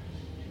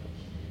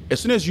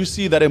 As soon as you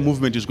see that a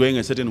movement is going in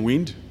a certain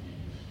wind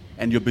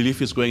and your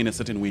belief is going in a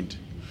certain wind,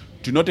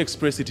 do not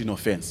express it in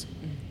offense.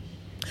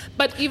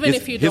 But even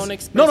if you don't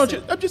express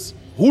it. Just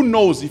who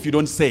knows if you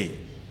don't say?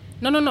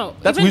 No.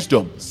 That's even,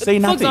 wisdom. Say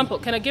nothing. For example,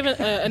 can I give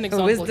an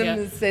example Wisdom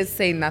here? says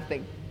say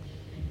nothing.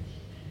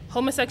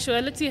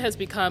 Homosexuality has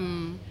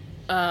become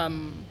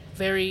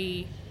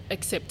very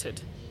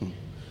accepted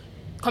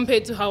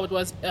compared to how it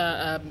was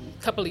a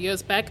couple of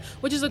years back,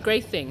 which is a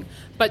great thing.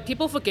 But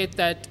people forget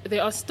that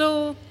there are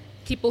still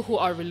people who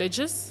are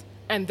religious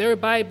and their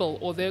Bible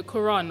or their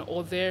Quran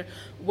or their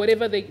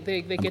whatever they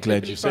get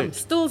their belief from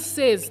still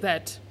says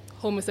that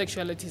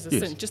homosexuality is a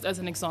sin, just as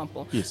an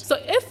example. Yes. So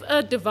if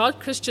a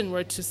devout Christian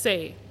were to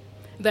say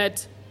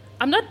that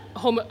I'm not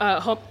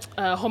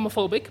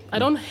homophobic, I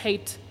don't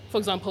hate, for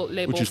example,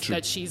 labels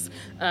that she's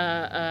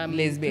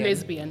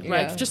lesbian,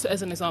 right? Just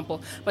as an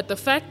example. But the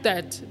fact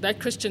that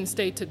that Christian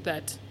stated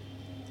that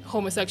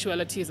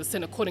homosexuality is a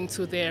sin according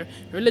to their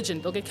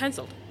religion, they'll get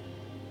cancelled.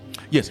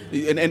 Yes,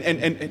 and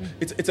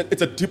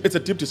it's a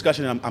deep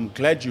discussion. I'm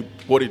glad you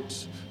brought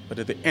it, but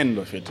at the end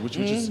of it, which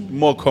is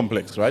more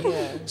complex, right?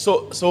 Yeah.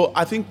 So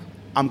I think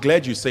I'm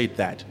glad you said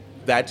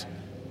that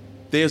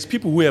there's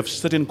people who have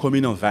certain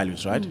communal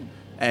values, right?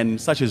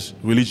 And such as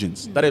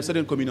religions that have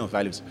certain communal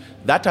values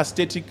that are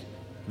static,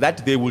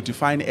 that they will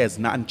define as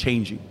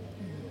non-changing,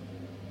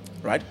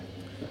 right?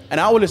 And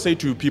I always say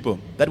to people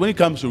that when it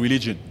comes to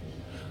religion,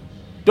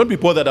 don't be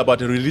bothered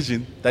about a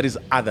religion that is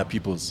other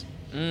people's.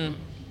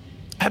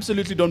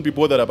 Absolutely don't be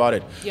bothered about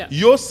it. Yeah.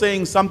 You're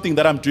saying something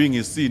that I'm doing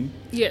is sin.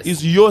 Yes.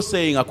 Is you're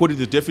saying according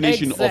to the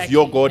definition of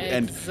your God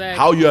and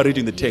how you are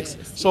reading the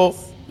text. So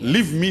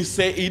leave me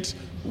say it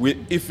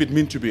if it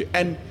meant to be.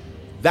 And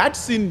that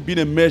sin being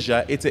a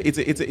measure,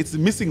 it's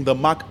missing the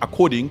mark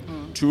according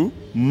to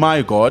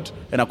my God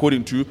and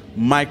according to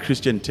my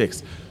Christian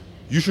text.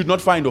 You should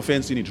not find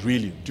offense in it,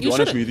 really, to be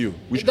honest with you.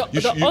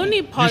 The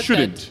only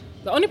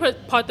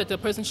part that the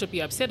person should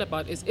be upset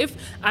about is if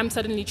I'm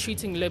suddenly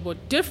treating Lebo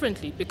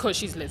differently because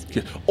she's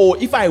lesbian. Or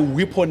if I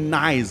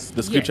weaponize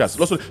the scriptures.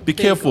 Also, be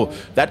careful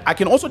that I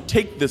can also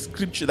take the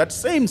scripture, that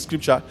same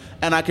scripture,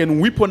 and I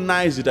can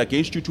weaponize it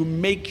against you to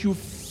make you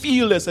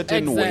feel a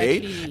certain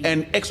way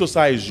and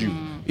exercise you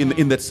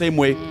in that same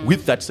way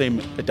with that same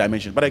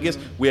dimension. But I guess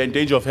we are in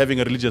danger of having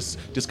a religious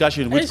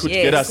discussion which could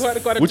get us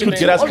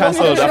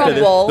cancelled after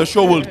the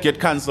show will get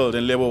cancelled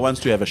and Lebo wants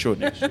to have a show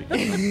next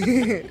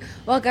week.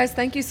 Well, guys,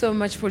 thank you so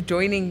much for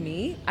joining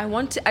me. I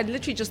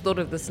literally just thought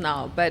of this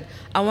now, but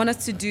I want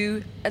us to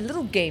do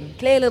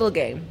play a little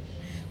game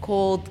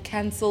called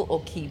Cancel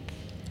or Keep.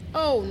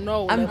 Oh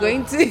no! I'm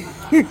going to.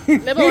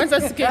 Lebo wants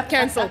us to get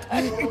cancelled.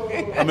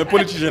 I'm a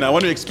politician. I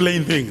want to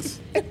explain things.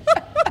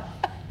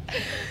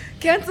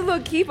 Cancel or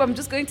keep. I'm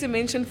just going to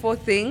mention 4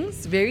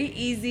 things. Very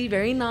easy,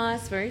 very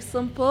nice, very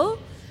simple.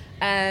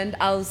 And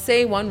I'll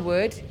say one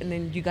word, and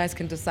then you guys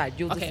can decide.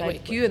 You'll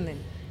decide Q, and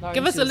then Lawrence,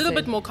 give us a little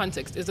bit more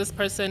context. Is this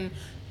person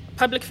a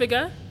public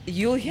figure?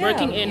 You'll hear.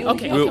 Working in.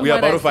 We are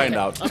about to find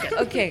out.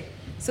 Okay.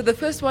 So the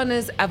first one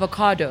is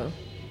avocado.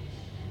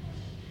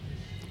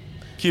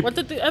 Keep. What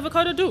did the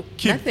avocado do?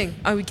 Keep. Nothing.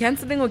 Are we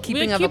cancelling or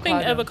keeping avocado? We're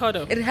keeping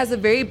avocado. It has a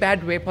very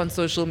bad rep on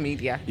social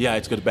media. Yeah,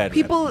 it's got a bad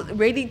People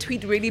really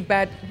tweet really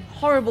bad,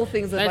 horrible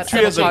things about avocado.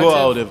 3 years ago,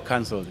 I would have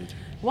cancelled it.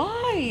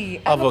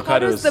 Why?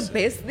 Avocado is the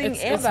best thing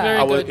ever.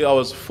 I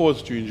was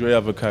forced to enjoy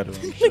avocado.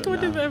 Look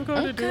what did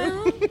avocado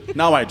do?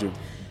 Now I do.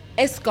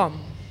 Eskom.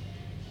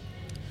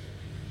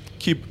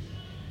 Keep.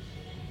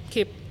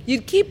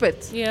 You'd keep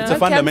it. Yeah. It's a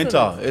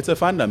fundamental. It's a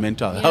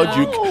fundamental. Yeah. How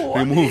do you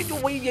remove?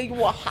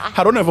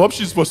 I don't have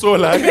options for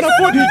solar. I can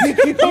afford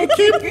it. I'll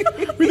keep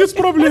with these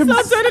problems.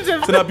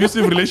 It's an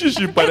abusive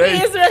relationship, but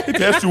it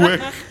has to work.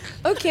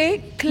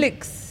 Okay,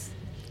 clicks.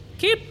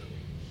 Keep.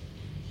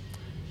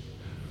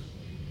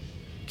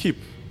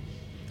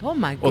 Oh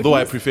my goodness. Although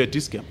I prefer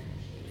Discam.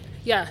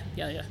 Yeah.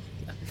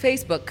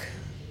 Facebook.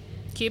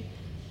 Keep.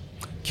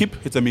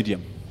 It's a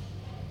medium.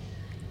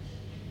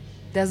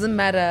 Doesn't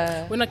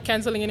matter. We're not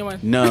cancelling anyone.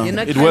 No,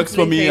 it works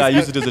for me. Facebook. I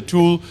use it as a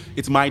tool.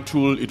 It's my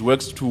tool. It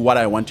works to what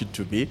I want it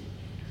to be.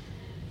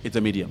 It's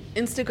a medium.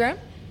 Instagram?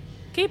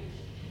 Keep.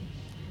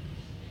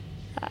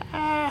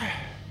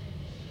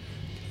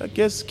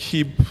 guess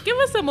keep. Give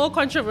us a more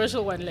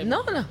controversial one, Lem.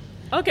 No.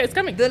 Okay, it's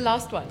coming. The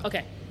last one.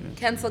 Okay.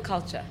 Cancel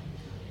culture.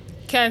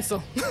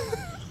 Cancel.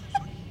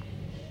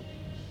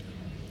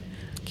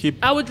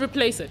 Keep. I would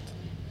replace it.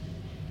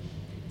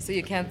 So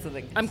you're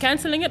canceling. I'm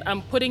canceling it.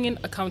 I'm putting in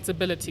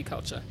accountability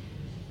culture.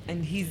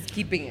 And he's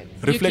keeping it.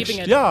 Reflection. keeping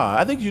it. Yeah,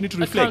 I think you need to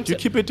reflect. You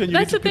keep it and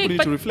That's the people thing, need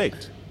but- to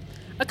reflect.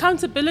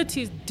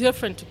 Accountability is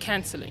different to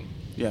canceling.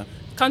 Yeah.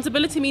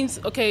 Accountability means,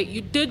 okay,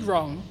 you did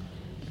wrong.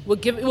 We'll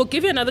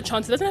give you another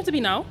chance. It doesn't have to be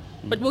now,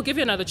 but we'll give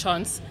you another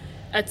chance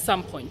at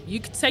some point.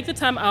 You could take the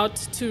time out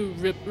to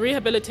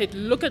rehabilitate,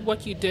 look at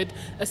what you did,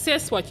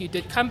 assess what you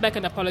did, come back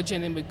and apologize,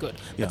 and then we're good.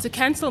 Yeah. But to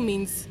cancel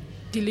means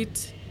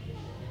delete.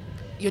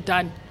 You're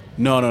done.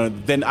 No.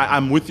 Then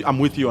I'm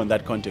with you on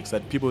that context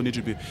that people need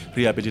to be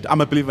rehabilitated.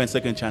 I'm a believer in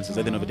second chances.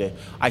 At the end of the day,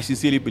 I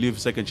sincerely believe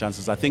second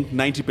chances. I think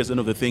 90%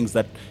 of the things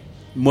that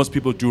most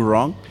people do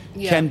wrong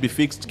can be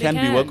fixed, They can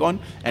be can. worked on,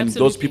 and those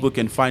Absolutely. people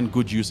can find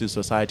good use in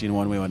society in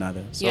one way or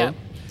another. So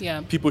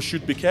Yeah. people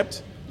should be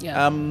kept.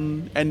 Yeah.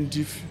 And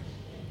if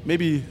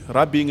maybe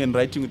rubbing and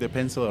writing with a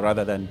pencil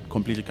rather than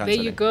completely There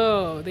cancelling.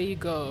 you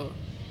go.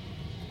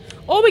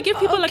 Or we give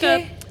people like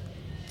Okay.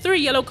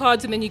 3 yellow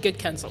cards and then you get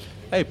cancelled.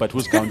 Hey, but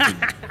who's counting?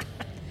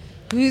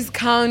 Who's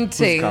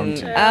counting?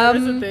 counting? That's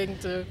the thing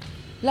too.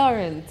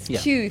 Lawrence, Yeah.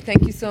 Q,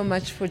 thank you so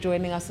much for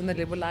joining us on the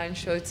Label Line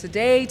Show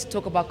today to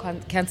talk about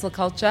cancel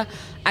culture.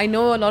 I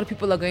know a lot of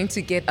people are going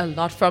to get a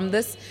lot from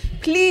this.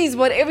 Please,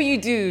 whatever you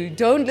do,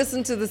 don't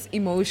listen to this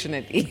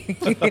emotionally.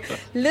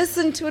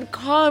 Listen to it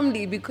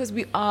calmly because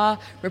we are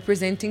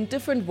representing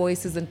different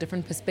voices and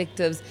different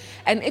perspectives.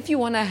 And if you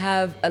want to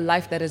have a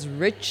life that is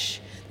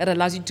rich, that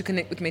allows you to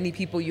connect with many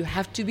people, you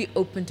have to be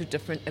open to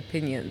different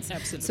opinions.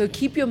 Absolutely. So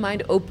keep your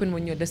mind open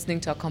when you're listening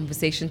to our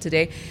conversation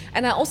today.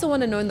 And I also want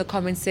to know in the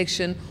comment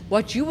section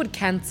what you would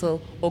cancel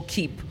or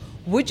keep.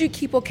 Would you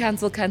keep or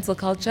cancel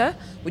culture?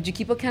 Would you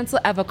keep or cancel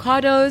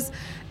avocados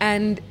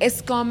and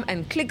Eskom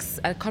and clicks?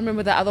 I can't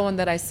remember the other one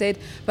that I said,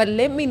 but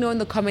let me know in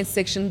the comment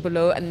section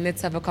below and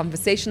let's have a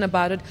conversation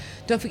about it.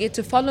 Don't forget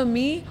to follow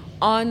me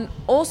on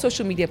all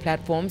social media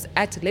platforms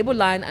at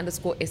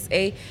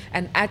labelline_SA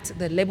and at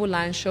the Label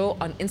Line Show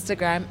on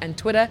Instagram and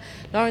Twitter.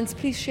 Lawrence,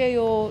 please share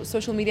your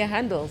social media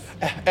handles.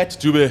 At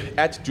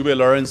Dube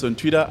Lawrence on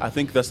Twitter. I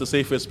think that's the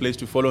safest place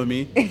to follow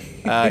me.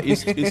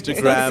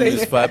 Instagram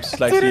is perhaps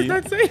slightly.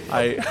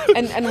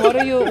 And what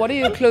are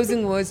your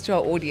closing words to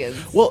our audience?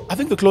 Well, I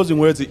think the closing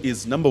words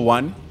is number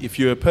one, if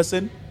you're a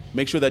person,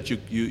 make sure that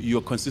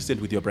you're consistent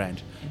with your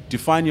brand.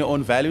 Define your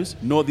own values.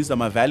 Know these are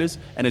my values.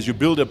 And as you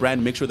build a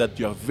brand, make sure that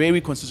you are very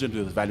consistent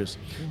with those values.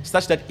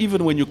 Such that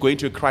even when you go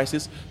into a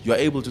crisis, you are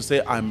able to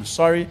say, I'm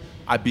sorry,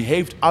 I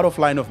behaved out of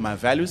line of my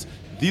values.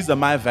 These are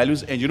my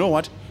values. And you know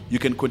what? You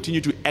can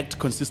continue to act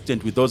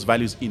consistent with those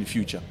values in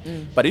future.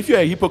 But if you're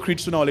a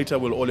hypocrite, sooner or later,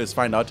 we'll always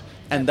find out.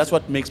 And that's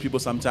what makes people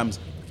sometimes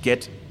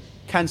get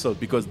cancelled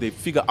because they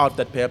figure out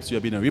that perhaps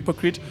you're being a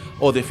hypocrite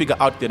or they figure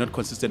out they're not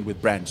consistent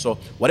with brand. So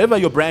whatever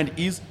your brand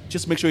is,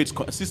 just make sure it's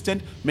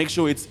consistent. Make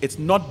sure it's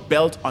not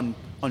built on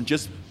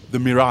just the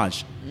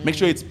mirage. Make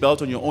sure it's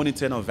built on your own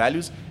internal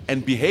values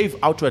and behave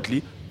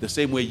outwardly the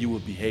same way you will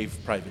behave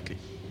privately.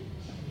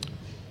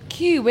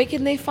 Q, where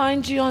can they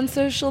find you on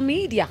social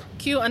media?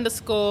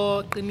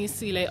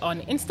 Q_Qinisile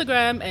on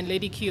Instagram and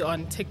Lady Q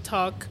on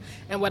TikTok.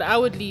 And what I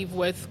would leave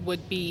with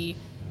would be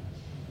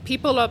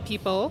people are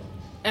people.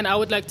 And I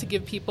would like to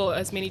give people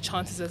as many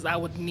chances as I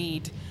would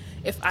need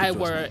if I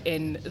were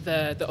in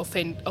the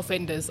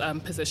offender's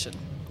position.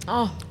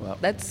 Oh,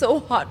 that's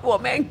so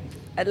heartwarming.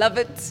 I love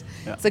it.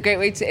 Yeah. It's a great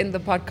way to end the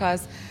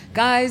podcast.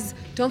 Guys,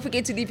 don't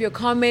forget to leave your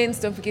comments.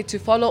 Don't forget to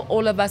follow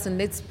all of us and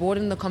let's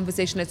broaden the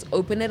conversation. Let's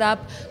open it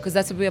up because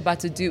that's what we're about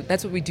to do.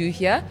 That's what we do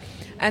here.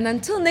 And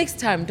until next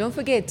time, don't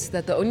forget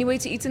that the only way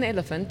to eat an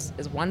elephant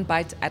is one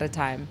bite at a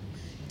time.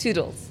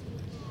 Toodles.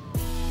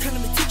 Come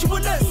let me teach you a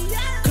lesson.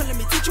 Come let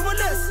me teach you a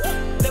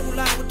lesson. Label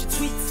line with the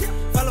tweets.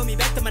 Follow me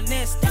back to my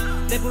nest.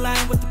 Label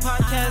line with the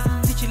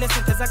podcast. Teach you a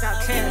lesson cause I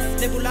got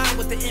class. Label line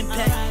with the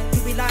impact.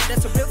 You be lying,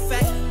 that's a real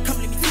fact. Come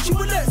let me teach you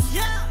a lesson.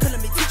 Come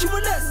let me teach you a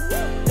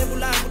lesson. Label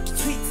line with the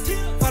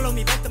tweets. Follow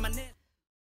me back to